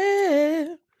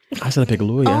head I should have picked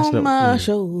Louis. I should on my have.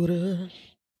 shoulder.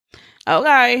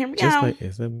 Okay, here we go. Just like,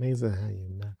 it's amazing how you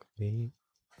knock me.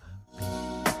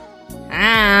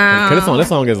 Ah. Okay, this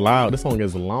song is loud. This song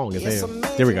is long as hell.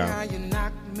 Here we go.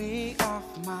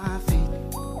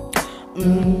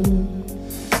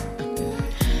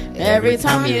 Every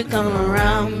time you come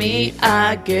around me,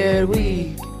 I get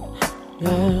weak.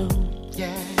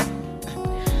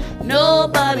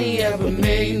 Nobody ever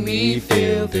made me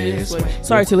feel this way.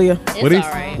 Sorry, Talia. What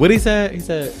alright. he said? He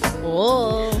said,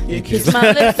 Oh. You kiss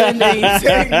my lips and then you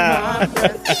take my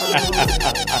breath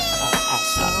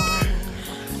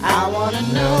I wanna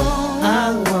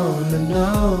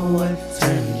know what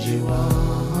turns you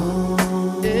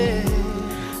on. Yeah.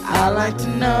 I like to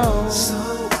know.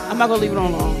 I'm not gonna leave it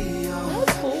on long.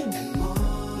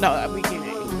 No, we can't.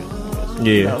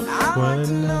 yeah. No.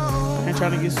 I ain't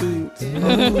trying to get sued.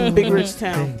 Big rich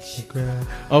town.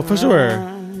 Oh, for sure.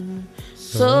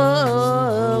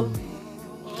 So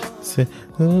Say,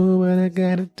 oh, what I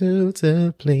gotta do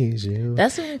to please you.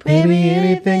 That's what we Baby,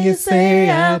 anything you say,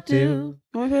 I'll do.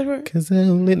 Want me to pay for it? Cause I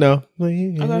only know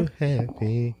when you're Okay.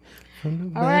 happy.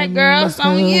 All right, girls,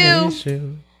 on you.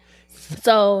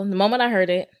 So the moment I heard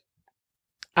it,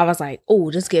 I was like,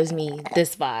 "Oh, this gives me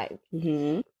this vibe."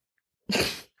 Mm-hmm.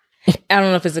 I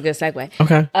don't know if it's a good segue.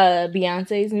 Okay.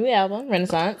 Beyonce's new album,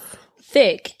 Renaissance,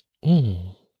 Thick,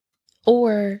 Mm.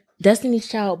 or Destiny's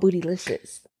Child,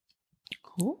 Bootylicious.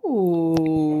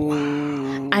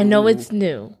 Ooh. I know it's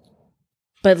new,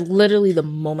 but literally the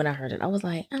moment I heard it, I was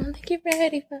like, "I don't think you're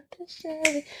ready for this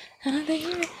shit. I don't think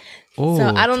you're ready." Oh, So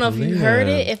I don't know if you heard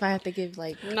Talia. it. If I have to give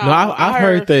like, No, No, I've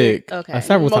heard thick Okay.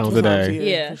 several times multiple today.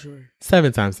 Yeah. for sure.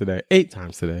 7 times today. 8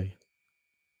 times today.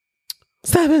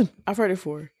 7. I've heard it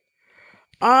 4.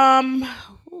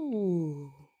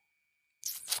 Ooh.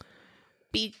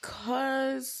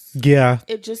 Because Yeah.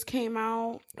 it just came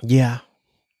out. Yeah.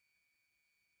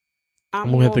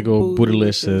 I'm gonna have to go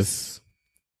Bootylicious.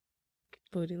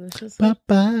 Bootylicious. That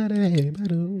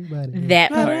That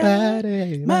part.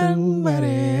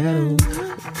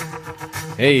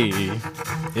 Hey.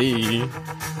 Hey.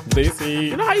 They say.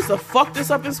 You know how I used to fuck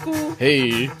this up in school?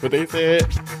 Hey. What they said.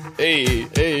 Hey.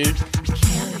 Hey.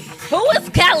 Who was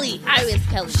Kelly? I was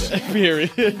Kelly.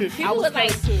 Period. I was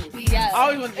like, I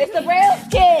always wanted to- it's the Brown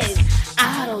kids.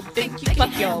 I don't think you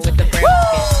fuck y'all with the Brown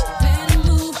kids.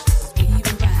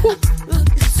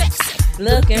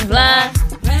 looking fly.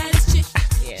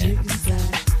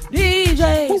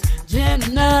 DJs,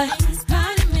 Gemini.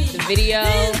 The video.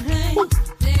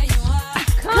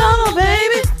 Come on,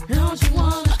 baby. Don't you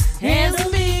wanna handle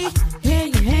me?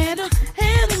 Can you handle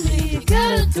me? You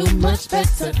gotta do much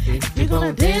better. You're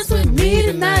gonna dance with me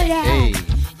tonight. Hey.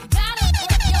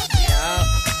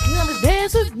 You're gonna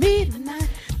dance with me tonight.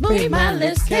 Move my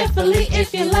lips carefully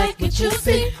if you like what you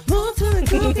see. Move to the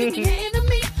groove if you handle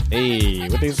me. Hey,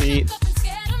 what they see?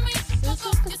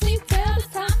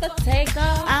 Take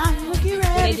off. I don't think you're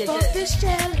ready did for this. this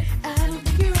challenge. I don't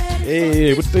think you're ready.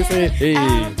 Hey, what they say? I Hey.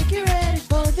 don't think you're ready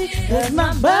for this. Cause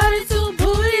my body's too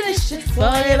bootylicious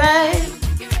for you, babe.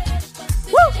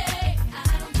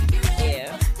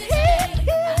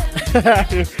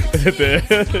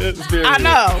 I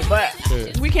know,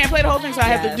 but we can't play the whole thing, so I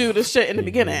have to do the shit in the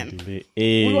beginning.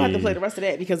 Hey. We're gonna have to play the rest of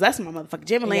that because that's my motherfucking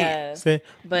Jammerland. Yeah. Say,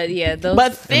 But yeah, those.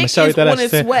 But thick is when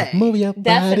it's wet. Move your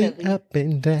Definitely. body up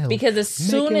and down. Because as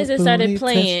soon Make as your it started booty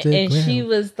playing touch the and she ground.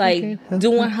 was like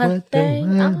doing her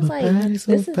thing, I was like,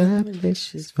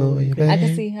 this is. I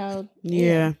can see how.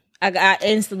 Yeah. I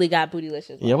instantly got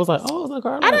bootylicious. Yeah, I was like, oh, it's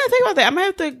like, I didn't think about that. I'm gonna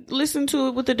have to listen to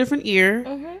it with a different ear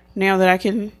now that I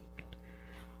can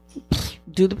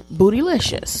do the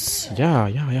bootylicious.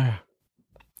 Yeah.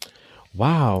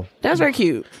 Wow. That's very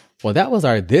cute. Well, that was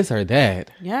our this or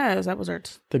that. Yes, that was her.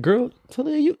 The girl,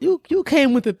 Talia, you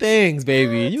came with the things,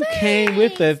 baby. You came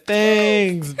with the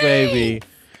things, baby.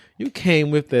 You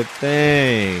came with the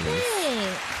things.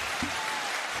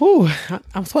 Whew,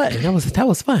 I'm sweating. That was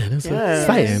fun. That was Yes.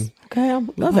 exciting. Okay,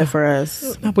 Love it for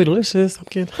us. Not delicious. I'm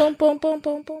kidding. Boom, boom, boom,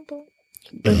 boom, boom, boom.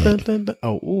 Dun, dun, dun.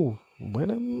 Oh, ooh. Wait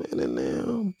a minute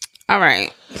now. All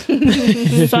right.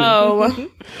 So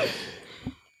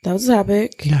that was the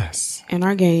topic Yes. in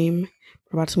our game.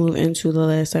 We're about to move into the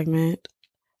last segment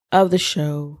of the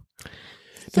show.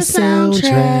 The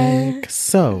soundtrack.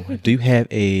 So, do you have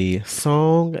a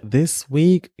song this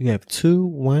week? You have 2,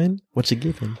 1. What you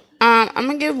giving? I'm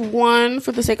gonna give one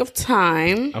for the sake of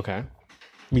time. Okay.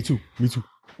 Me too. You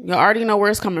already know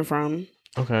where it's coming from.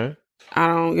 Okay. I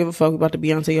don't give a fuck about the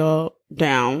Beyonce y'all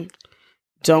down.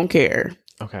 Don't care.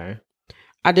 Okay.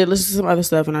 I did listen to some other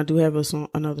stuff, and I do have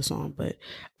another song, but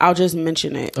I'll just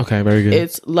mention it. Okay, very good.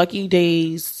 It's Lucky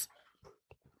Days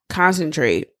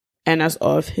Concentrate, and that's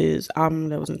off his album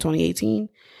that was in 2018.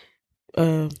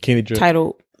 Kenny Drip.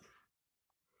 Titled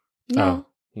No. Oh,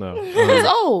 no. It's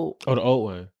old. Oh, the old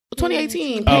one.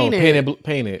 2018. Oh, Painted.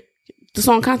 Painted. The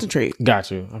song Concentrate.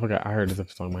 Got you. I forgot. I heard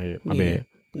this song in my head. My Yeah. bad.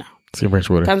 No. See French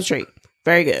water. Concentrate.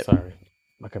 Very good. Sorry.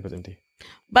 My cup is empty.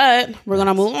 But we're going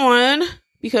to move on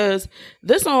because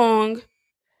this song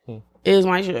is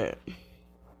my shit.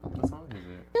 What song is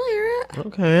it? You'll hear it.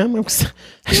 Okay. I'm You'll hear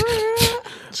it.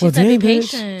 She said be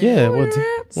patient. Yeah.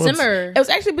 Simmer. It was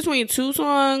actually between two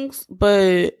songs,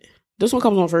 but this one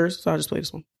comes on first, so I'll just play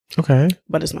this one. Okay.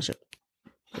 But it's my shit.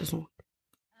 This one.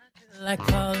 Like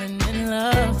falling in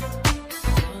love.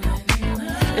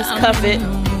 It's Cuff It.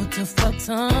 To fuck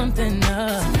something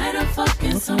up. Tonight I'm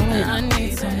fucking something. I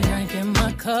need some drink in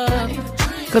my cup.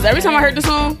 Because every time I heard this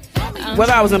song,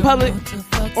 whether I was in public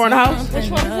or in the house,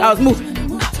 I was moving.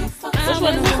 Which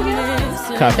one is this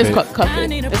again? Cuff It's It. Cuff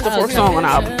It. It's the fourth song on the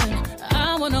album.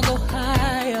 I wanna go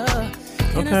higher.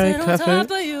 Okay, On Cuff top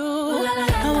It. of you.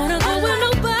 I wanna go where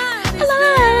nobody's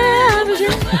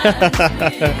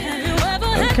been.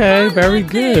 Okay, very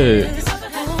good.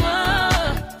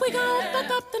 We gon' fuck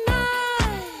up the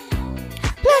night.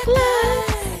 Black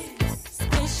lights.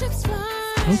 Spaceships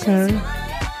fly. Okay.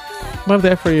 Love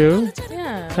that for you.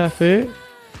 Yeah. Cuff It.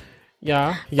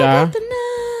 Yeah.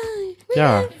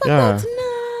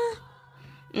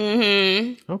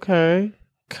 Okay.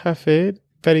 Cuff It.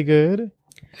 Very good.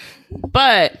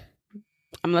 But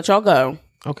I'm going to let y'all go.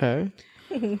 Okay.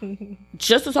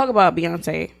 Just to talk about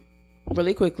Beyonce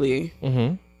really quickly.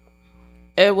 Mm-hmm.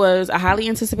 It was a highly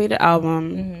anticipated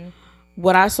album.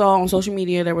 What I saw on social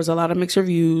media, there was a lot of mixed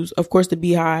reviews. Of course, the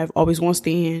Beehive always wants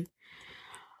stand.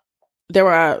 There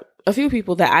were a few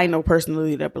people that I know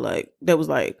personally that was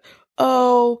like,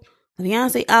 "Oh, the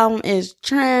Beyonce album is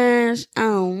trash. I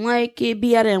don't like it.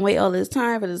 I didn't wait all this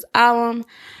time for this album."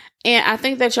 And I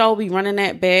think that y'all will be running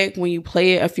that back when you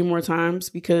play it a few more times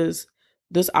because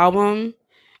this album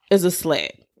is a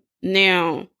slap.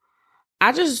 Now,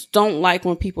 I just don't like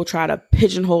when people try to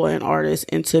pigeonhole an artist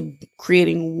into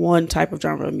creating one type of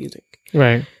genre of music.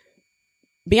 Right.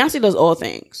 Beyonce does all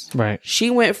things. Right.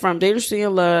 She went from Dangerously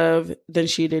in Love, then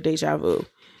she did Deja Vu.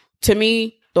 To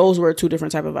me, those were two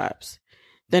different type of vibes.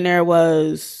 Then there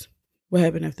was, what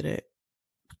happened after that?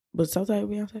 Was Southside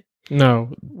Beyonce?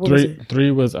 No. What was it?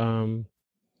 Three was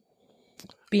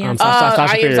Beyonce.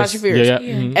 I Am Sasha Fierce. Yeah.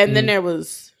 And then there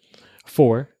was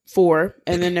 4.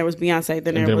 and then there was Beyonce.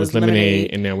 Then And there was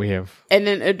Lemonade. and now we have And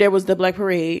then there was the Black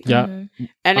Parade. yeah.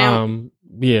 And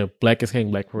now Black is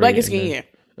King, Black Parade. Black is King,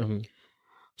 yeah.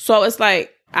 So it's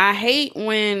like, I hate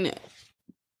when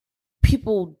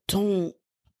people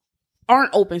aren't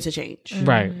open to change.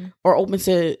 Right. Or open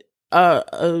to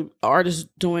artist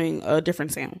doing a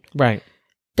different sound. Right.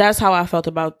 That's how I felt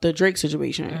about the Drake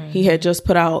situation. He had just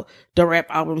put out the rap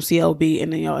album CLB,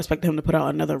 and then y'all expect him to put out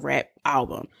another rap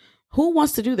album. Who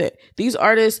wants to do that? These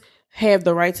artists have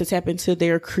the right to tap into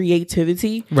their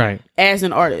creativity as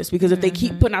an artist, because if they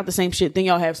keep putting out the same shit, then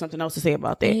y'all have something else to say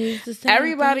about that.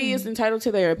 Everybody is entitled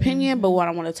to their opinion, but what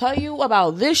I want to tell you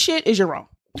about this shit is you're wrong.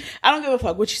 I don't give a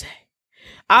fuck what you say.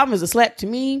 Album is a slap to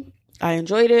me. I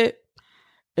enjoyed it.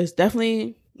 I'm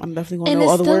definitely going to know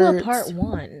all the words. And it's still a part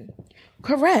 1.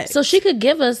 Correct. So she could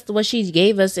give us what she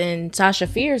gave us in Sasha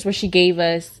Fierce, where she gave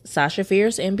us Sasha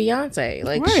Fierce and Beyonce.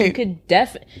 Like, she could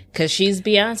because she's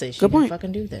Beyonce. She can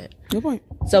fucking do that. Good point.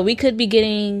 So we could be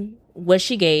getting what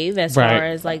she gave as far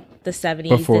as like the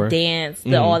 70s, the dance,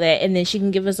 the all that, and then she can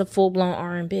give us a full-blown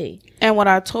R&B. And what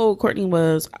I told Courtney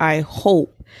was, I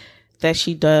hope that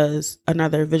she does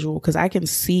another visual, because I can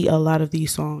see a lot of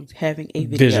these songs having a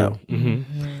video.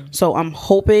 So I'm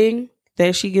hoping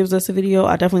that she gives us a video.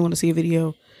 I definitely want to see a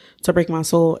video to Break My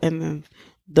Soul, and then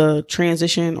the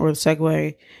transition or the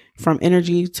segue from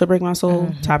Energy to Break My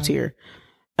Soul, top tier.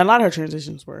 A lot of her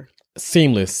transitions were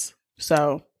seamless.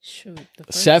 So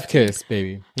chef kiss,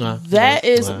 baby. That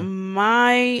is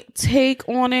my take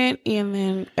on it. And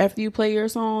then after you play your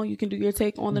song, you can do your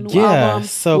take on the new album.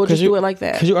 So we'll just do it like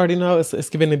that, because you already know it's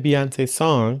giving a Beyonce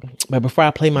song. But before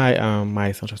I play my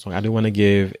my soundtrack song, I do want to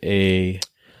give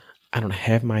I don't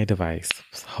have my device.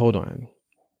 Hold on.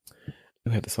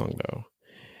 I have the song though.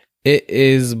 It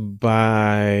is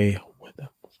by, what the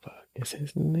fuck is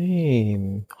his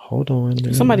name? Hold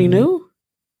on. Somebody new?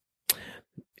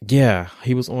 Yeah,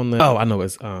 he was on the. Oh, I know.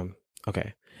 It's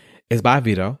okay. It's by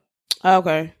Vito.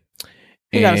 Okay.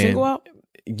 He got a single out?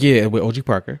 Yeah, with OG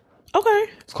Parker. Okay.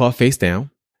 It's called Face Down.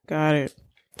 Got it.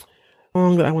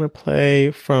 Song that I want to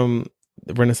play from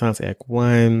the Renaissance Act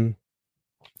 1.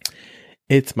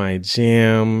 It's my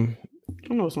jam.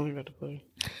 I know what song you got to play.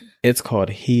 It's called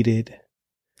Heated.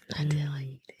 I did like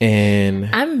it. And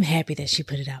I'm happy that she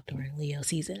put it out during Leo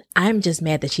season. I'm just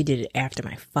mad that she did it after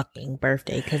my fucking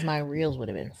birthday, because my reels would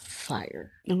have been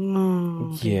fire.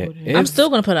 Yeah, I'm still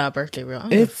gonna put out a birthday reel.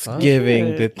 It's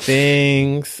giving the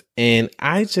things, and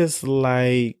I just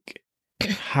like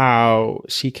how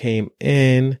she came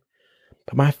in.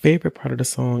 But my favorite part of the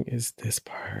song is this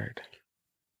part.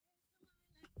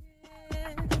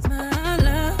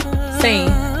 Same.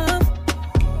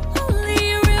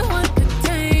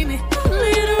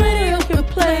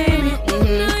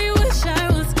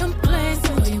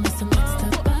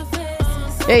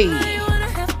 Hey.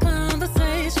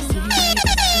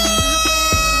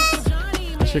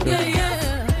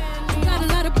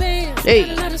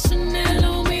 Hey.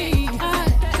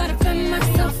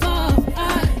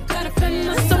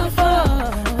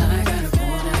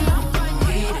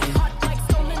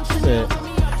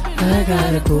 I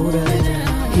gotta go down.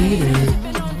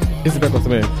 It's the best of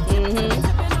man.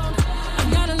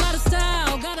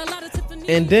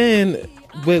 And then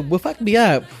what fucked me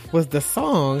up was the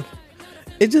song.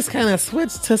 It just kind of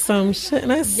switched to some shit,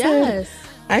 and I said,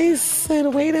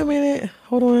 wait a minute,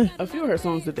 hold on. A few of her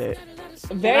songs did that.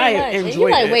 Very much. And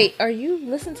you're like, wait, are you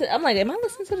listening to? I'm like, am I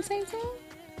listening to the same song?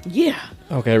 Yeah.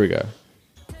 Okay, here we go.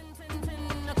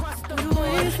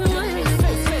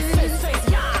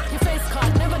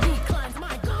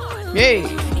 Yay.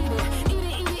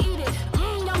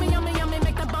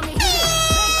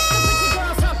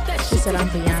 She said, I'm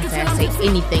Beyonce. I say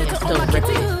anything and still rip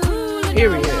it.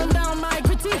 Period.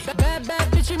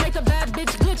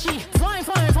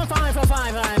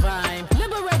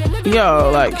 Yo,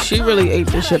 like, she really ate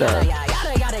this shit up.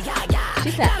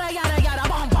 She said,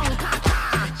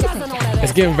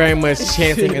 it's getting very much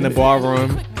chanting in the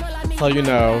ballroom. So, you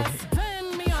know,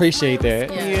 appreciate that.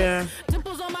 Yeah.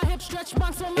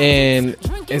 And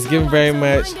it's giving very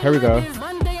much. Here we go.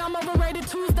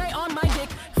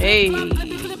 Hey.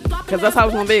 Because that's how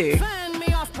it's going to be.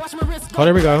 Oh,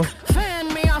 there we go.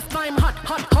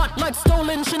 Like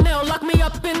stolen Chanel, lock me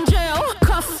up in jail.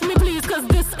 Cuff me please, cause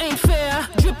this ain't fair.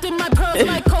 Dripped in my pearls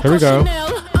like Coco Here we go.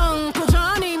 Chanel. Uncle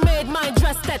Johnny made my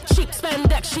dress that cheap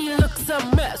spandex. She looks a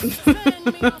mess.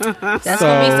 That's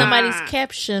gonna be somebody's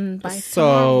caption by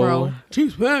tomorrow.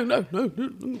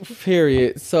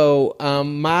 Period. So,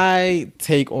 my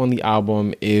take on the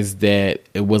album is that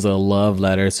it was a love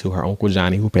letter to her Uncle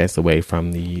Johnny, who passed away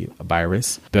from the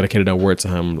virus. Dedicated an award to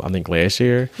him, I think, last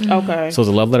year. Okay. So, it's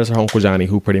a love letter to her Uncle Johnny,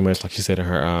 who pretty much, like she said in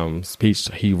her speech,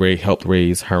 he helped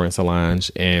raise her and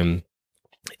Solange. And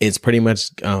it's pretty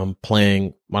much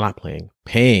paying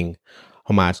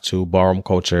homage to ballroom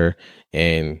culture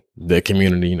and the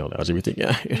community, the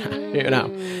LGBT, you know.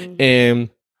 And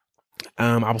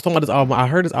I was talking about this album. I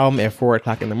heard this album at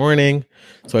 4:00 in the morning.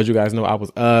 So as you guys know, I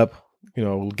was up,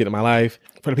 getting my life.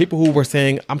 For the people who were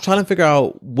saying, I'm trying to figure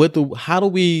out how do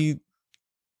we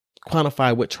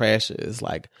quantify what trash is?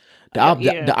 Like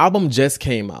the album just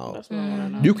came out.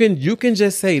 You can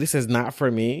just say this is not for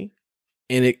me,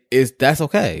 and that's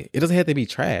okay. It doesn't have to be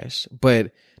trash.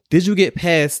 But did you get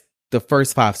past the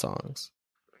first 5 songs?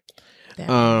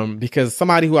 Because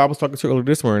somebody who I was talking to earlier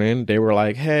this morning, they were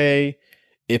like, hey,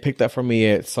 it picked up for me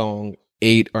at song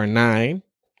 8 or 9.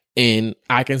 And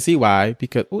I can see why,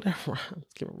 because I'm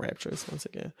giving rapturous once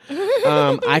again.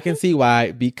 I can see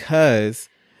why, because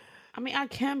I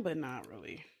can, but not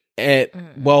really.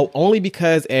 Only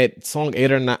because at song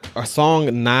 8 or 9 or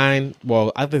song 9,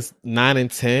 I think 9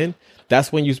 and 10,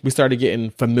 that's when we started getting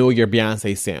familiar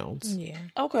Beyonce sounds. Yeah.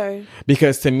 Okay.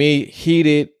 Because to me,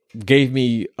 Heated gave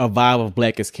me a vibe of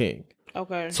Black is King.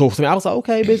 Okay. So to me, I was like,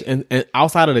 okay, bitch. And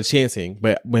outside of the chanting,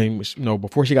 but when,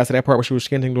 before she got to that part where she was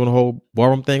chanting, doing the whole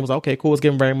ballroom thing, I was like, okay, cool. It's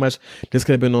giving very much, this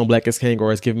could have been on Black is King,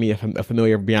 or it's giving me a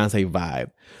familiar Beyonce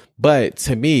vibe. But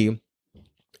to me,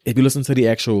 if you listen to the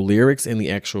actual lyrics and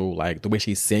the actual, the way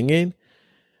she's singing,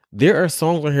 there are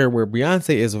songs on here where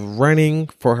Beyonce is running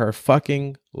for her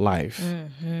fucking life.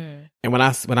 Mm-hmm. And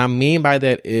what I mean by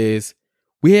that is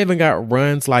we haven't got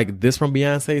runs like this from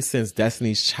Beyonce since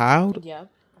Destiny's Child. Yeah.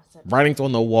 Writings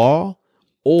on the Wall,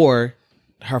 or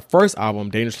her first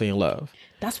album, Dangerously in Love.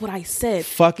 That's what I said.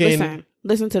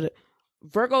 Listen to the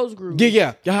Virgo's Groove.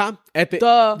 Yeah. At the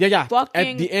fucking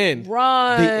at the end.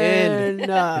 Run. The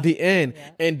end.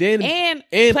 Yeah. And then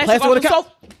and Plastic on the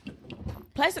Sofa.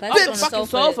 Plastic on the fucking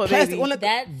sofa, baby.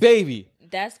 Baby.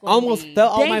 That's gonna almost fell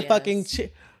off my fucking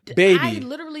baby. I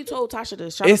literally told Tasha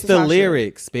this. It's the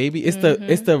lyrics, baby. It's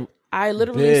the. I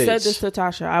literally said this to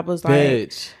Tasha. I was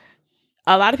like,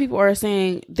 a lot of people are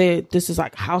saying that this is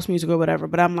like house music or whatever,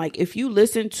 but I'm like, if you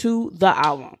listen to the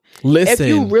album, if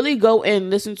you really go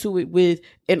and listen to it with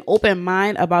an open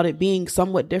mind about it being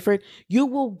somewhat different, you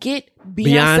will get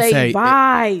Beyonce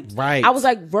vibes. Right. I was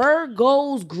like,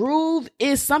 Virgo's Groove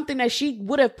is something that she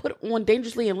would have put on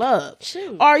Dangerously in Love.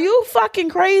 Shoot. Are you fucking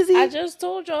crazy? I just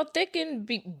told y'all Thick and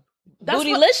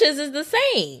Bootylicious is the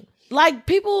same. Like,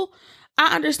 people,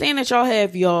 I understand that y'all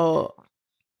have y'all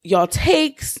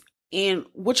takes and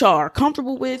what y'all are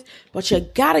comfortable with, but you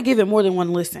gotta give it more than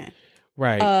one listen.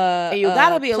 Right. And you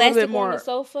gotta be a little bit more. On the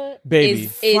Sofa baby.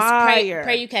 is fire.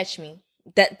 Pray You Catch Me.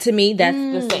 That, to me, that's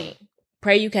the same.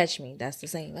 Pray You Catch Me. That's the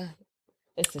same.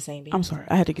 It's the same beat. I'm sorry.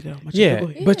 I had to get it off my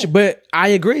chest. But I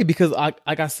agree, because like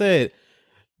I said,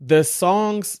 the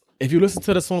songs, if you listen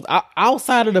to the songs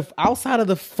outside of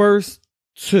the first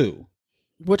 2,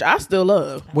 which I still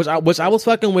love, which I was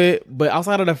fucking with, but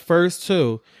outside of the first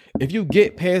 2, if you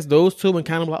get past those 2 and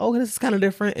kind of like, oh, this is kind of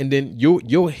different, and then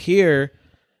you'll hear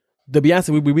the Beyonce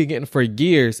we be getting for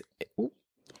years. Ooh,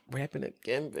 rapping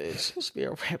again, bitch. Should be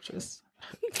a raptress.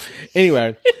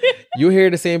 Anyway, you hear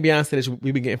the same Beyonce that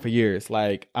we been getting for years.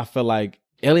 Like, I feel like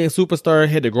Alien Superstar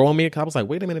had to grow on me. I was like,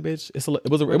 wait a minute, bitch. It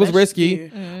was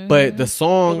risky, but the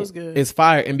song is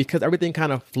fire, and because everything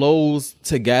kind of flows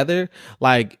together,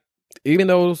 like, even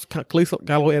though Khaleesi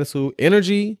got a little attitude,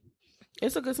 energy.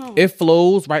 It's a good song. It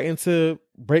flows right into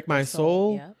Break My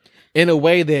Soul in a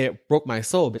way that broke my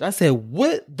soul. Bitch, I said,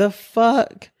 what the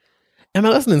fuck am I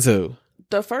listening to?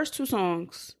 The first 2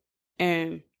 songs,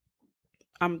 and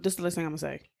this is the last thing I'm going to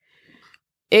say.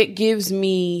 It gives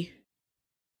me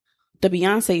the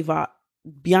Beyonce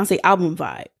album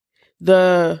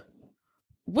vibe.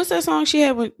 What's that song she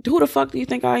had with, who the fuck do you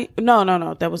think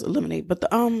No, that was Eliminate. But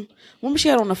the one she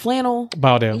had on the flannel.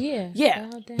 Bow Down. Yeah.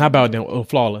 Not Bow Down,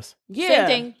 Flawless. Yeah.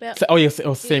 Same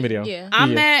thing. Same video. Yeah.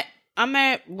 I'm that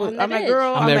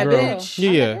girl. I'm that bitch.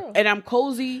 Yeah. And I'm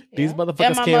cozy. These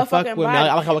motherfuckers can't fuck with me.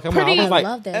 I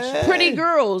love that shit. Pretty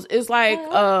Girls is like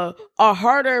a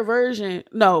harder version.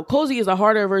 No, Cozy is a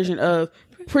harder version of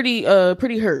Pretty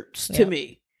Hurts to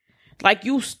me. Like,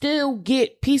 you still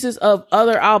get pieces of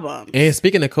other albums. And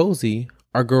speaking of Cozy,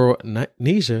 our girl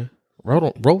Nisha wrote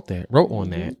on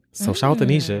that. So shout out to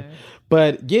Nisha.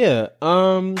 But yeah,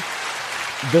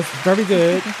 That's very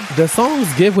good. The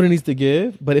songs give what it needs to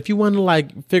give, but if you want to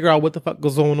like figure out what the fuck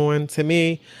goes on, to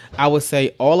me, I would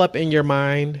say All Up in Your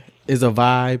Mind is a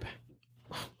vibe.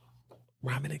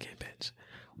 Rhyming again, bitch.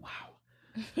 Wow.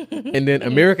 And then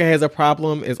America Has a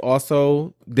Problem is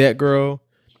also that girl.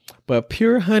 But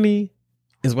Pure Honey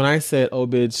is when I said, oh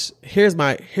bitch, here's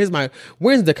my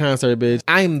when's the concert, bitch?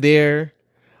 I'm there.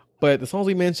 But the songs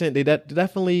we mentioned, they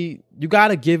definitely, you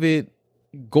gotta give it,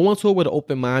 go into it with an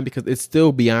open mind because it's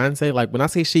still Beyonce. Like when I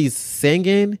say she's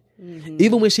singing,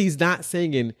 even when she's not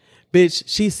singing, bitch,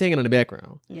 she's singing in the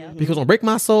background. Yeah. Because on Break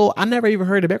My Soul, I never even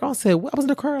heard the background. I said, what? I was in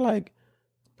the car like,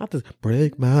 not this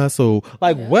Break My Soul.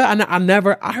 Like what? I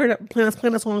heard that playing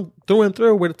that song through and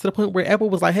through to the point where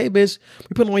Apple was like, hey bitch,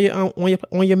 we put it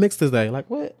on your mix today. Like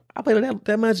what? I played it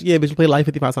that much? Yeah, bitch, you played it like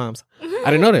 55 times.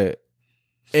 I didn't know that.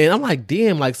 And I'm like,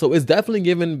 damn, like, so it's definitely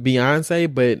giving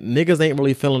Beyonce, but niggas ain't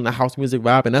really feeling the house music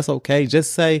vibe, and that's okay.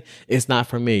 Just say it's not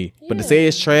for me. Yeah. But to say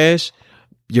it's trash,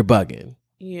 you're bugging.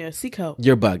 Yeah, seek help.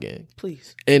 You're bugging.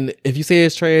 Please. And if you say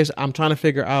it's trash, I'm trying to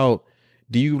figure out,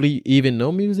 do you really even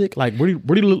know music? Like, what do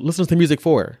you listen to music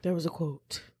for? There was a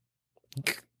quote.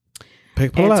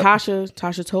 And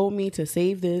Tasha told me to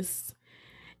save this.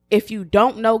 If you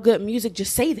don't know good music,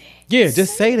 just say that. Yeah,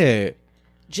 just say that.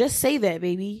 Just say that,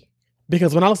 baby.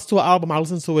 Because when I listen to an album, I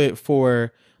listen to it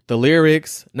for the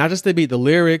lyrics, not just the beat, the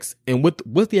lyrics, and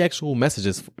what the actual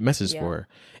message for.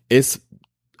 It's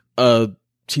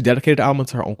she dedicated the album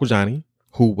to her Uncle Johnny,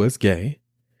 who was gay,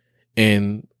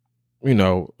 and you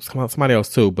know somebody else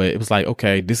too. But it was like,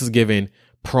 okay, this is giving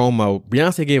promo.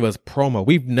 Beyonce gave us promo.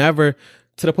 We've never,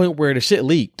 to the point where the shit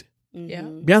leaked. Yeah,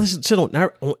 Beyonce shit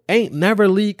ain't never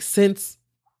leaked since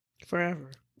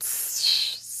forever.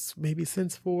 Maybe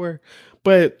since 4,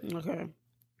 but okay,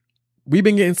 we've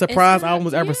been getting surprise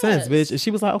albums ever since, bitch. And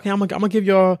she was like, okay, I'm gonna give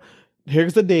y'all,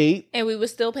 here's the date, and we were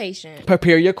still patient.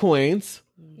 Prepare your coins.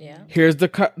 Yeah, here's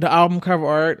the album cover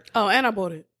art. Oh, and I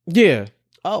bought it. Yeah.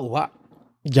 Oh wow.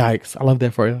 Yikes! I love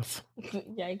that for us.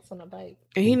 Yikes on a bike.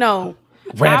 And he know,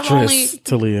 Rapturous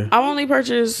Talia. I've only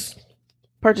purchased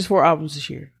 4 albums this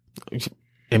year,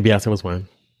 and Beyonce was one.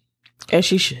 As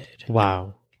she should.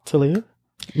 Wow, Talia,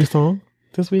 your song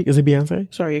this week, is it Beyonce?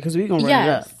 Sorry, because we gonna run it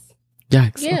up.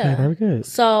 Yikes. Yeah. Okay, very good.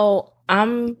 So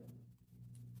I'm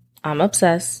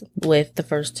obsessed with the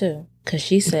first 2 because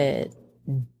she said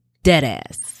dead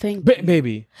ass.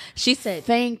 Baby. She said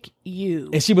thank you.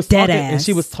 And she was dead talking ass. And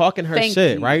she was talking her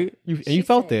shit, right? You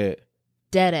felt that.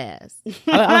 Dead ass.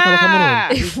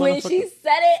 I when she said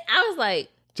it, I was like,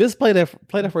 just play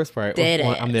that first part. Dead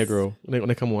ass. I'm that girl. When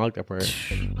they come on, I like that part.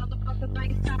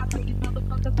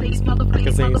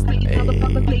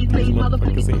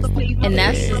 And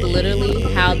that's just literally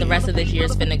how the rest of this year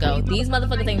is finna go. These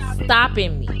motherfuckers ain't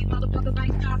stopping me.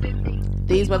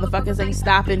 These motherfuckers ain't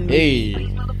stopping me.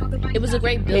 Hey. It was a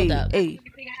great build up. Hey.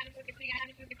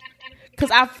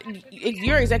 Because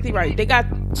you're exactly right. They got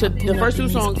to the first 2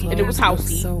 songs and it was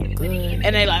housey. So good.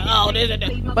 And they like, oh,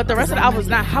 this. But the rest of the album is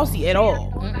not housey at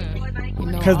all.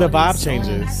 Because the vibe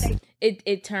changes.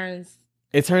 It turns.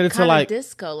 It turned into like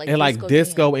disco,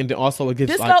 disco, and then also it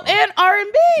gets disco like, and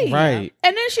R&B, right?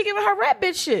 And then she giving her rap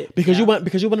bitch shit because you want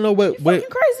to know what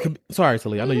crazy. Sorry,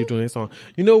 Talia, I know you're doing this song.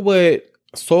 You know what?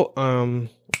 So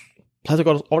Plastic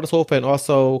All the Sofa and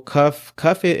also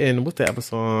Cuff It and what's the other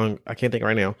song? I can't think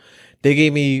right now. They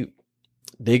gave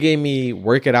me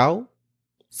Work It Out.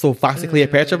 So Foxy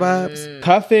Cleopatra vibes.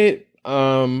 Cuff It,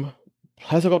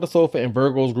 Plastic All the Sofa and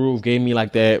Virgo's Groove gave me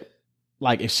like that.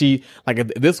 Like if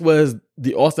this was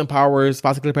the Austin Powers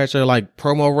Foxy Cleopatra like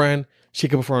promo run, she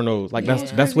could perform those. Like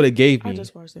that's what it gave me. I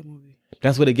just watched that movie.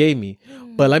 That's what it gave me.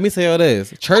 But let me say all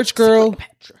this. Church Girl,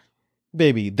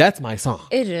 baby, that's my song.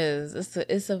 It is.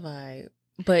 It's a vibe.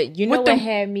 But you know what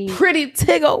had me pretty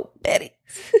Tiggo Betty.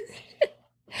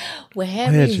 What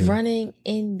had me running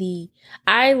in the...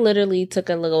 I literally took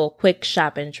a little quick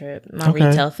shopping trip, my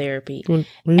retail therapy.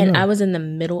 And I was in the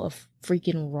middle of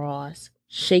freaking Ross,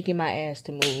 shaking my ass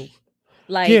to move.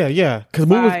 Like, yeah. Because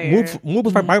Move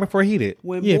was right before he did.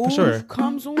 When Move for sure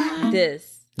comes on.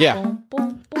 This. Yeah. Boom,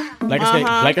 boom, boom. Like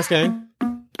a skank.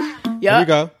 Yeah. There we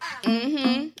go.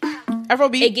 Mm-hmm.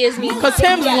 Afrobeat. It gives me... Because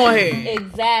Tim's on here.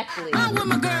 Exactly.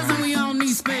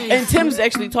 And Tim's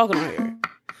actually talking on here.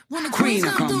 Queen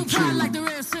come true.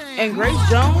 And Grace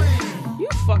Jones, you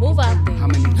fucking move out there. How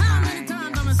many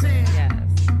times I'ma say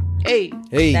it?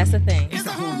 Hey. That's the thing. It's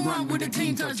a home run with the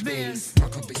team touch bears.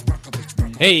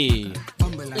 Hey.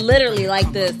 Literally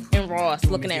like this in Ross,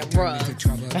 looking at rugs.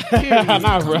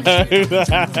 Not rugs.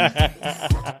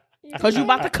 Because you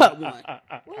about to cut one.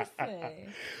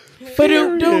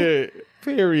 Listen.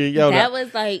 Period. Yo, that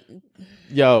was like...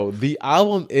 Yo, the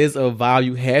album is a vibe.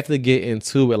 You have to get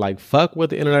into it. Like, fuck what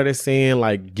the internet is saying.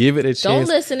 Like, give it a chance. Don't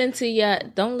listen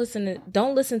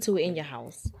to it in your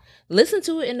house. Listen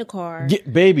to it in the car.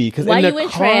 Baby, because while you in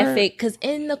traffic, because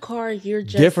in the car you're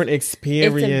just different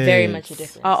experience. It's very much a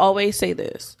difference. I always say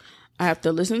this. I have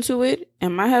to listen to it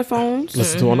in my headphones.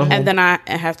 Listen to it on the home. And then I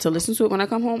have to listen to it when I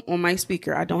come home on my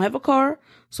speaker. I don't have a car,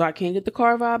 so I can't get the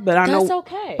car vibe. But I know that's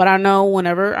okay. But I know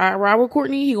whenever I ride with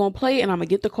Courtney, he gonna play it and I'm gonna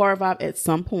get the car vibe at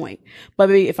some point. But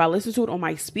baby, if I listen to it on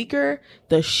my speaker,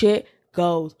 the shit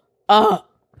goes up.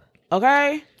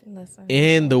 Okay? Listen.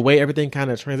 And the way everything kind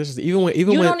of transitions, even when you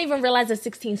don't even realize it's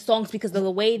 16 songs because of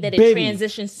the way that it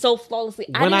transitions so flawlessly.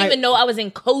 I didn't even know I was in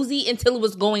Cozy until it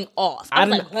was going off. I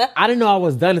was like, huh? I didn't know I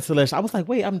was done until I was like,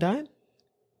 wait, I'm done.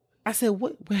 I said,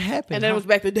 what happened? And then it was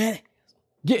back to dead.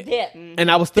 Yeah. And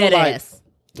I was still dead like, ass.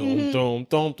 Dum.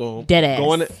 Dead ass.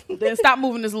 Going Then stop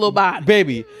moving this little body,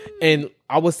 baby. And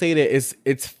I would say that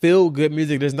it's feel good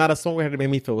music. There's not a song that made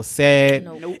me feel sad.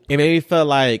 Nope. It made me feel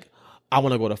like I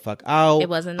want to go the fuck out. It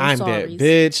wasn't no I'm sorries. that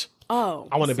bitch. Oh,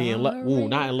 I want to be in love. Ooh,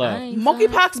 not in love.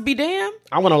 monkeypox be damn.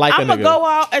 I want to like that I'm nigga. gonna go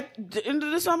out at the end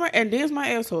of the summer and dance my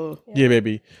asshole. Yeah,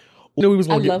 baby. You know, we was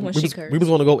I gonna love when she we was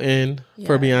gonna go in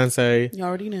for Beyonce. You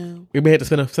already know. We may have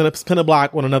to spin a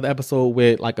block on another episode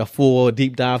with like a full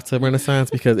deep dive to Renaissance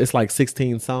because it's like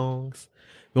 16 songs.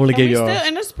 We only gave y'all.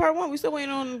 And this is part one. We still waiting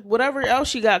on whatever else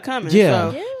she got coming.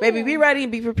 Yeah. So, baby, be ready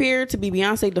and be prepared to be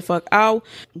Beyonce the fuck out.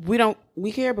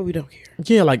 We care, but we don't care.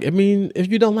 Yeah, like I mean, if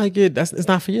you don't like it, it's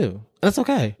not for you. That's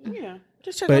okay. Yeah.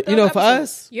 Just check But out you the know, other for episode.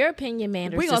 us, Your opinion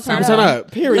matters. We gonna to turn someone.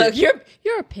 up. Period. Look,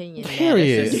 your opinion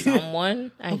Period. matters to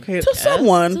someone. Okay, to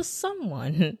someone. To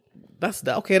someone. That's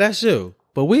you.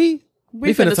 But we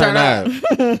finna turn up.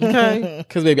 Okay,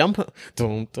 because baby, I'm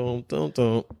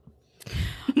dum.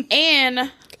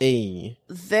 And Hey.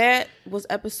 that was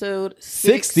episode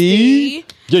 60. 60.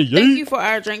 Yeah. Thank you for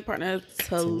our drink partner,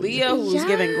 Talia, who's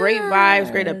giving great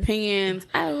vibes, great opinions,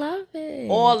 I love it.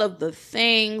 all of the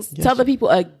things. Tell the people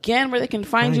again where they can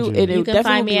find you. And You can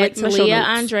find me at Talia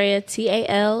Andrea,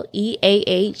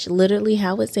 TALEAH, literally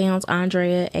how it sounds,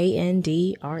 Andrea,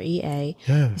 ANDREA,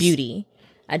 Yes. beauty.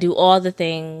 I do all the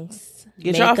things.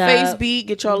 Get your Makeup. face beat,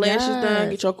 get your lashes done,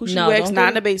 get your coochie wax, don't not do-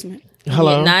 in the basement.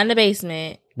 Hello. Yeah, not in the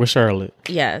basement. With Charlotte.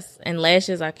 Yes, and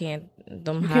lashes I can't.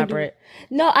 Them hybrid.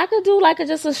 No, I could do like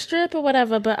just a strip or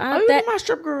whatever, but You my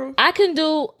strip girl. I can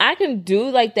do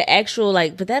like the actual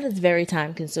but that is very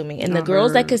time consuming. And the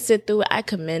girls that can sit through it, I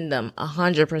commend them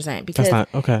 100% because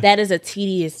okay. that is a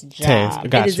tedious job.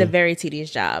 Gotcha. It is a very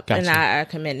tedious job, and Gotcha. I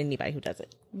commend anybody who does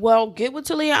it. Well, get with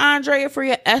Talia Andrea for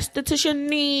your esthetician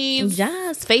needs.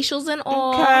 Yes, facials and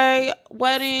all. Okay,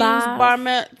 weddings, Spas. bar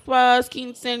mitzvahs,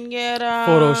 quinceañeras,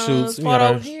 Photo shoots. You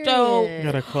photo gotta- show, I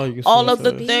gotta call you. all soon of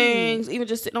the for this. things, even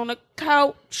just sitting on the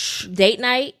couch. Date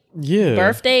night, Yeah.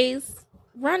 birthdays,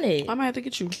 run it. I might have to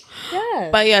get you. Yes.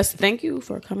 But yes, thank you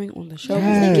for coming on the show. Yes.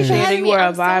 Thank you for Thank having you you. for Are a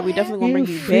having me. vibe. I'm We so definitely gonna bring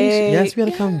you back. Yes, we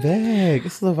gotta come back.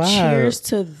 This is a vibe. Cheers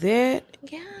to that.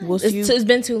 Yes. We'll see you. It's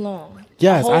been too long.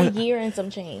 Yes, a whole I- year and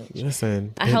some change.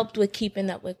 Listen. I helped with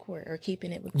keeping up with court or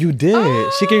keeping it with. You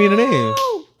did. She gave me the name.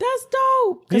 Oh, that's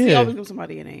dope. Because he Yeah. always gives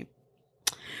somebody a name.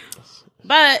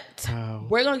 But Wow.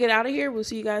 we're going to get out of here. We'll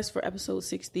see you guys for episode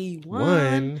 61.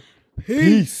 One.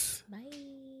 Peace.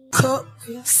 Cup,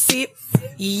 sip,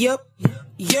 yup,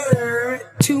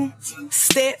 2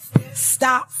 step,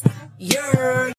 stop,